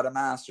yeah, I got a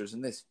master's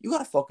in this. You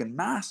got a fucking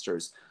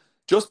master's.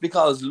 Just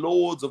because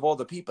loads of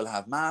other people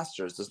have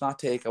masters does not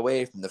take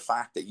away from the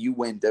fact that you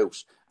went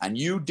out and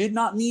you did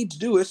not need to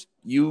do it.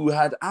 You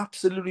had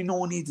absolutely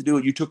no need to do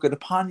it. You took it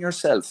upon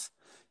yourself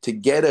to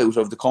get out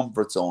of the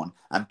comfort zone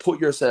and put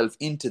yourself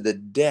into the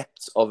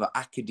depths of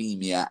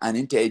academia and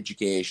into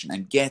education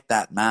and get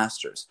that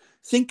master's.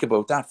 Think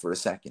about that for a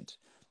second.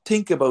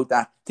 Think about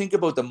that. Think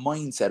about the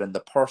mindset and the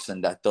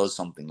person that does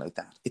something like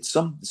that. It's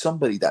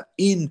somebody that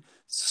in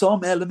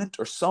some element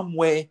or some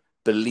way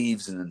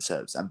believes in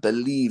themselves and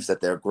believes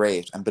that they're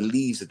great and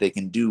believes that they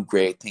can do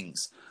great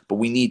things. But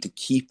we need to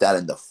keep that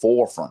in the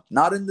forefront,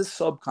 not in the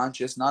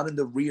subconscious, not in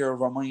the rear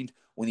of our mind.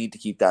 We need to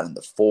keep that in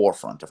the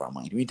forefront of our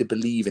mind. We need to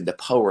believe in the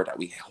power that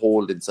we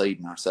hold inside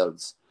in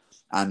ourselves.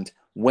 And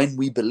when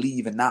we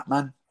believe in that,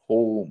 man,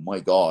 oh my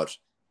God,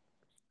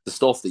 the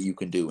stuff that you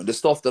can do and the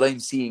stuff that I'm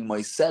seeing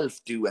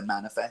myself do and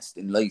manifest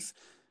in life,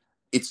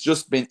 it's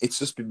just been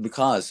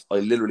because I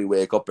literally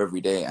wake up every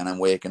day and I'm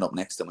waking up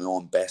next to my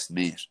own best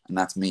mate, and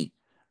that's me.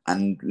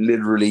 And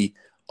literally,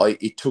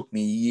 it took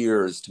me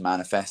years to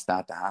manifest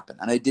that to happen.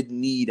 And I didn't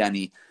need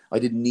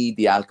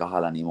the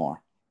alcohol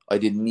anymore. I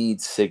didn't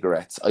need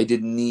cigarettes. I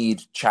didn't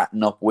need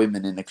chatting up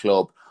women in a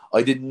club.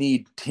 I didn't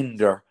need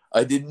Tinder.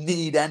 I didn't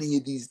need any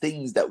of these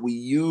things that we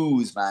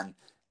use, man,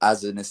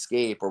 as an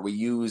escape, or we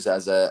use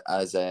as a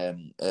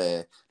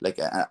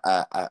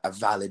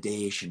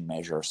validation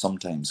measure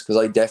sometimes, because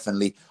I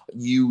definitely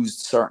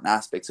used certain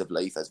aspects of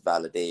life as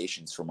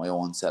validations for my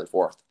own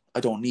self-worth. I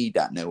don't need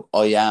that now.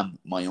 I am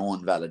my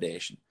own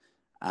validation.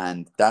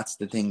 And that's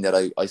the thing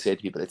that I say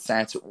to people. It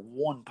starts with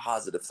one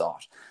positive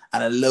thought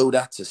and allow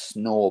that to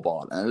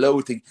snowball and allow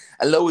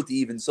it to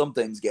even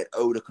sometimes get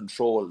out of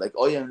control. Like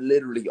I am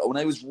literally, when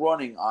I was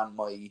running on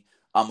my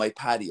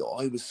patio,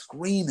 I was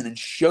screaming and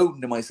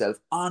shouting to myself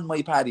on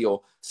my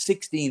patio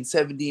 16,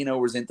 17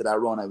 hours into that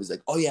run. I was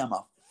like, I am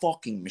a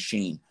fucking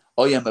machine.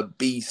 I am a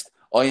beast.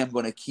 I am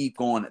going to keep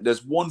going.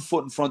 There's one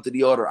foot in front of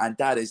the other, and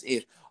that is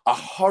it. A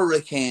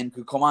hurricane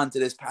could come onto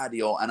this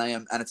patio,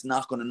 and it's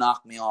not going to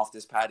knock me off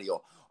this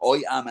patio.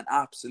 I am an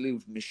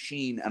absolute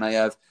machine, and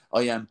I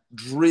am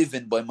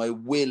driven by my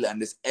will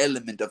and this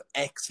element of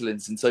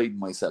excellence inside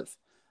myself,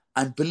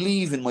 and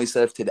believe in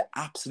myself to the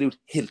absolute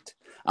hilt.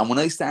 And when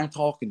I start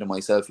talking to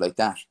myself like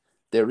that,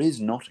 there is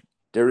nothing.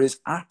 There is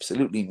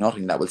absolutely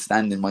nothing that will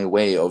stand in my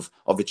way of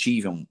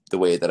achieving the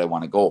way that I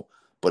want to go.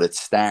 But it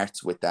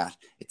starts with that.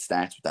 It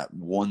starts with that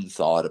one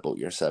thought about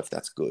yourself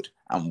that's good,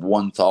 and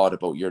one thought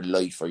about your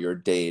life or your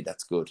day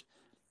that's good,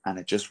 and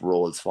it just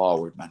rolls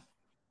forward, man.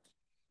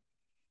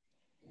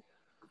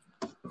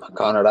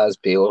 Connor, that's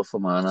beautiful,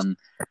 man, and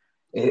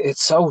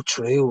it's so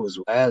true as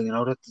well. You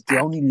know that the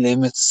only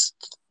limits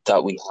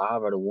that we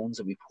have are the ones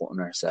that we put on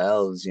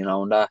ourselves. You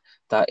know, and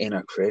that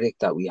inner critic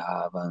that we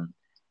have, and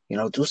you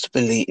know, just to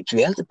be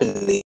able to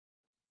believe.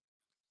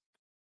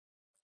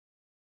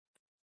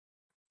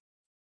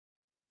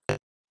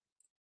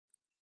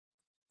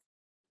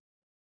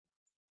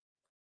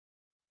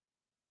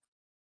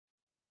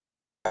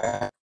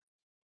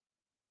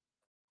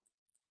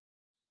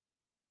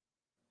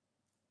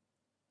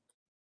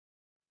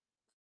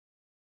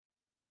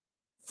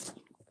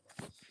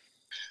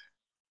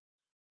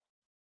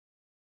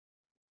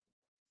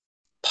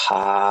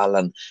 Pal,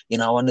 and you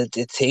know, and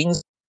the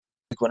things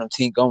like when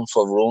I'm going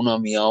for a run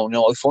on my own, you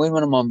know, I find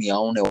when I'm on my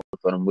own now,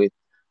 when I'm with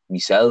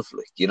myself,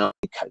 like, you know,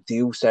 you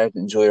do start to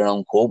enjoy your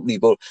own company.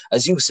 But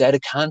as you said,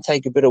 it can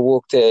take a bit of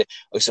work to,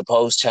 I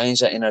suppose, change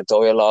that inner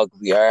dialogue.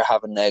 We are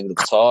having negative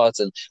thoughts.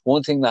 And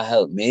one thing that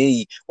helped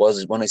me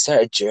was when I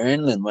started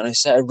journaling, when I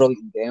started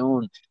writing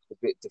down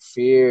the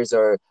fears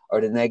or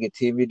the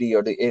negativity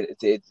or the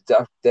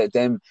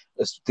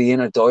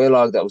inner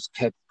dialogue that was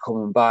kept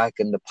coming back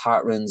and the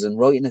patterns, and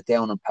writing it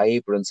down on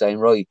paper and saying,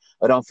 right,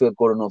 I don't feel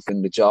good enough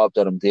in the job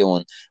that I'm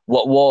doing.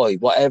 Why?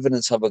 What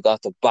evidence have I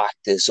got to back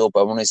this up?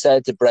 And when I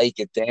started to break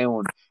it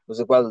down, it was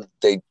like, well,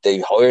 they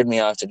hired me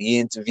after the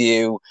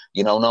interview.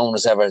 You know, no one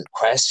has ever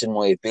questioned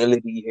my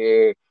ability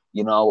here.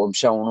 You know, I'm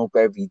showing up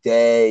every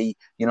day.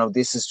 You know,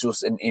 this is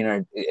just an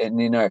inner.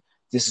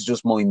 This is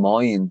just my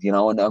mind, you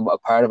know, and a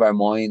part of our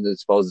mind, I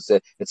suppose,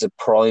 it's a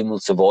primal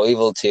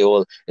survival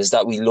tool. Is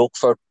that we look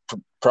for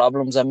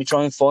problems and we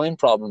try and find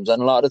problems,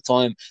 and a lot of the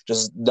time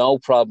there's no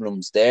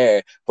problems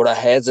there, but our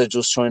heads are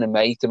just trying to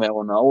make them out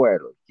of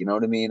nowhere, like, you know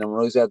what I mean? And when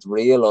I was able to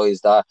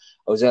realize that,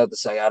 I was able to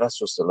say, that's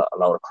just a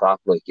load of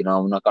crap, like, you know,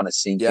 I'm not going to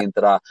sink Yeah.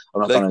 into that,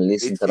 I'm not going Like to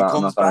listen to it that, I'm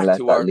comes not going to back let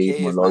to that our lead my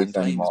caveman life times,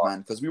 anymore,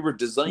 man, because we were you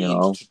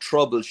designed know? to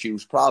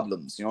troubleshoot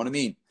problems. You know what I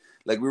mean?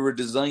 Like we were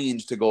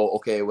designed to go,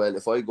 okay, well,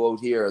 if I go out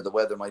here, the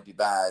weather might be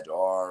bad,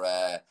 or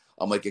I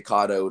might get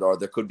caught out, or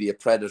there could be a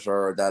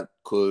predator that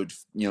could,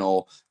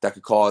 that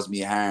could cause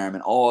me harm,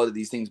 and all of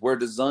these things. We're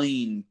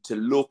designed to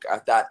look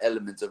at that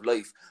element of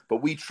life,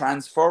 but we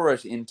transfer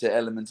it into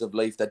elements of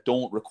life that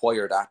don't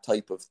require that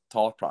type of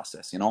thought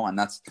process, and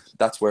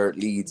that's where it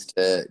leads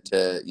to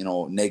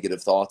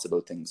negative thoughts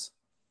about things.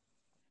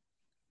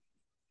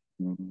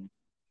 Mm-hmm.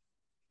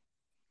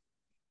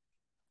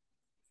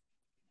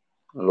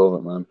 I love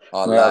it, man.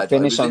 Oh, Well, I'll lad, I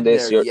finish was on in there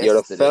this. You're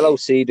a fellow yesterday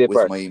sea with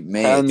dipper. my Tell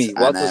mates, me,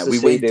 what and does the we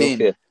sea went do for in,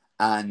 you?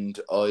 and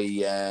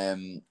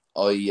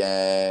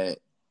I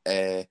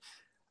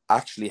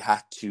actually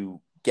had to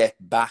get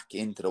back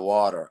into the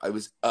water. I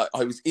was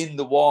in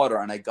the water,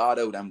 and I got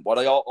out. And what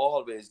I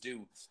always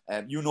do,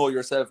 you know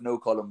yourself, no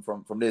Colin,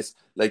 from this,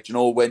 like,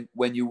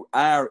 when you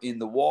are in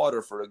the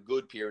water for a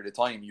good period of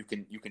time, you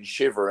can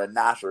shiver and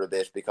natter a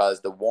bit,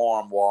 because the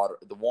warm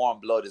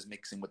blood is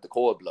mixing with the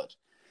cold blood.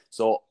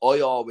 So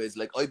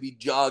I'd be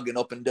jogging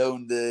up and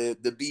down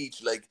the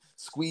beach, like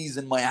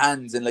squeezing my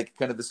hands in like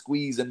kind of a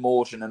squeezing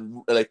motion,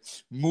 and like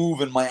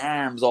moving my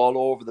arms all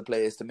over the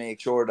place to make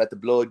sure that the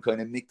blood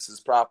kind of mixes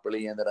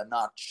properly, and that I'm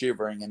not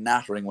shivering and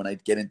nattering when I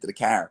get into the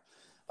car.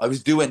 I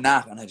was doing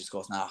that, and I just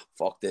goes, nah,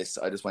 fuck this.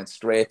 I just went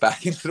straight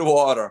back into the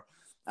water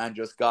and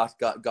just got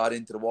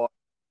into the water.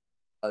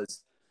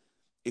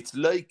 It's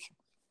like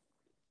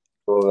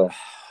Love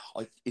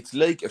it's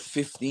like a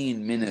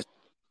 15-minute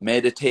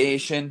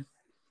meditation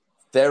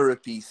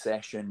therapy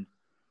session.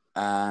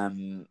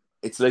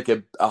 It's like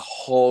a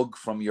hug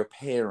from your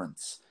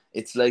parents.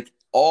 It's like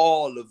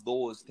all of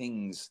those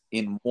things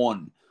in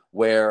one,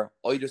 where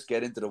I just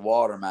get into the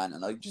water, man,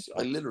 and I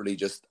literally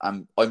just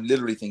I'm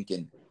literally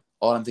thinking,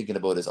 all I'm thinking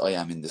about is I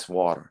am in this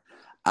water,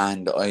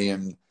 and I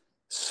am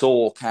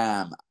so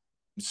calm.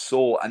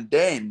 And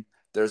then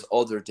there's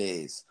other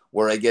days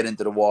where I get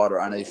into the water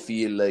and I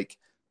feel like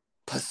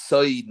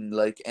Poseidon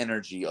like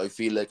energy. I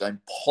feel like I'm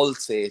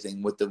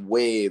pulsating with the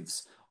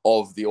waves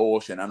of the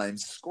ocean, and I'm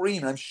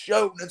screaming, I'm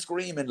shouting and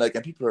screaming, like,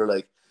 and people are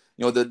like,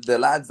 you know, the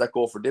lads that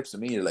go for dips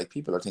with me are like,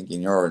 people are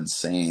thinking you're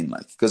insane,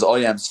 like, because I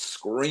am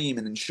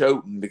screaming and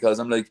shouting because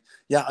I'm like,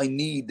 yeah, I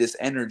need this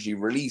energy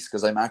release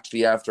because I'm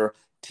actually after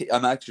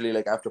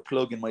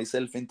plugging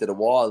myself into the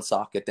wall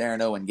socket there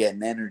now and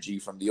getting energy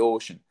from the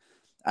ocean.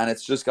 And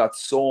it's just got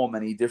so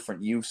many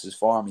different uses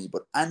for me.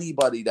 But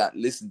anybody that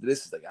listens to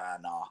this is like,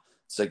 no,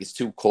 it's like it's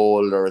too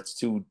cold or it's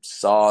too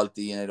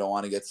salty and I don't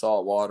want to get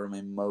salt water in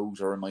my mouth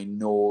or in my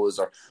nose,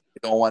 or I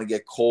don't want to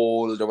get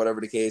cold, or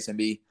whatever the case may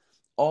be.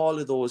 All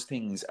of those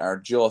things are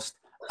just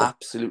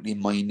absolutely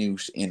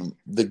minute in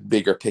the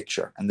bigger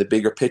picture. And the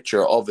bigger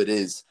picture of it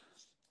is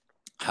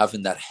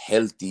having that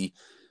healthy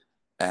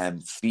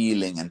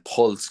feeling and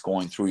pulse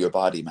going through your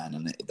body, man.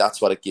 And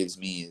that's what it gives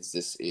me,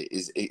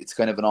 it's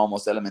kind of an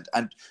almost element.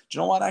 And do you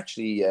know what,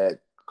 actually,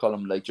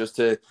 Colm, like, just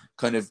to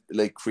kind of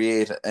like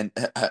create an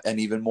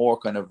even more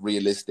kind of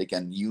realistic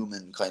and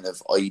human kind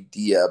of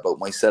idea about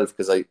myself,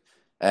 because I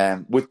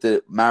with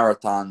the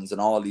marathons and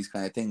all these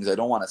kind of things, I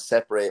don't want to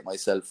separate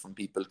myself from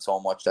people so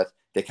much that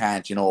they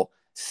can't, you know,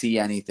 see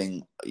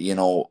anything, you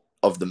know,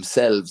 of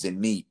themselves in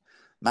me.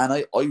 Man,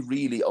 I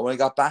really, when I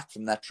got back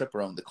from that trip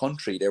around the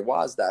country, there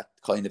was that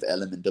kind of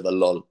element of a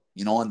lull,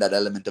 you know, and that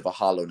element of a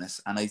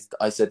hollowness. And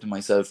I said to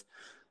myself,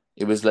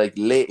 it was late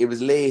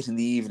in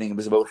the evening, it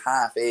was about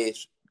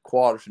 8:30,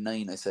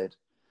 8:45. I said,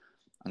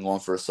 I'm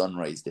going for a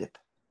sunrise dip.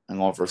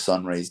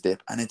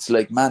 And it's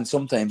like, man,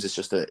 sometimes it's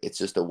just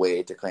a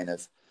way to kind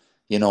of,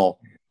 you know,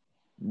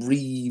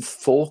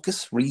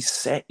 refocus,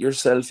 reset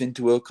yourself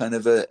into a kind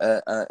of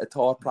a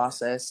thought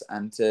process,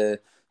 and to,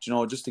 you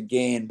know, just to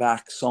gain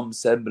back some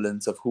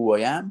semblance of who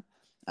I am.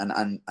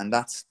 And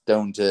that's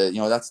down to,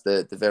 you know, that's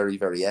the very,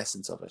 very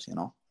essence of it, you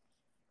know.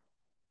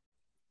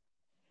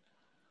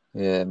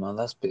 Yeah, man,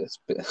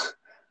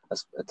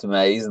 it's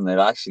amazing. It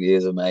actually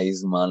is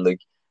amazing, man.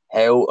 Like,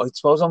 how, I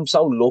suppose I'm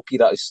so lucky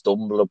that I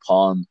stumbled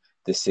upon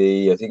the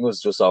sea. I think it was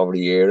just over a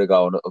year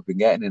ago, and I've been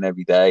getting in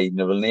every day,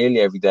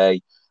 nearly every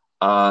day.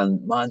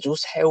 And man,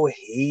 just how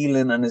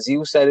healing, and as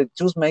you said, it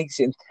just makes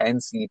you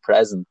intensely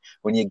present.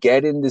 When you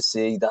get in the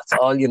sea, that's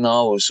all you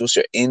know. It's just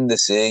you're in the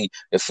sea,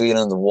 you're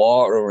feeling the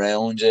water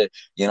around you,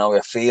 you know,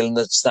 you're feeling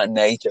that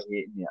nature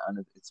hitting you,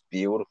 and it's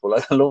beautiful.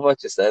 I love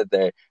what you said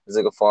there. It's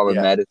like a form of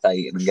Yeah,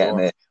 meditating and getting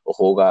a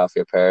hug off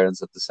your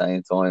parents at the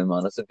same time,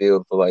 man. That's a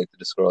beautiful way to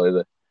describe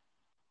it.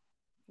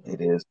 It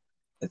is.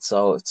 It's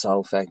so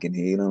fucking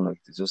healing.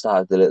 Like, to just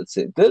have the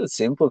little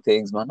simple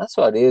things, man. That's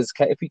what it is.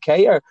 If we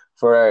care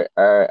for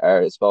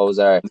our I suppose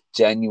our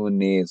genuine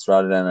needs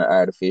rather than our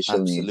artificial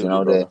needs, you absolutely,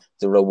 know, brother.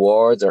 the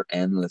rewards are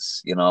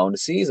endless. You know, and the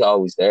sea is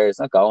always there.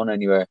 It's not going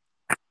anywhere.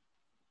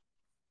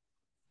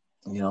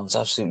 You know, it's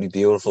absolutely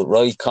beautiful.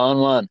 Right,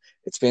 Con,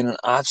 it's been an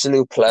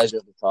absolute pleasure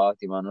to talk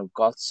to you, man. I've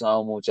got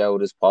so much out of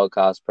this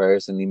podcast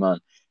personally, man.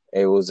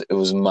 It was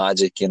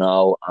magic, you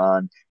know,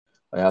 and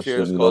I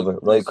Cheers, absolutely love Colm. it.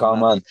 Right, Nice one, come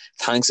man. on.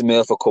 Thanks a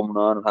million for coming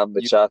on and having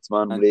the chats,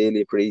 man. And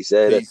Really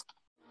appreciate it. peace.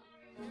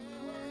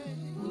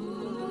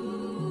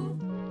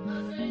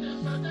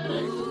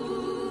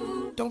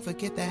 Don't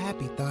forget the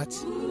happy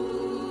thoughts.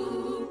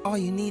 All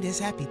you need is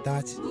happy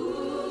thoughts.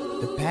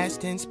 The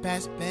past tense,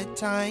 past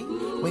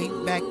bedtime. Way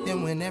back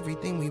then when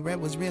everything we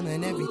read was real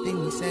and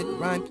everything we said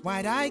rhymed.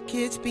 Wide-eyed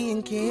kids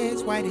being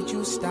kids. Why did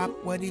you stop?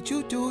 What did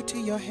you do to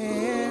your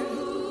hair?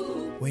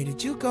 Where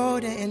did you go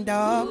to end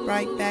up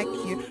right back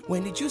here?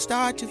 When did you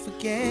start to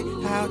forget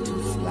how to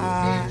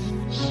fly?